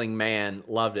gambling man.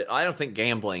 Loved it. I don't think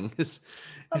gambling is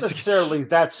not necessarily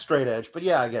that's straight edge, but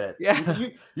yeah, I get it. Yeah.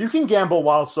 You can gamble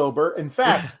while sober. In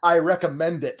fact, I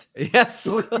recommend it. Yes.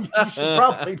 You should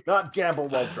probably not gamble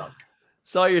while drunk.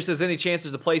 Sawyer says, any chance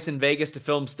there's a place in Vegas to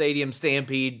film Stadium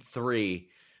Stampede 3?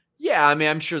 Yeah,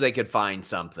 I'm sure they could find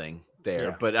something there.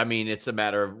 Yeah. But, it's a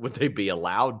matter of would they be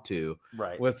allowed to?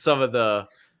 Right. With some of the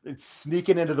It's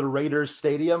sneaking into the Raiders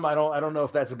stadium. I don't know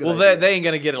if that's a good idea. Well, they ain't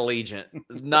gonna get Allegiant.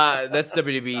 That's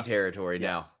WWE territory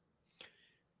now.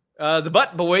 The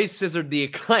Butt Boys scissored the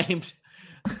Acclaimed.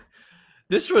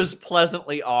 This was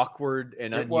pleasantly awkward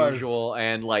and unusual,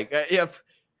 and like if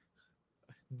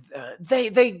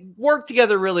they work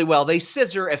together really well, they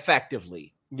scissor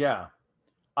effectively. Yeah,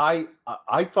 I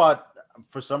thought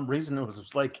for some reason it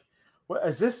was like, what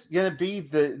is this gonna be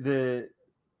the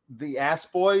Ass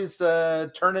Boys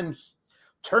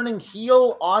turning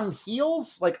heel on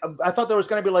heels? Like I thought there was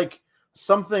gonna be like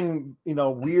something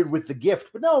weird with the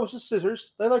gift, but no, it was just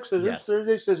scissors. They like scissors. Yes.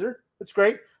 They scissor. It's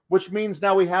great, which means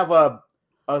now we have a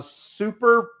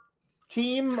super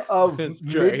team of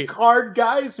mid-card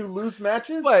guys who lose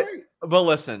matches. But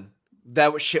listen,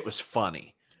 shit was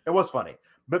funny. It was funny.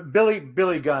 But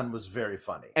Billy Gunn was very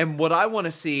funny. And what I want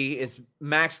to see is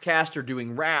Max Caster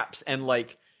doing raps and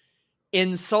like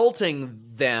insulting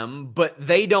them, but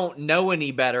they don't know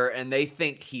any better and they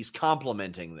think he's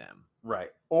complimenting them.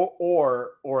 Right.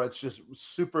 Or it's just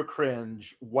super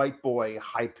cringe white boy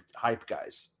hype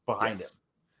guys behind him.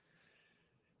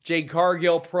 Jade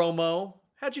Cargill promo.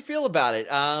 How'd you feel about it?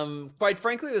 Quite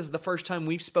frankly, this is the first time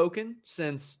we've spoken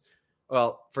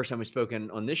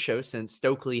on this show since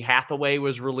Stokely Hathaway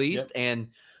was released. Yep. And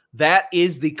that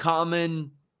is the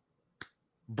common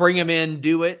bring him in,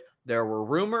 do it. There were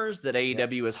rumors that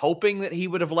AEW was hoping that he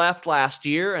would have left last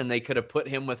year and they could have put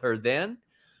him with her then.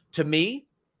 To me,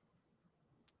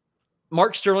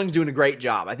 Mark Sterling's doing a great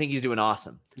job. I think he's doing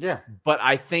awesome. Yeah. But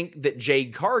I think that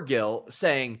Jade Cargill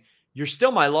saying, you're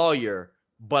still my lawyer,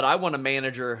 but I want a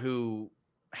manager who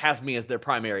has me as their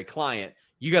primary client.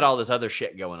 You got all this other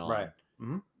shit going on. Right.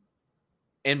 Mm-hmm.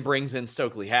 And brings in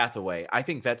Stokely Hathaway. I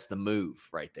think that's the move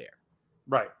right there.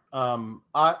 Right.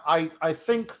 I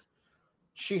think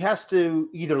she has to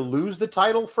either lose the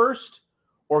title first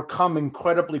or come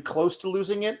incredibly close to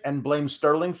losing it and blame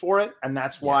Sterling for it. And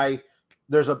that's why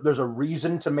there's a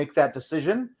reason to make that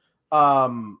decision.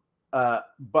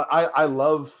 But I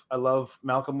love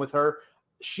Malcolm with her.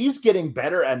 She's getting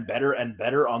better and better and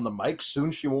better on the mic.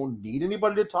 Soon she won't need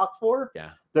anybody to talk for. Yeah.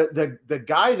 The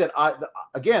guy that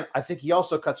I think he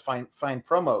also cuts fine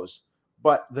promos,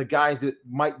 but the guy that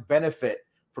might benefit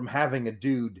from having a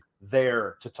dude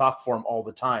there to talk for him all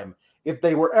the time. If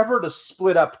they were ever to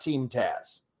split up Team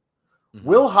Taz,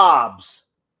 Will Hobbs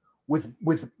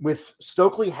with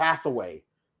Stokely Hathaway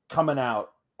coming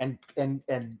out and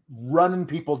running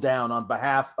people down on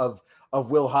behalf of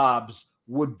Will Hobbs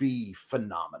would be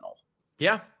phenomenal.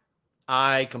 Yeah,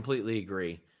 I completely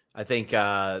agree. I think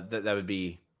that would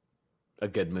be a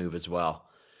good move as well.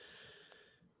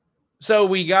 So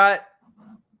we got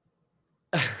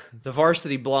the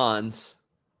Varsity Blondes,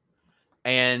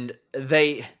 and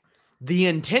the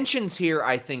intentions here,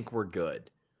 I think, were good.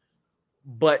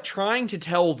 But trying to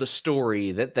tell the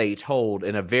story that they told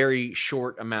in a very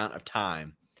short amount of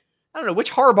time. I don't know,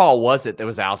 which hardball was it that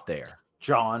was out there?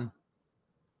 John.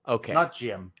 Okay. Not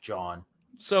Jim, John.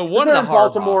 So one of the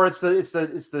Baltimore, it's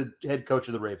the head coach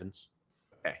of the Ravens.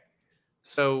 Okay.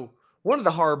 So one of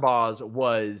the Harbaughs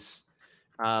was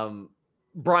Brian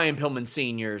Pillman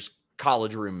Sr.'s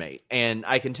college roommate. And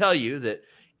I can tell you that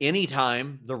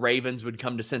anytime the Ravens would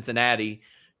come to Cincinnati,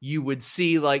 you would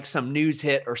see like some news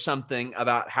hit or something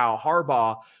about how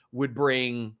Harbaugh would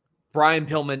bring Brian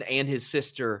Pillman and his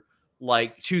sister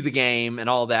like to the game and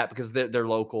all that because they're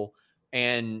local.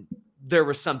 And there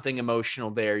was something emotional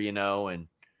there, and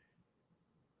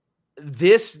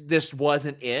this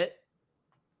wasn't it.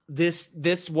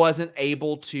 This wasn't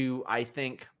able to, I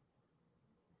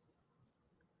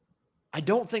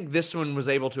don't think this one was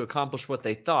able to accomplish what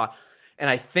they thought. And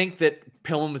I think that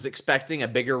Pillman was expecting a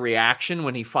bigger reaction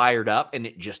when he fired up, and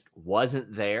it just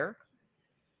wasn't there.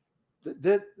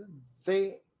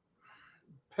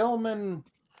 Pillman,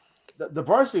 the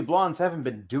Varsity Blondes haven't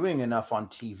been doing enough on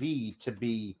TV to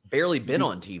be barely been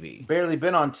on TV.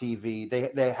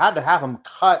 They had to have them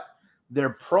cut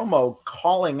their promo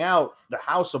calling out the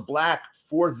House of Black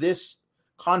for this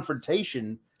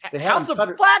confrontation. House of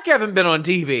Black haven't been on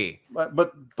TV,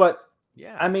 but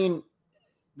yeah, I mean,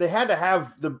 they had to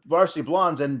have the Varsity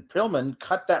Blondes and Pillman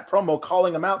cut that promo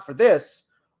calling them out for this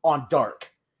on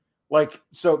Dark,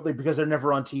 because they're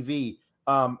never on TV.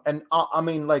 And I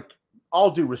mean, like,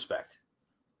 all due respect,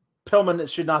 Pillman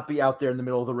should not be out there in the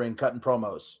middle of the ring cutting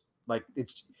promos. Like,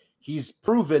 he's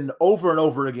proven over and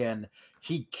over again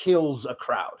he kills a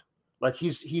crowd. Like,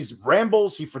 he's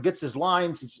rambles, he forgets his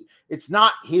lines. It's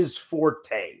not his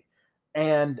forte.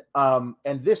 And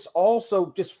this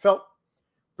also just felt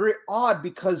very odd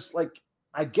because, like,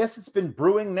 I guess it's been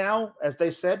brewing now, as they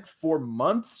said, for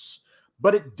months,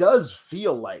 but it does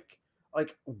feel like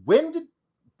like, when did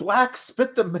Black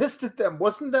spit the mist at them?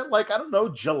 Wasn't that like, I don't know,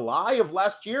 July of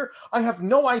last year? I have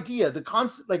no idea. The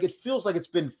concept, like, it feels like it's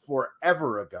been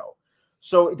forever ago.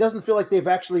 So it doesn't feel like they've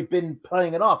actually been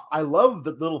playing it off. I love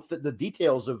the little the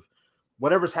details of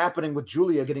whatever's happening with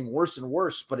Julia getting worse and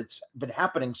worse, but it's been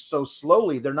happening so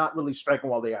slowly. They're not really striking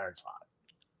while the iron's hot.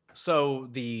 So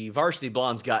the Varsity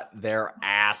Blondes got their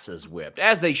asses whipped,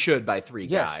 as they should, by three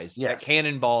guys. Yes. That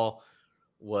Cannonball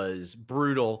was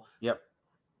brutal. Yep.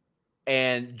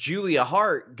 And Julia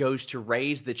Hart goes to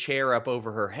raise the chair up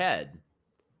over her head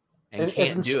and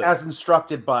can't do it. As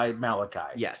instructed by Malachi.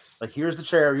 Yes. Like, here's the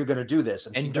chair, you're going to do this.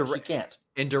 And she can't.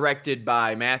 And directed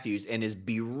by Matthews, and is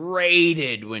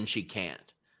berated when she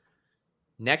can't.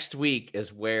 Next week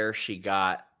is where she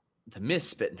got the mist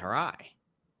spit in her eye.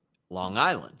 Long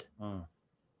Island.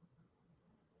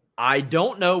 I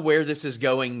don't know where this is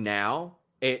going now.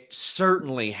 It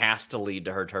certainly has to lead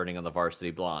to her turning on the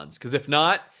Varsity Blondes, because if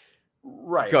not,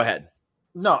 right. Go ahead.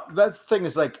 No, that's the thing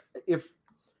is, like, if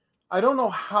I don't know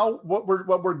what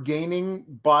we're gaining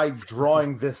by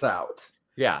drawing this out.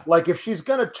 Yeah. Like, if she's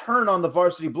gonna turn on the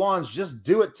Varsity Blondes, just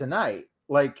do it tonight.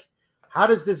 Like, how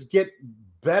does this get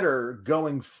better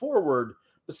going forward?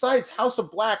 Besides House of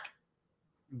Black,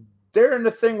 they're in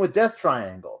the thing with Death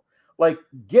Triangle. Like,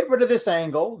 get rid of this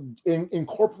angle,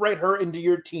 incorporate her into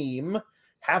your team,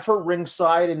 have her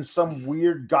ringside in some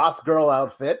weird goth girl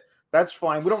outfit. That's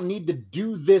fine. We don't need to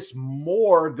do this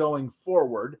more going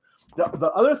forward.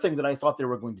 The other thing that I thought they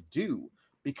were going to do,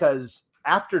 because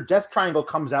after Death Triangle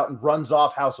comes out and runs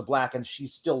off House of Black and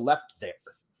she's still left there,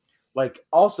 like,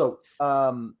 also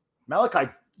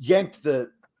Malachi yanked the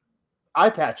eye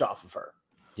patch off of her.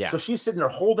 Yeah. So she's sitting there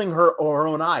holding her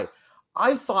own eye.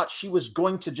 I thought she was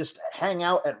going to just hang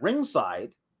out at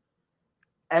ringside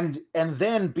and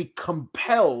then be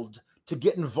compelled to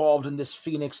get involved in this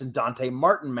Phoenix and Dante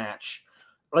Martin match,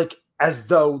 like, as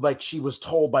though, like, she was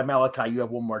told by Malachi, you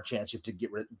have one more chance, you have to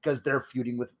get rid, because they're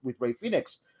feuding with Rey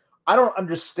Fenix. I don't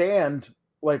understand,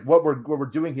 like, what we're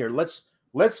doing here.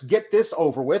 Let's get this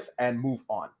over with and move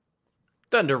on.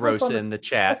 Thunder Rosa in the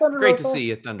chat. Great to see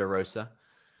you, Thunder Rosa.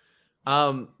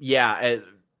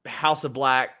 House of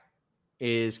Black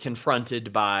is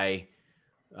confronted by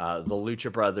the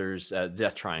Lucha Brothers,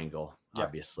 Death Triangle,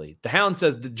 obviously. Yep. The Hound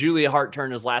says the Julia Hart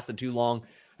turn has lasted too long.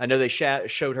 I know they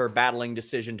showed her battling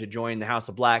decision to join the House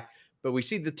of Black, but we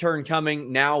see the turn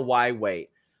coming. Now, why wait?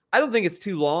 I don't think it's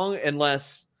too long,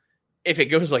 unless if it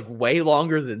goes like way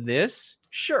longer than this,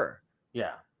 sure.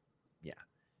 Yeah.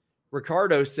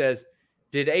 Ricardo says,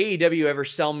 did AEW ever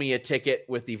sell me a ticket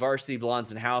with the Varsity Blondes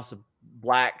and House of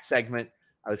Black segment?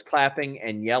 I was clapping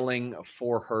and yelling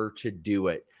for her to do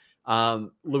it.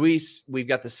 Luis, we've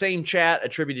got the same chat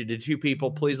attributed to two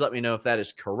people. Please let me know if that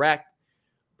is correct.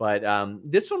 But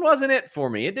this one wasn't it for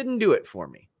me. It didn't do it for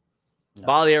me. No.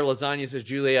 Balier Lasagna says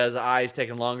Julia's eyes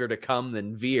taking longer to come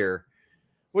than Veer.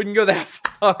 Wouldn't go that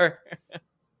far.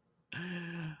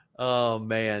 Oh,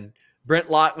 man. Brent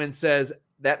Lockman says,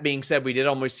 that being said, we did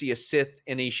almost see a Sith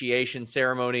initiation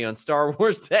ceremony on Star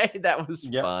Wars Day. That was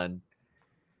fun.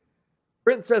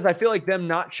 Brent says, I feel like them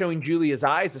not showing Julia's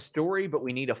eyes a story, but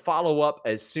we need a follow-up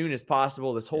as soon as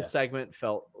possible. This whole segment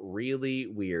felt really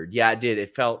weird. Yeah, it did.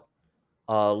 It felt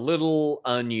a little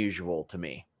unusual to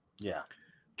me. Yeah.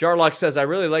 Jarlock says, I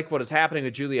really like what is happening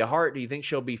with Julia Hart. Do you think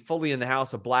she'll be fully in the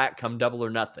House of Black come Double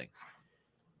or Nothing?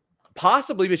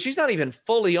 Possibly, but she's not even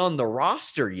fully on the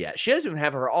roster yet. She doesn't even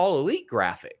have her All Elite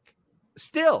graphic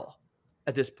still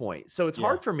at this point. So it's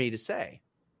hard for me to say.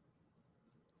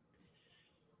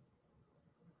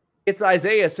 It's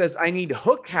Isaiah says, I need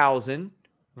Hookhausen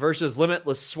versus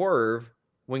Limitless Swerve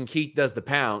when Keith does the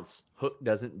pounce. Hook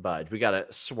doesn't budge. We got a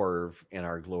Swerve in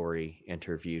our Glory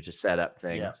interview to set up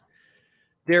things. Yeah.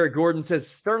 Derek Gordon says,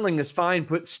 Sterling is fine.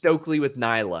 Put Stokely with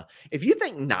Nyla. If you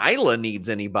think Nyla needs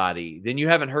anybody, then you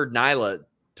haven't heard Nyla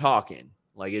talking.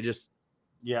 Like, it just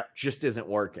isn't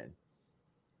working.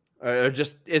 Or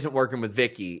just isn't working with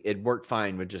Vicky. It worked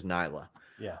fine with just Nyla.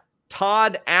 Yeah.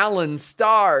 Todd Allen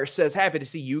Starr says, happy to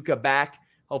see Yuka back,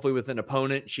 hopefully with an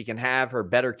opponent. She can have her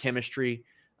better chemistry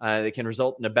that can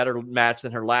result in a better match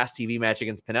than her last TV match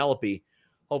against Penelope.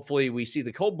 Hopefully we see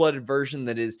the cold-blooded version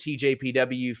that is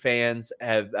TJPW fans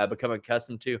have become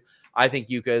accustomed to. I think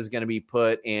Yuka is going to be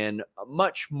put in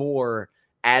much more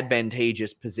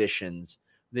advantageous positions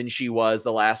than she was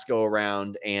the last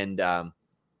go-around. And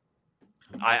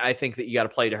I think that you got to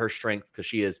play to her strength because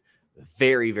she is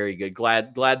very, very good.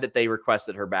 Glad that they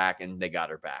requested her back and they got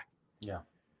her back. Yeah.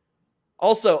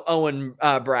 Also, Owen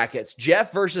brackets,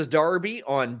 Jeff versus Darby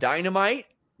on Dynamite.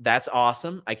 That's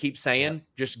awesome. I keep saying,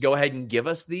 just go ahead and give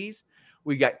us these.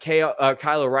 We got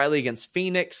Kyle O'Reilly against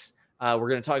Phoenix. We're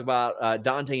going to talk about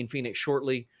Dante and Phoenix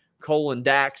shortly. Cole and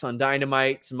Dax on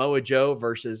Dynamite. Samoa Joe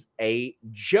versus a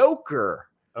Joker.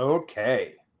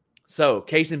 Okay. So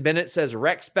Case and Bennett says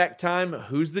rec spec time.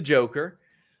 Who's the Joker?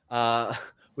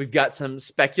 We've got some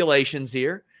speculations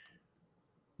here.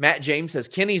 Matt James says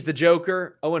Kenny's the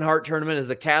Joker. Owen Hart tournament is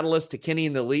the catalyst to Kenny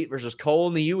and the Elite versus Cole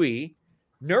and the UE.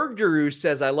 Nerd Guru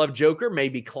says I love Joker.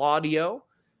 Maybe Claudio.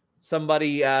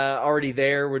 Somebody already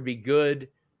there would be good.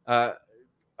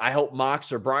 I hope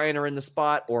Mox or Brian are in the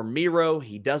spot, or Miro.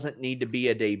 He doesn't need to be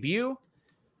a debut.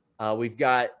 We've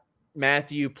got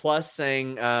Matthew Plus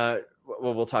saying,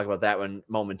 we'll talk about that one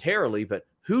momentarily, but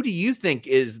who do you think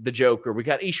is the Joker? We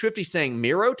got E. Swifty saying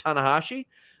Miro, Tanahashi.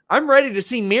 I'm ready to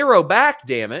see Miro back,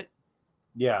 damn it.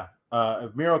 Yeah.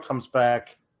 If Miro comes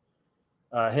back,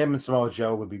 him and Samoa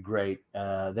Joe would be great.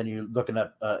 Then you're looking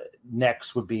at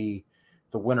next would be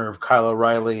the winner of Kyle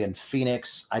O'Reilly and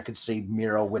Phoenix. I could see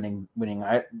Miro winning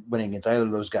against either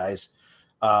of those guys.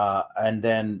 And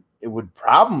then it would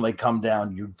probably come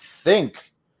down, you'd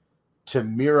think, to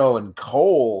Miro and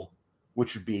Cole,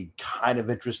 which would be kind of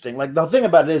interesting. Like, the thing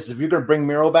about it is, if you're going to bring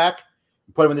Miro back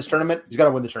and put him in this tournament, he's got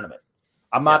to win the tournament.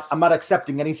 I'm not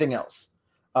accepting anything else.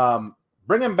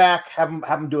 Bring him back, have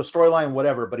him do a storyline,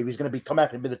 whatever. But if he's going to come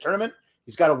back and be the tournament,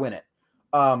 he's got to win it.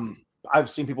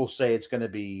 I've seen people say it's going to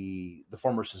be the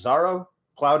former Cesaro,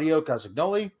 Claudio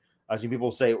Castagnoli. I've seen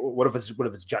people say, what if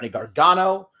it's Johnny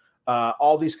Gargano?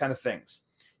 All these kind of things.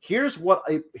 Here's what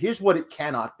it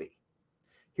cannot be.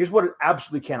 Here's what it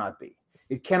absolutely cannot be.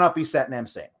 It cannot be Satnam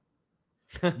Singh.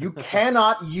 You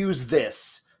cannot use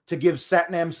this to give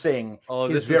Satnam Singh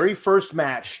his very first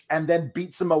match and then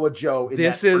beat Samoa Joe in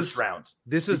that first round.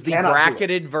 This is the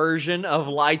bracketed version of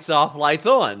Lights Off, Lights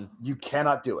On. You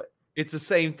cannot do it. It's the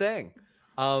same thing.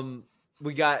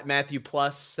 We got Matthew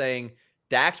Plus saying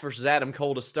Dax versus Adam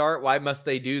Cole to start. Why must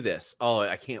they do this? Oh,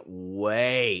 I can't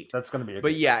wait. That's going to be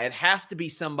But yeah, it has to be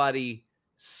somebody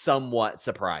somewhat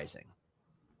surprising.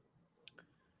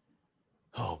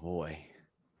 Oh, boy.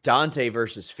 Dante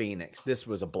versus Phoenix. This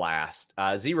was a blast.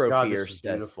 Zero Fear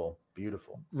says,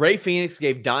 beautiful. Ray Phoenix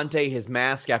gave Dante his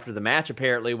mask after the match,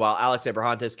 apparently, while Alex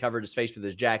Abrahantes covered his face with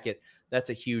his jacket. That's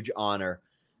a huge honor.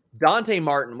 Dante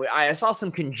Martin, I saw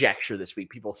some conjecture this week.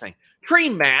 People saying,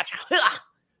 dream match.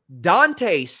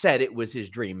 Dante said it was his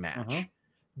dream match. Uh-huh.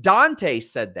 Dante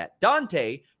said that.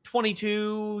 Dante,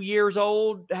 22 years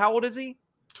old. How old is he?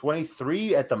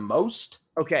 23 at the most.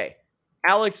 Okay.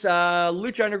 Alex,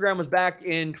 Lucha Underground was back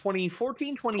in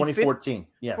 2014, 2014.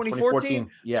 Yeah, 2014.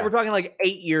 Yeah. So we're talking like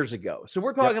 8 years ago. So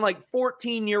we're talking like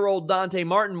 14-year-old Dante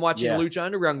Martin watching Lucha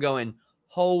Underground going,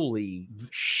 holy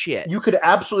shit. You could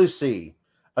absolutely see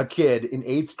a kid in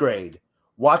 8th grade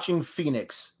watching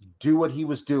Phoenix do what he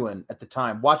was doing at the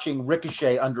time, watching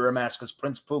Ricochet under a mask as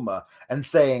Prince Puma and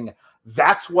saying,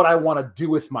 that's what I want to do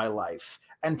with my life,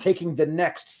 and taking the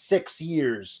next 6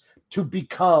 years to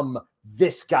become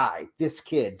this guy, this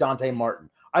kid, Dante Martin.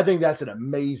 I think that's an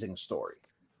amazing story.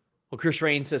 Well, Chris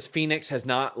Rain says Phoenix has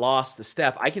not lost the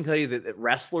step. I can tell you that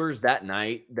wrestlers that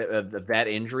night of that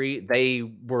injury, they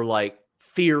were like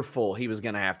fearful he was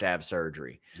going to have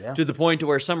surgery to the point to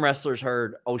where some wrestlers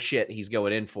heard, oh shit, he's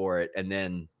going in for it. And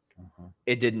then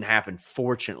it didn't happen,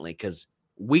 fortunately, because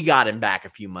we got him back a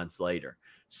few months later.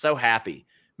 So happy.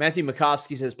 Matthew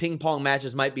Makovsky says ping pong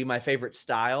matches might be my favorite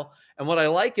style. And what I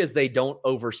like is they don't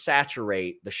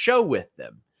oversaturate the show with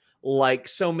them like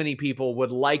so many people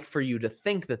would like for you to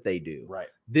think that they do. Right.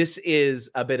 This is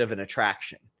a bit of an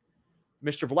attraction.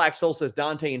 Mr. Black Soul says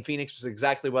Dante and Phoenix was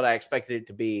exactly what I expected it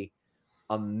to be.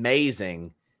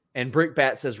 Amazing. And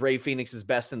Brickbat says Ray Phoenix is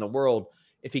best in the world.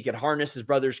 If he could harness his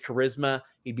brother's charisma,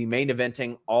 he'd be main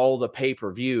eventing all the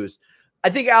pay-per-views. I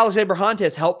think Alex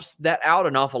Abrahantes helps that out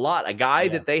an awful lot. A guy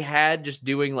that they had just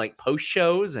doing like post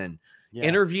shows and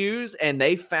interviews, and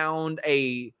they found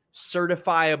a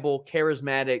certifiable,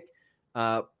 charismatic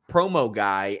promo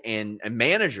guy and a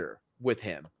manager with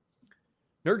him.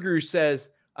 Nerd Guru says,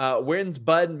 wins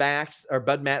Bud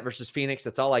Matt versus Phoenix.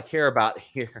 That's all I care about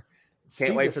here.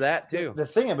 Can't wait for that too. The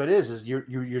thing of it is you've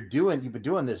been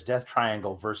doing this Death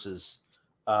Triangle versus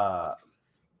House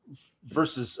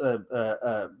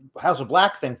of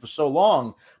Black thing for so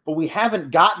long, but we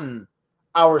haven't gotten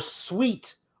our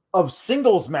suite of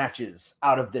singles matches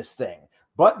out of this thing.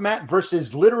 But Matt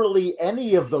versus literally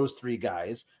any of those three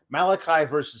guys, Malachi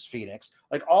versus Phoenix,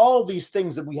 like all these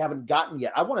things that we haven't gotten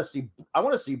yet. I want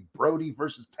to see Brody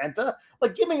versus Penta.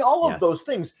 Like, give me all of those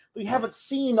things. We haven't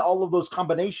seen all of those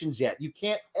combinations yet. You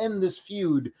can't end this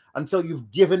feud until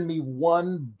you've given me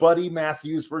one Buddy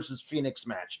Matthews versus Phoenix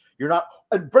match. You're not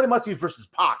Buddy Matthews versus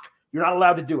Pac. You're not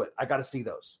allowed to do it. I got to see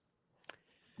those.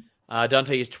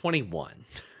 Dante is 21.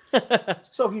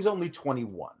 So he's only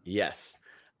 21. Yes.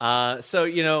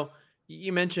 So,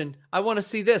 you mentioned, I want to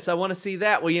see this, I want to see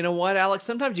that. Well, you know what, Alex?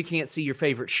 Sometimes you can't see your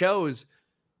favorite shows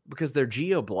because they're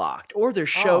geo-blocked, or there's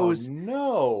shows in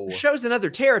other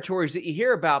territories that you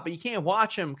hear about, but you can't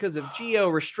watch them because of geo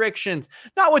restrictions.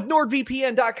 Not with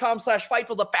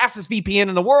NordVPN.com/Fightful, the fastest VPN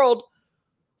in the world.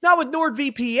 Not with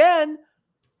NordVPN.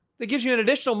 That gives you an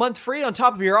additional month free on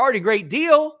top of your already great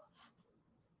deal.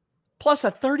 Plus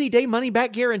a 30-day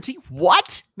money-back guarantee.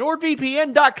 What?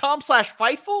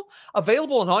 NordVPN.com/Fightful.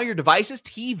 Available on all your devices,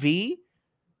 TV,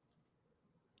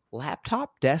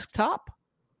 laptop, desktop,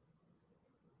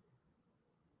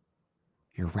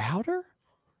 your router.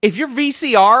 If your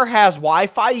VCR has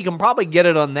Wi-Fi, you can probably get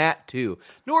it on that too.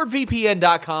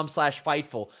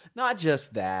 NordVPN.com/Fightful. Not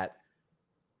just that.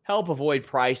 Help avoid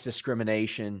price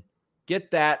discrimination. Get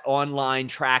that online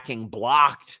tracking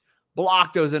blocked.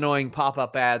 Block those annoying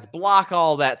pop-up ads. Block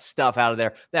all that stuff out of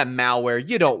there. That malware.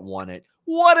 You don't want it.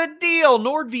 What a deal.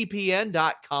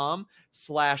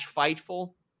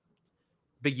 NordVPN.com/Fightful.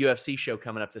 Big UFC show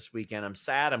coming up this weekend. I'm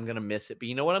sad. I'm going to miss it. But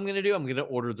you know what I'm going to do? I'm going to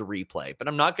order the replay. But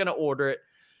I'm not going to order it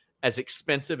as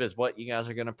expensive as what you guys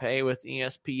are going to pay with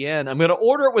ESPN. I'm going to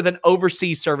order it with an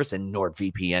overseas service in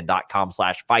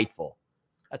NordVPN.com/Fightful.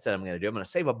 That's what I'm going to do. I'm going to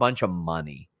save a bunch of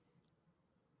money.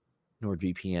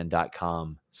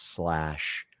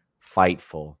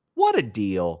 NordVPN.com/Fightful. What a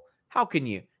deal. How can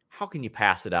you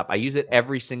pass it up? I use it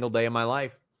every single day of my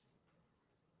life.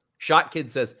 Shot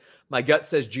Kid says, my gut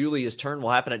says Julia's turn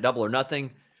will happen at Double or Nothing,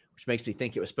 which makes me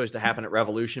think it was supposed to happen at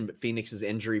Revolution, but Phoenix's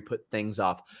injury put things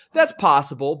off. That's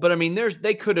possible, but I mean,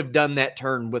 they could have done that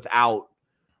turn without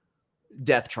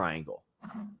Death Triangle.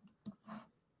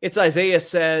 It's Isaiah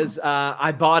says,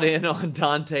 I bought in on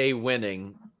Dante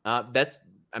winning. That's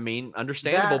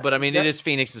understandable, but it is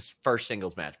Phoenix's first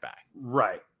singles match back.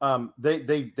 Right.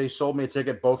 They sold me a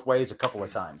ticket both ways a couple of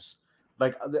times.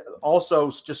 Like,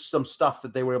 also just some stuff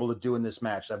that they were able to do in this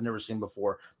match I've never seen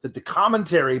before that the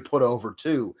commentary put over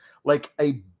too. Like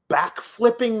a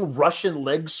back-flipping Russian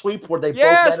leg sweep where they both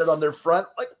had it on their front.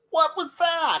 Like, what was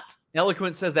that?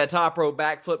 Eloquent says that top rope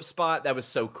backflip spot, that was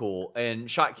so cool. And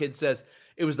Shot Kid says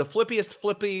it was the flippiest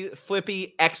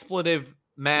flippy expletive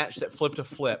match that flipped a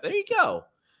flip. There you go.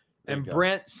 And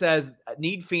Brent says,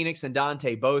 need Phoenix and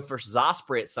Dante both versus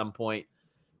Ospreay at some point.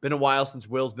 Been a while since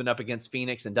Will's been up against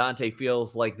Phoenix, and Dante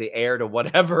feels like the heir to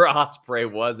whatever Ospreay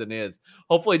was and is.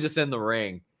 Hopefully just in the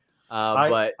ring.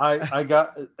 But I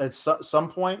got at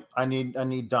some point I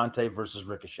need Dante versus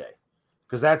Ricochet,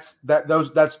 because that's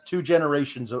two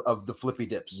generations of the flippy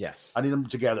dips. Yes, I need them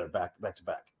together back to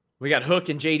back. We got Hook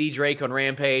and JD Drake on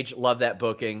Rampage. Love that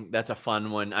booking. That's a fun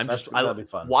one. That'll be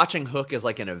fun. Watching Hook is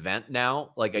like an event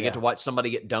now. Like I get to watch somebody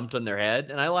get dumped on their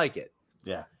head, and I like it.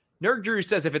 Yeah. Nerd Drew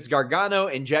says, if it's Gargano,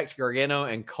 inject Gargano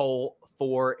and Cole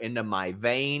Thor into my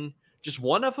vein. Just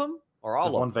one of them or all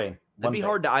of them? One vein. That'd be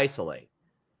hard to isolate.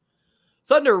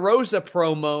 Thunder Rosa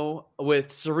promo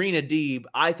with Serena Deeb.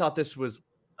 I thought this was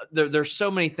there's so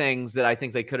many things that I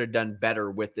think they could have done better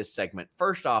with this segment.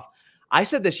 First off, I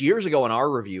said this years ago in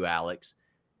our review, Alex.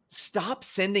 Stop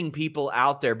sending people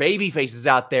out there, baby faces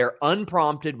out there,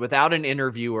 unprompted, without an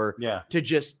interviewer, to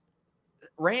just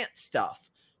rant stuff.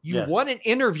 You want an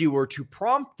interviewer to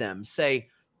prompt them, say,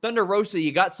 Thunder Rosa,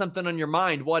 you got something on your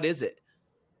mind. What is it?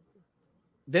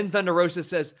 Then Thunder Rosa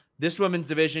says, this women's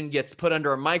division gets put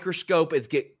under a microscope.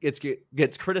 It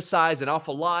gets criticized an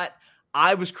awful lot.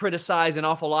 I was criticized an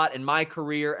awful lot in my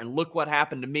career, and look what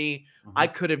happened to me. Mm-hmm. I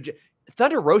could have...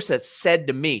 Thunder Rosa said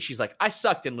to me, she's like, I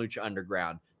sucked in Lucha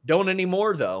Underground. Don't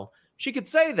anymore, though. She could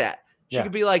say that. She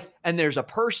could be like, and there's a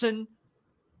person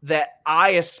that I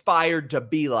aspired to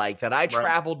be like, that I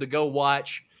traveled to go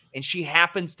watch, and she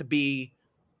happens to be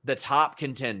the top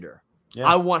contender. Yeah.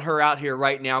 I want her out here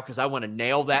right now because I want to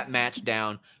nail that match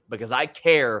down, because I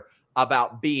care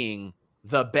about being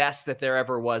the best that there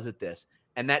ever was at this.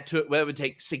 And that would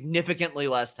take significantly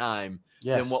less time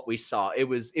than what we saw. It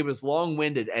was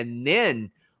long-winded. And then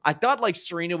I thought like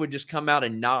Serena would just come out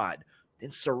and nod.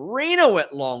 Then Serena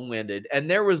went long-winded, and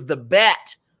there was the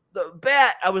bet. The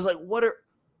bet. I was like,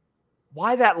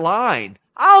 why that line?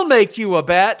 I'll make you a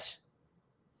bet.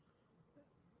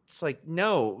 It's like,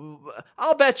 no,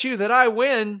 I'll bet you that I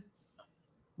win.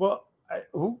 Well,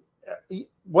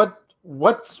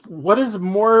 what is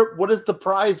the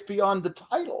prize beyond the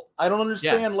title? I don't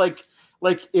understand. Yes.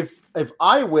 Like if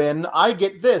I win, I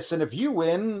get this, and if you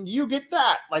win, you get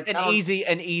that. Like an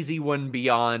easy one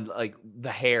beyond like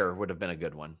the hair would have been a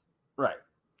good one, right?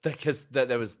 Because that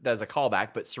was a callback,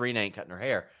 but Serena ain't cutting her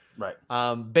hair. Right.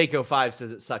 Bako 5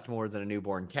 says it sucked more than a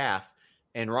newborn calf.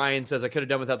 And Ryan says, I could have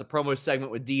done without the promo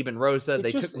segment with Deeb and Rosa.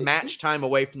 They took match time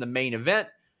away from the main event.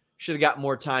 Should have got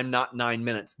more time, not 9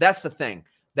 minutes. That's the thing.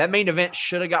 That main event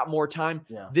should have got more time.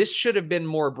 Yeah. This should have been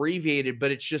more abbreviated,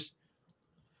 but it's just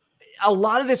a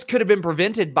lot of this could have been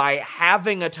prevented by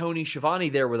having a Tony Schiavone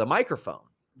there with a microphone.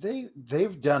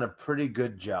 They've done a pretty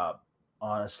good job,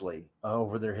 honestly,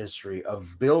 over their history of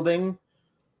building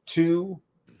to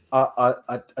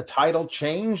a title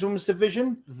change in this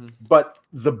division, but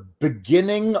the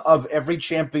beginning of every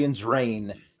champion's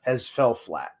reign has fell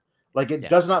flat. Like it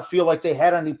does not feel like they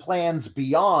had any plans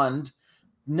beyond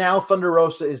now Thunder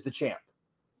Rosa is the champ.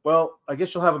 Well, I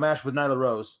guess you'll have a match with Nyla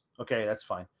Rose. Okay, that's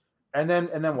fine. And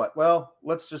then what? Well,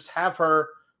 let's just have her.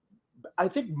 I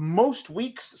think most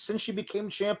weeks since she became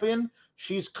champion,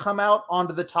 she's come out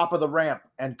onto the top of the ramp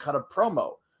and cut a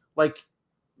promo. Like,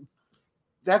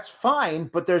 that's fine,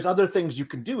 but there's other things you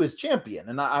can do as champion.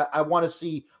 And I want to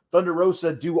see Thunder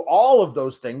Rosa do all of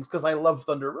those things because I love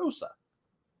Thunder Rosa.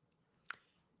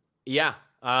 Yeah.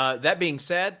 That being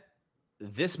said,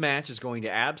 this match is going to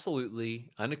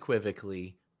absolutely,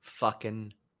 unequivocally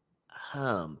fucking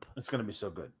hump. It's going to be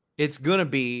so good. It's going to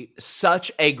be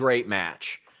such a great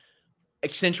match.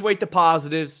 Accentuate the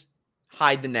positives,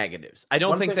 hide the negatives. I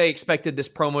don't think they expected this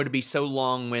promo to be so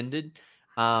long-winded.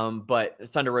 But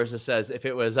Thunder Rosa says, if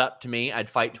it was up to me, I'd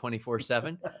fight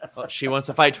 24/7. Well, she wants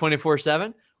to fight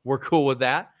 24/7. We're cool with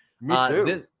that. Me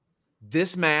too.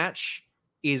 This match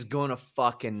is going to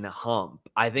fucking hump.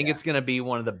 I think it's going to be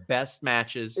one of the best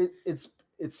matches. It's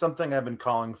something I've been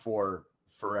calling for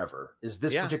forever, is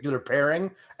this particular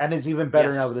pairing, and it's even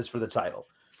better now that it's for the title.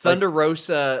 Thunder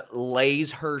Rosa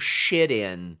lays her shit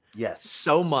in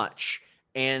so much,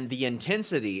 and the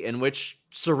intensity in which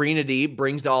Serena Deeb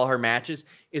brings to all her matches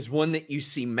is one that you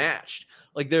see matched.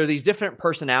 Like, there are these different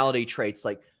personality traits.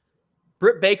 Like,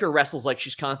 Britt Baker wrestles like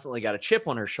she's constantly got a chip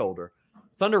on her shoulder.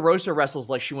 Thunder Rosa wrestles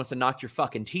like she wants to knock your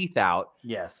fucking teeth out.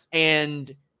 Yes.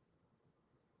 And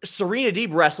Serena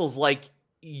Deeb wrestles like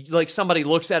somebody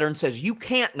looks at her and says, you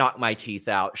can't knock my teeth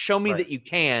out. Show me that you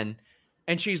can.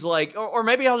 And she's like, or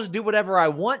maybe I'll just do whatever I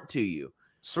want to you.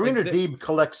 Serena Deeb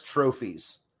collects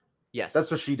trophies. Yes.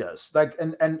 That's what she does. Like,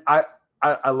 and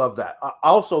I love that.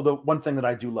 Also, the one thing that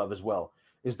I do love as well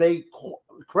is they,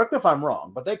 correct me if I'm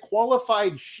wrong, but they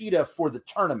qualified Shida for the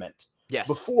tournament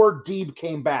before Deeb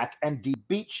came back, and Deeb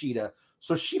beat Shida.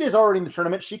 So Shida's already in the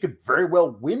tournament. She could very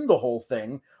well win the whole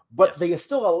thing, but they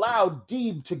still allowed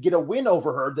Deeb to get a win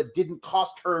over her that didn't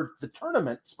cost her the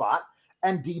tournament spot,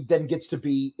 and Deeb then gets to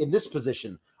be in this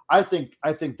position. I think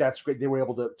that's great. They were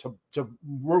able to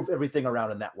move everything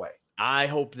around in that way. I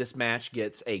hope this match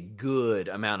gets a good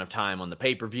amount of time on the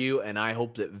pay-per-view, and I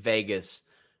hope that Vegas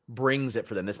brings it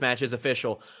for them. This match is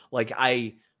official. Like,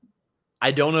 I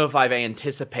don't know if I've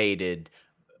anticipated.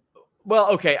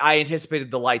 Well, okay, I anticipated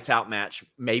the lights out match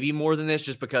maybe more than this,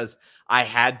 just because I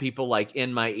had people like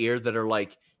in my ear that are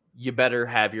like, you better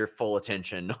have your full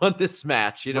attention on this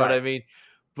match. You know what I mean?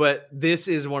 But this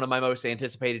is one of my most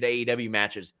anticipated AEW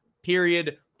matches,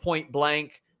 period, point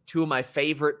blank. Two of my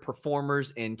favorite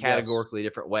performers in categorically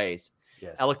different ways.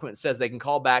 Yes. Eloquent says they can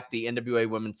call back the NWA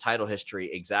women's title history.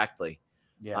 Exactly.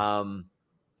 Yeah.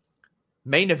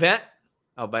 Main event.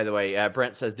 Oh, by the way,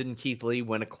 Brent says, didn't Keith Lee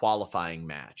win a qualifying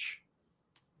match?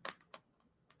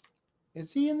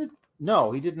 Is he in the?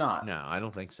 No, he did not. No, I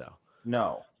don't think so.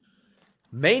 No.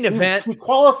 Main event. He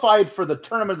qualified for the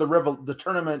tournament,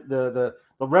 the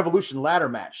Revolution ladder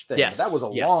match thing. Yes, that was a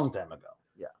long time ago.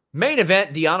 Yeah. Main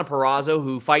event, Deonna Purrazzo,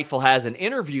 who Fightful has an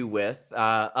interview with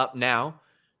up now.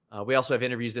 We also have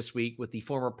interviews this week with the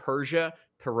former Persia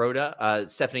Perota,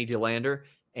 Stephanie DeLander,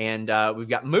 and we've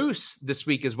got Moose this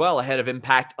week as well, ahead of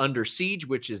Impact Under Siege,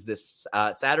 which is this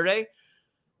Saturday.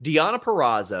 Deonna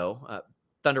Purrazzo,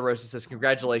 Thunder Rosa says,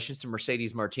 congratulations to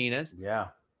Mercedes Martinez. Yeah.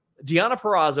 Deonna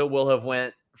Purrazzo will have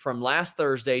went from last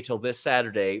Thursday till this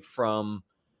Saturday from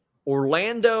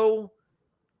Orlando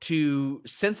to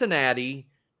Cincinnati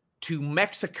to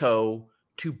Mexico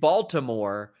to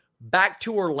Baltimore, back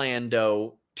to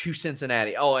Orlando to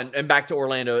Cincinnati. Oh, and back to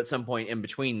Orlando at some point in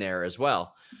between there as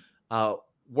well.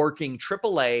 Working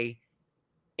AAA,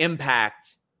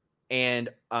 Impact, and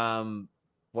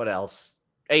what else?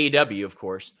 AEW, of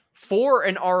course, for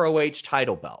an ROH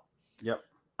title belt. Yep.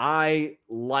 I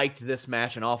liked this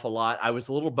match an awful lot. I was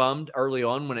a little bummed early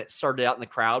on when it started out and the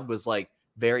crowd was like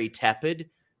very tepid.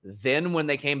 Then when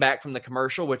they came back from the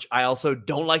commercial, which I also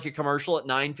don't like a commercial at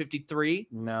 9:53.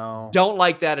 No. Don't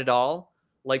like that at all.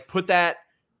 Like, put that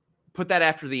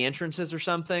after the entrances or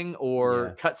something,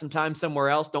 or cut some time somewhere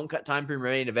else. Don't cut time for your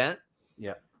main event.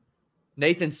 Yeah.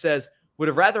 Nathan says, would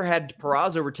have rather had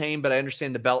Purrazzo retain, but I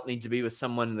understand the belt needs to be with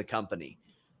someone in the company.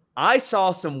 I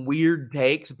saw some weird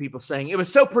takes of people saying it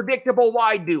was so predictable.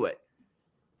 Why do it?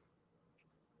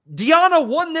 Deonna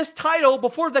won this title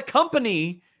before the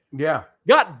company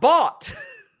got bought.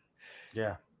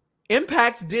 Yeah.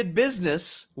 Impact did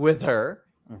business with her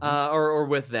or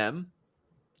with them.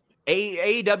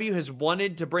 AEW has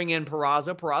wanted to bring in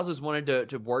Purrazzo. Purrazzo's wanted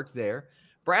to work there.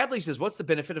 Bradley says, what's the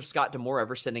benefit of Scott D'Amore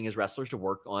ever sending his wrestlers to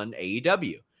work on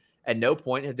AEW? At no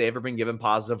point have they ever been given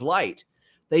positive light.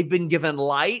 They've been given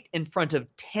light in front of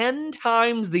 10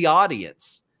 times the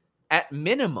audience at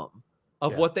minimum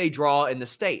of what they draw in the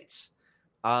States.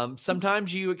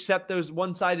 Sometimes you accept those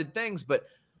one-sided things, but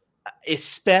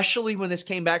especially when this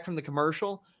came back from the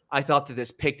commercial, I thought that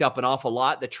this picked up an awful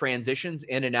lot. The transitions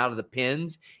in and out of the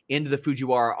pins into the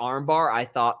Fujiwara armbar, I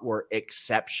thought were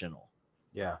exceptional.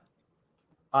 Yeah.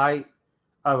 I've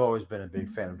always been a big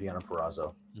fan of Deonna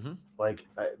Purrazzo. Like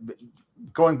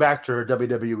going back to her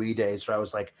WWE days, where I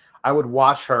was like, I would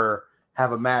watch her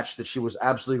have a match that she was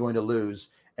absolutely going to lose,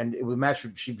 and it was a match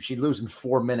she'd lose in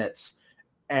 4 minutes,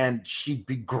 and she'd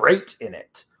be great in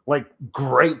it, like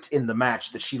great in the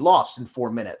match that she lost in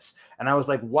 4 minutes. And I was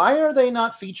like, why are they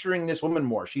not featuring this woman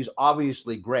more? She's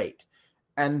obviously great,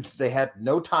 and they had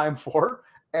no time for her,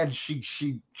 and she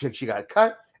got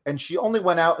cut. And she only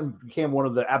went out and became one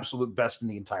of the absolute best in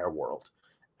the entire world.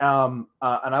 And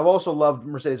I've also loved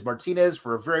Mercedes Martinez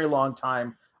for a very long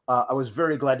time. I was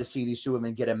very glad to see these two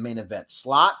women get a main event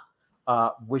slot.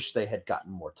 Wish they had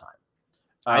gotten more time.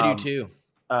 I do too.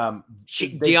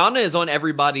 Deonna is on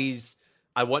everybody's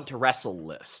I want to wrestle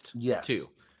list. Yes, too.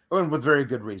 And with very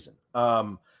good reason. I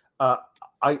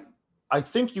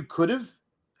think you could have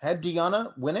had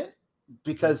Deonna win it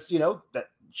because, that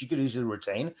she could easily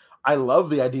retain. I love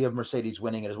the idea of Mercedes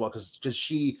winning it as well because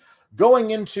she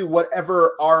going into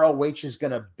whatever ROH is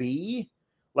going to be,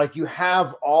 like you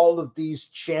have all of these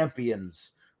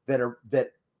champions that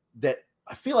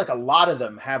I feel like a lot of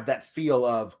them have that feel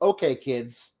of, okay,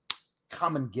 kids,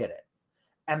 come and get it.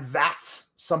 And that's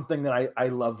something that I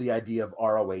love the idea of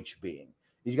ROH being.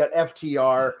 You got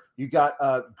FTR, you got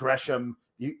Gresham,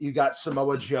 you got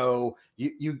Samoa Joe,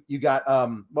 you got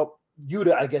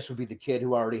Yuta, I guess, would be the kid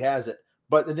who already has it.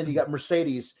 But then you got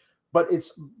Mercedes. But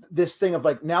it's this thing of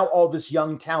like now all this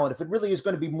young talent, if it really is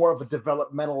going to be more of a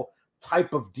developmental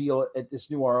type of deal at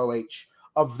this new ROH,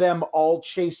 of them all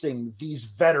chasing these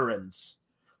veterans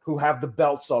who have the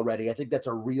belts already, I think that's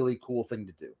a really cool thing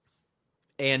to do.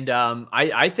 And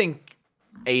I think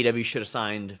AEW should have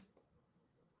signed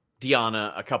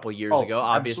Deonna a couple years ago.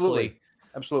 Obviously.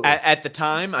 Absolutely. At the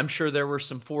time, I'm sure there were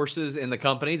some forces in the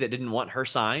company that didn't want her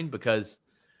signed because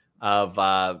of,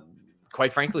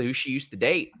 quite frankly, who she used to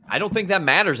date. I don't think that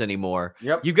matters anymore.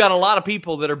 Yep. You've got a lot of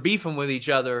people that are beefing with each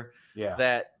other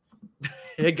that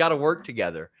got to work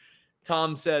together.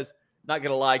 Tom says, not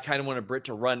going to lie, kind of wanted Britt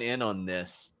to run in on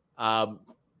this.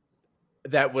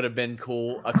 That would have been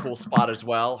cool, a cool spot as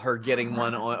well. Her getting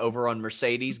one over on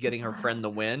Mercedes, getting her friend the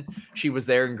win. She was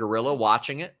there in Gorilla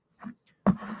watching it.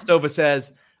 Stova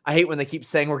says, I hate when they keep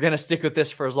saying we're going to stick with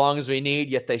this for as long as we need,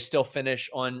 yet they still finish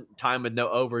on time with no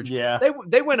overage. Yeah.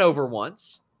 They went over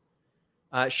once.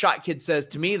 Shot Kid says,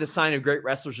 to me, the sign of great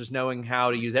wrestlers is knowing how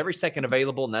to use every second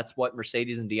available, and that's what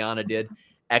Mercedes and Deonna did.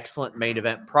 Excellent main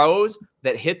event pros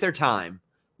that hit their time.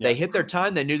 Yeah. They hit their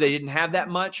time. They knew they didn't have that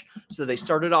much, so they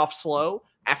started off slow.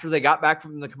 After they got back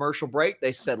from the commercial break,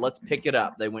 they said, let's pick it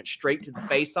up. They went straight to the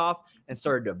face-off and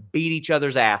started to beat each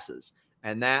other's asses,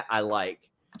 and that I like.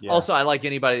 Yeah. Also, I like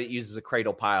anybody that uses a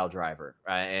cradle pile driver,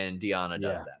 and Deonna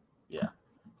does that. Yeah.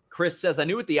 Chris says, I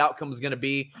knew what the outcome was going to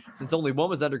be since only one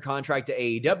was under contract to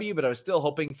AEW, but I was still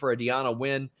hoping for a Deonna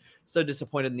win. So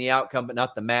disappointed in the outcome, but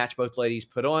not the match both ladies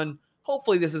put on.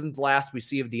 Hopefully this isn't the last we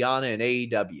see of Deonna in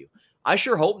AEW. I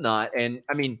sure hope not. And,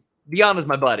 I mean, Deonna's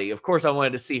my buddy. Of course I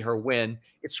wanted to see her win.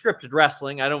 It's scripted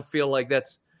wrestling. I don't feel like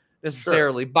that's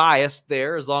necessarily biased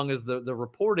there as long as the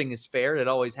reporting is fair. It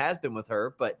always has been with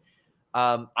her, but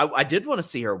I did want to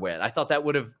see her win. I thought that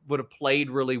would have played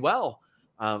really well.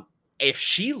 If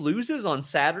she loses on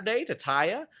Saturday to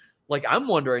Taya, like I'm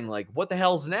wondering, like what the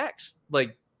hell's next?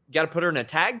 Like, got to put her in a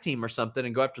tag team or something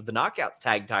and go after the Knockouts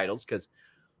tag titles because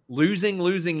losing.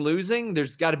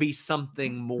 There's got to be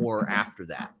something more after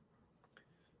that.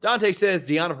 Dante says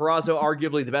Deonna Purrazzo,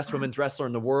 arguably the best women's wrestler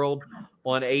in the world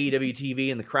on AEW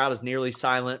TV, and the crowd is nearly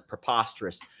silent.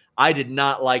 Preposterous. I did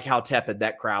not like how tepid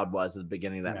that crowd was at the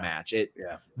beginning of that match.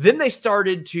 Then they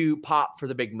started to pop for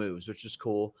the big moves, which is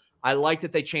cool. I like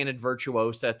that they chanted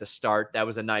Virtuosa at the start. That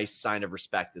was a nice sign of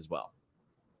respect as well.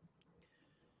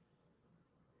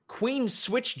 Queen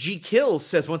Switch G Kills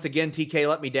says, once again, TK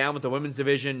let me down with the women's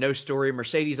division. No story.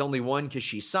 Mercedes only won because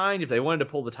she signed. If they wanted to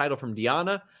pull the title from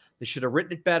Deonna, They should have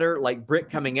written it better, like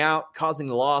Britt coming out, causing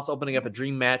the loss, opening up a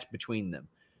dream match between them.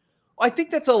 Well, I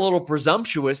think that's a little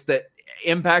presumptuous that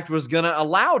Impact was going to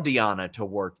allow Deonna to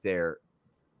work there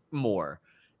more.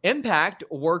 Impact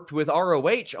worked with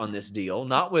ROH on this deal,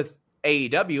 not with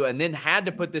AEW, and then had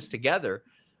to put this together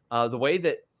the way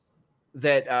that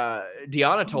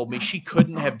Deonna told me she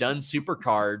couldn't have done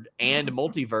Supercard and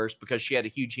Multiverse because she had a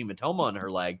huge hematoma on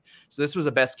her leg. So this was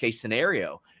a best case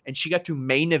scenario. And she got to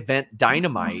main event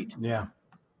Dynamite. Yeah.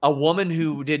 A woman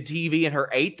who did TV in her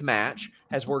 8th match,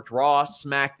 has worked Raw,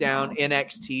 SmackDown,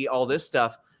 NXT, all this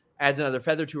stuff, adds another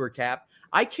feather to her cap.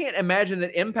 I can't imagine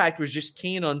that Impact was just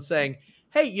keen on saying,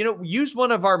 hey, use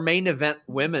one of our main event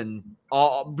women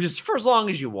just for as long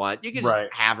as you want. You can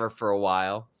just have her for a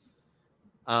while.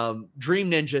 Dream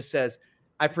Ninja says,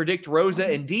 I predict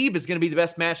Rosa and Deeb is going to be the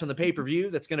best match on the pay-per-view.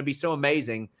 That's going to be so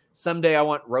amazing. Someday I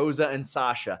want Rosa and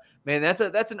Sasha. Man, that's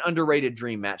an underrated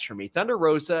dream match for me. Thunder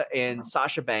Rosa and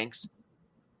Sasha Banks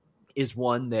is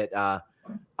one that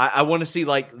I want to see,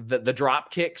 like the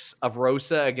drop kicks of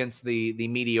Rosa against the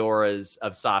Meteoras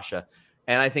of Sasha.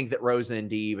 And I think that Rosa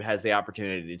and Deeb has the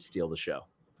opportunity to steal the show.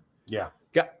 Yeah.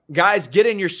 Guys, get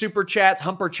in your super chats,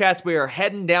 humper chats. We are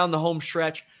heading down the home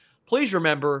stretch. Please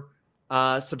remember,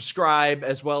 subscribe,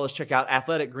 as well as check out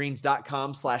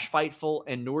athleticgreens.com/Fightful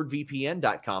and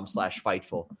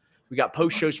nordvpn.com/Fightful. We got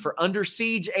post shows for Under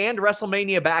Siege and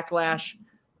WrestleMania Backlash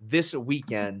this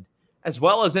weekend, as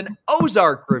well as an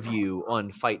Ozark review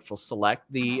on Fightful Select.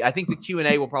 I think the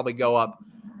Q&A will probably go up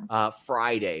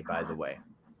Friday, by the way.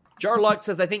 Jarluck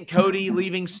says, I think Cody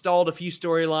leaving stalled a few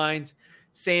storylines.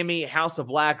 Sammy, House of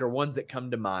Black are ones that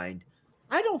come to mind.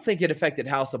 I don't think it affected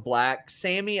House of Black.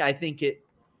 Sammy, I think it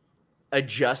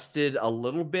adjusted a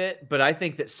little bit, but I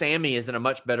think that Sammy is in a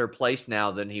much better place now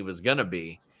than he was going to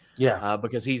be. Yeah.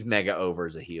 Because he's mega over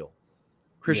as a heel.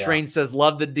 Chris Rain says,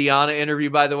 love the Deonna interview,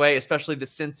 by the way, especially the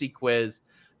Cincy quiz.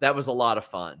 That was a lot of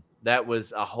fun. That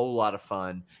was a whole lot of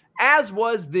fun. As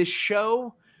was this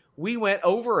show. We went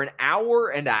over an hour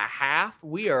and a half.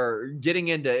 We are getting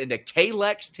into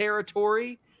Kalex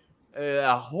territory.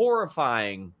 A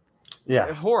horrifying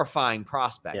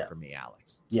prospect for me,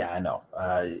 Alex. Yeah, I know.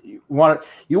 You want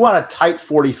a tight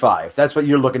 45. That's what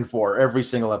you're looking for every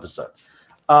single episode.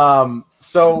 I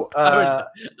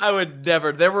would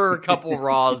never. There were a couple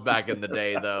Raws back in the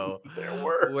day, though. There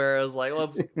were. Where it was like,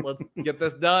 let's get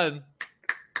this done.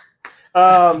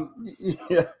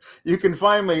 You can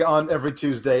find me on every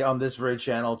Tuesday on this very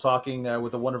channel talking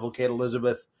with the wonderful Kate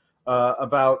Elizabeth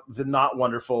about the not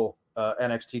wonderful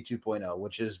NXT 2.0,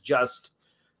 which is just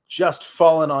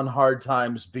fallen on hard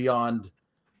times beyond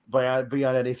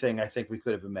anything I think we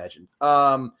could have imagined.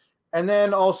 And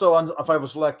then also on Fightful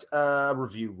Select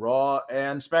review Raw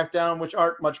and SmackDown, which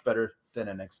aren't much better than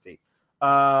NXT.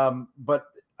 But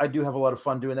I do have a lot of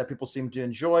fun doing that. People seem to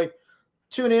enjoy.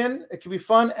 Tune in. It can be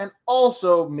fun. And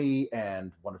also me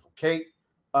and wonderful Kate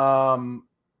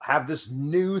have this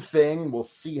new thing. We'll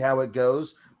see how it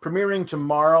goes. Premiering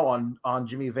tomorrow on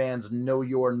Jimmy Van's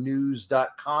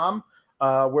KnowYourNews.com,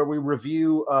 where we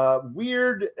review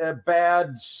weird,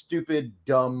 bad, stupid,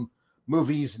 dumb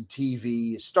movies and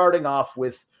TV. Starting off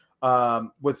with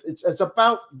it's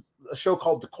about a show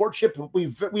called The Courtship. We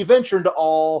venture into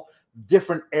all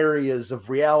different areas of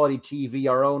reality TV,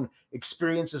 our own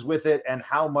experiences with it, and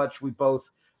how much we both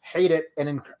hate it,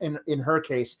 and in her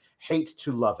case, hate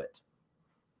to love it.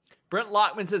 Brent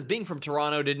Lockman says, being from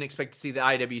Toronto, didn't expect to see the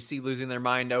IWC losing their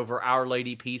mind over Our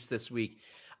Lady Peace this week.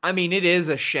 I mean, it is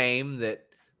a shame that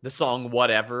the song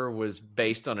Whatever was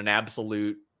based on an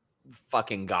absolute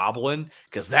fucking goblin,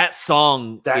 because that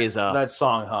song that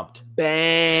song humped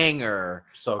banger.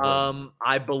 So good.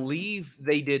 I believe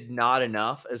they did Not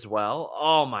Enough as well.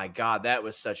 Oh my god, that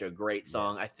was such a great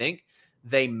song. I think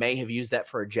they may have used that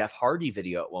for a Jeff Hardy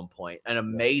video at one point. An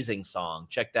amazing song.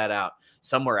 Check that out.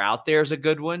 Somewhere Out There is a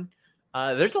good one.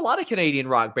 There's a lot of Canadian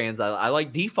rock bands. I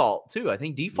like Default too. I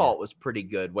think Default was pretty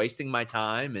good. Wasting My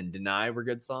Time and Deny were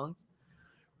good songs.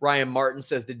 Ryan Martin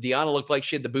says, did Deonna look like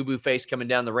she had the boo-boo face coming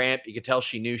down the ramp? You could tell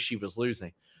she knew she was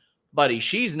losing. Buddy,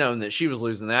 she's known that she was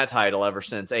losing that title ever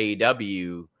since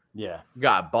AEW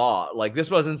got bought. Like,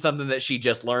 this wasn't something that she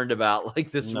just learned about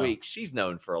like this week. She's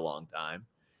known for a long time.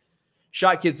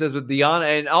 Shot Kid says with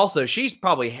Deonna, and also she's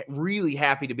probably really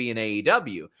happy to be in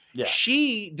AEW. Yeah.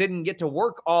 She didn't get to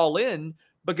work All In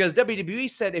because WWE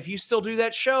said, if you still do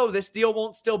that show, this deal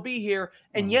won't still be here.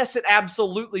 And yes, it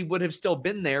absolutely would have still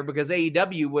been there because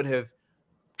AEW would have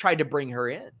tried to bring her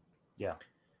in. Yeah.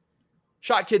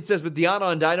 Shot Kid says, with Deonna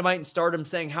on Dynamite and Stardom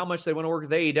saying how much they want to work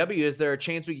with AEW, is there a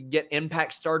chance we could get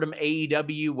Impact Stardom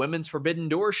AEW Women's Forbidden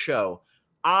Door show?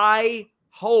 I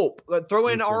Hope. Throw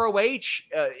in ROH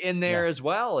in there as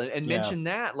well and mention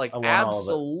that. Like,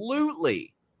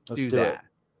 absolutely do that.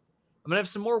 I'm going to have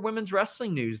some more women's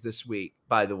wrestling news this week,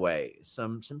 by the way.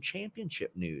 Some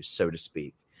championship news, so to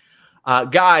speak.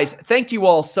 Guys, thank you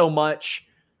all so much.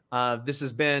 This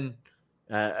has been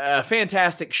a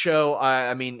fantastic show.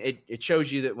 I mean, it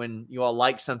shows you that when you all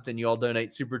like something, you all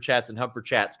donate super chats and humper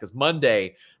chats. Because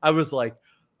Monday, I was like,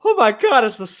 oh my God,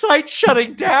 is the site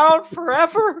shutting down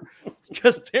forever?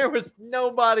 Because there was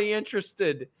nobody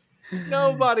interested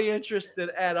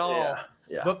at all.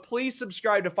 Yeah. But please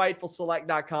subscribe to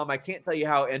FightfulSelect.com. I can't tell you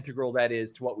how integral that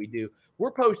is to what we do.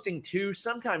 We're posting 2,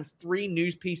 sometimes 3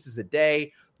 news pieces a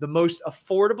day, the most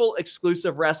affordable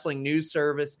exclusive wrestling news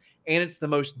service, and it's the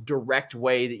most direct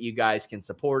way that you guys can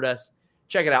support us.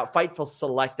 Check it out,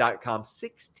 FightfulSelect.com,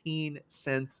 16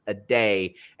 cents a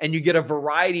day, and you get a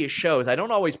variety of shows. I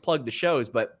don't always plug the shows,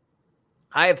 but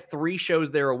I have 3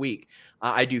 shows there a week.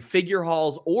 I do figure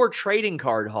hauls or trading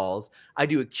card hauls. I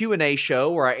do a Q&A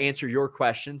show where I answer your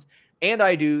questions. And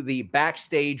I do the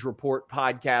Backstage Report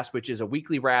podcast, which is a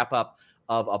weekly wrap-up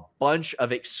of a bunch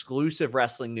of exclusive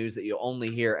wrestling news that you'll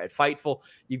only hear at Fightful.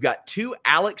 You've got 2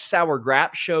 Alex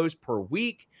Sauer-Grapp shows per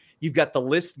week. You've got The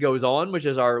List Goes On, which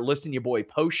is our Listen Ya Boy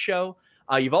post show.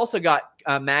 You've also got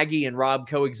Maggie and Rob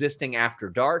coexisting after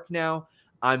dark now.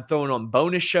 I'm throwing on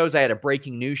bonus shows. I had a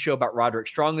breaking news show about Roderick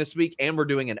Strong this week, and we're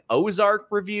doing an Ozark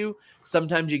review.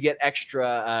 Sometimes you get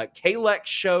extra Kalex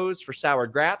shows for Sour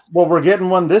Graps. Well, we're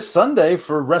getting one this Sunday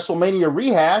for WrestleMania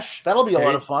Rehash. That'll be a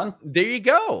lot of fun. There you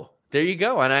go.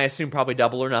 And I assume probably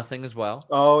Double or Nothing as well.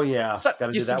 Oh, yeah. So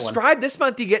you subscribe this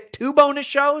month, you get 2 bonus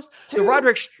shows. 2. The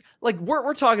Roderick, like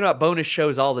we're talking about bonus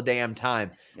shows all the damn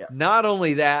time. Yeah. Not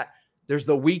only that, there's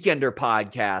the Weekender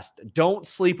podcast. Don't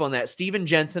sleep on that. Steven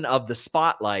Jensen of The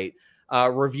Spotlight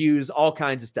reviews all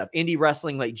kinds of stuff. Indie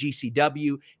wrestling like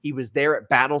GCW. He was there at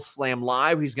Battle Slam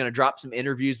Live. He's going to drop some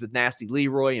interviews with Nasty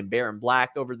Leroy and Baron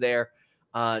Black over there.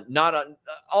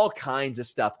 All kinds of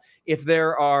stuff. If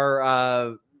there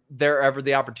are ever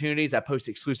the opportunities, I post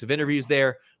exclusive interviews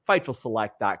there.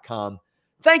 FightfulSelect.com.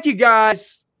 Thank you,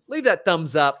 guys. Leave that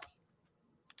thumbs up.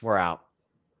 We're out.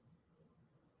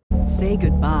 Say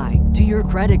goodbye to your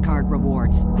credit card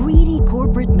rewards. Greedy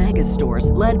corporate mega stores,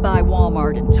 led by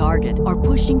Walmart and Target, are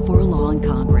pushing for a law in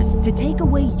Congress to take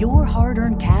away your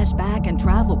hard-earned cash back and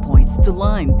travel points to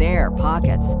line their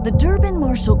pockets. The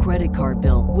Durbin-Marshall credit card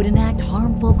bill would enact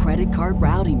harmful credit card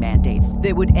routing mandates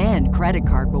that would end credit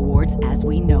card rewards as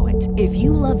we know it. If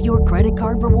you love your credit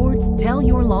card rewards, tell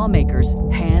your lawmakers,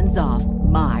 hands off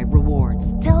my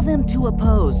rewards. Tell them to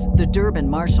oppose the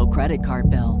Durbin-Marshall credit card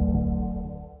bill.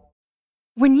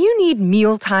 When you need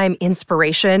mealtime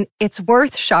inspiration, it's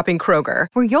worth shopping Kroger,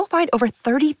 where you'll find over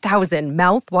 30,000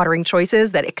 mouth-watering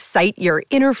choices that excite your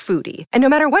inner foodie. And no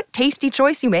matter what tasty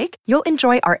choice you make, you'll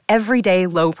enjoy our everyday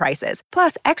low prices,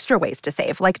 plus extra ways to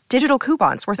save, like digital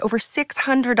coupons worth over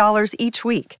 $600 each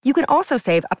week. You can also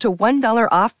save up to $1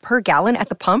 off per gallon at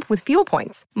the pump with fuel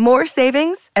points. More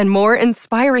savings and more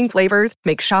inspiring flavors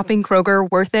make shopping Kroger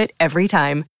worth it every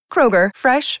time. Kroger,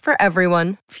 fresh for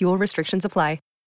everyone. Fuel restrictions apply.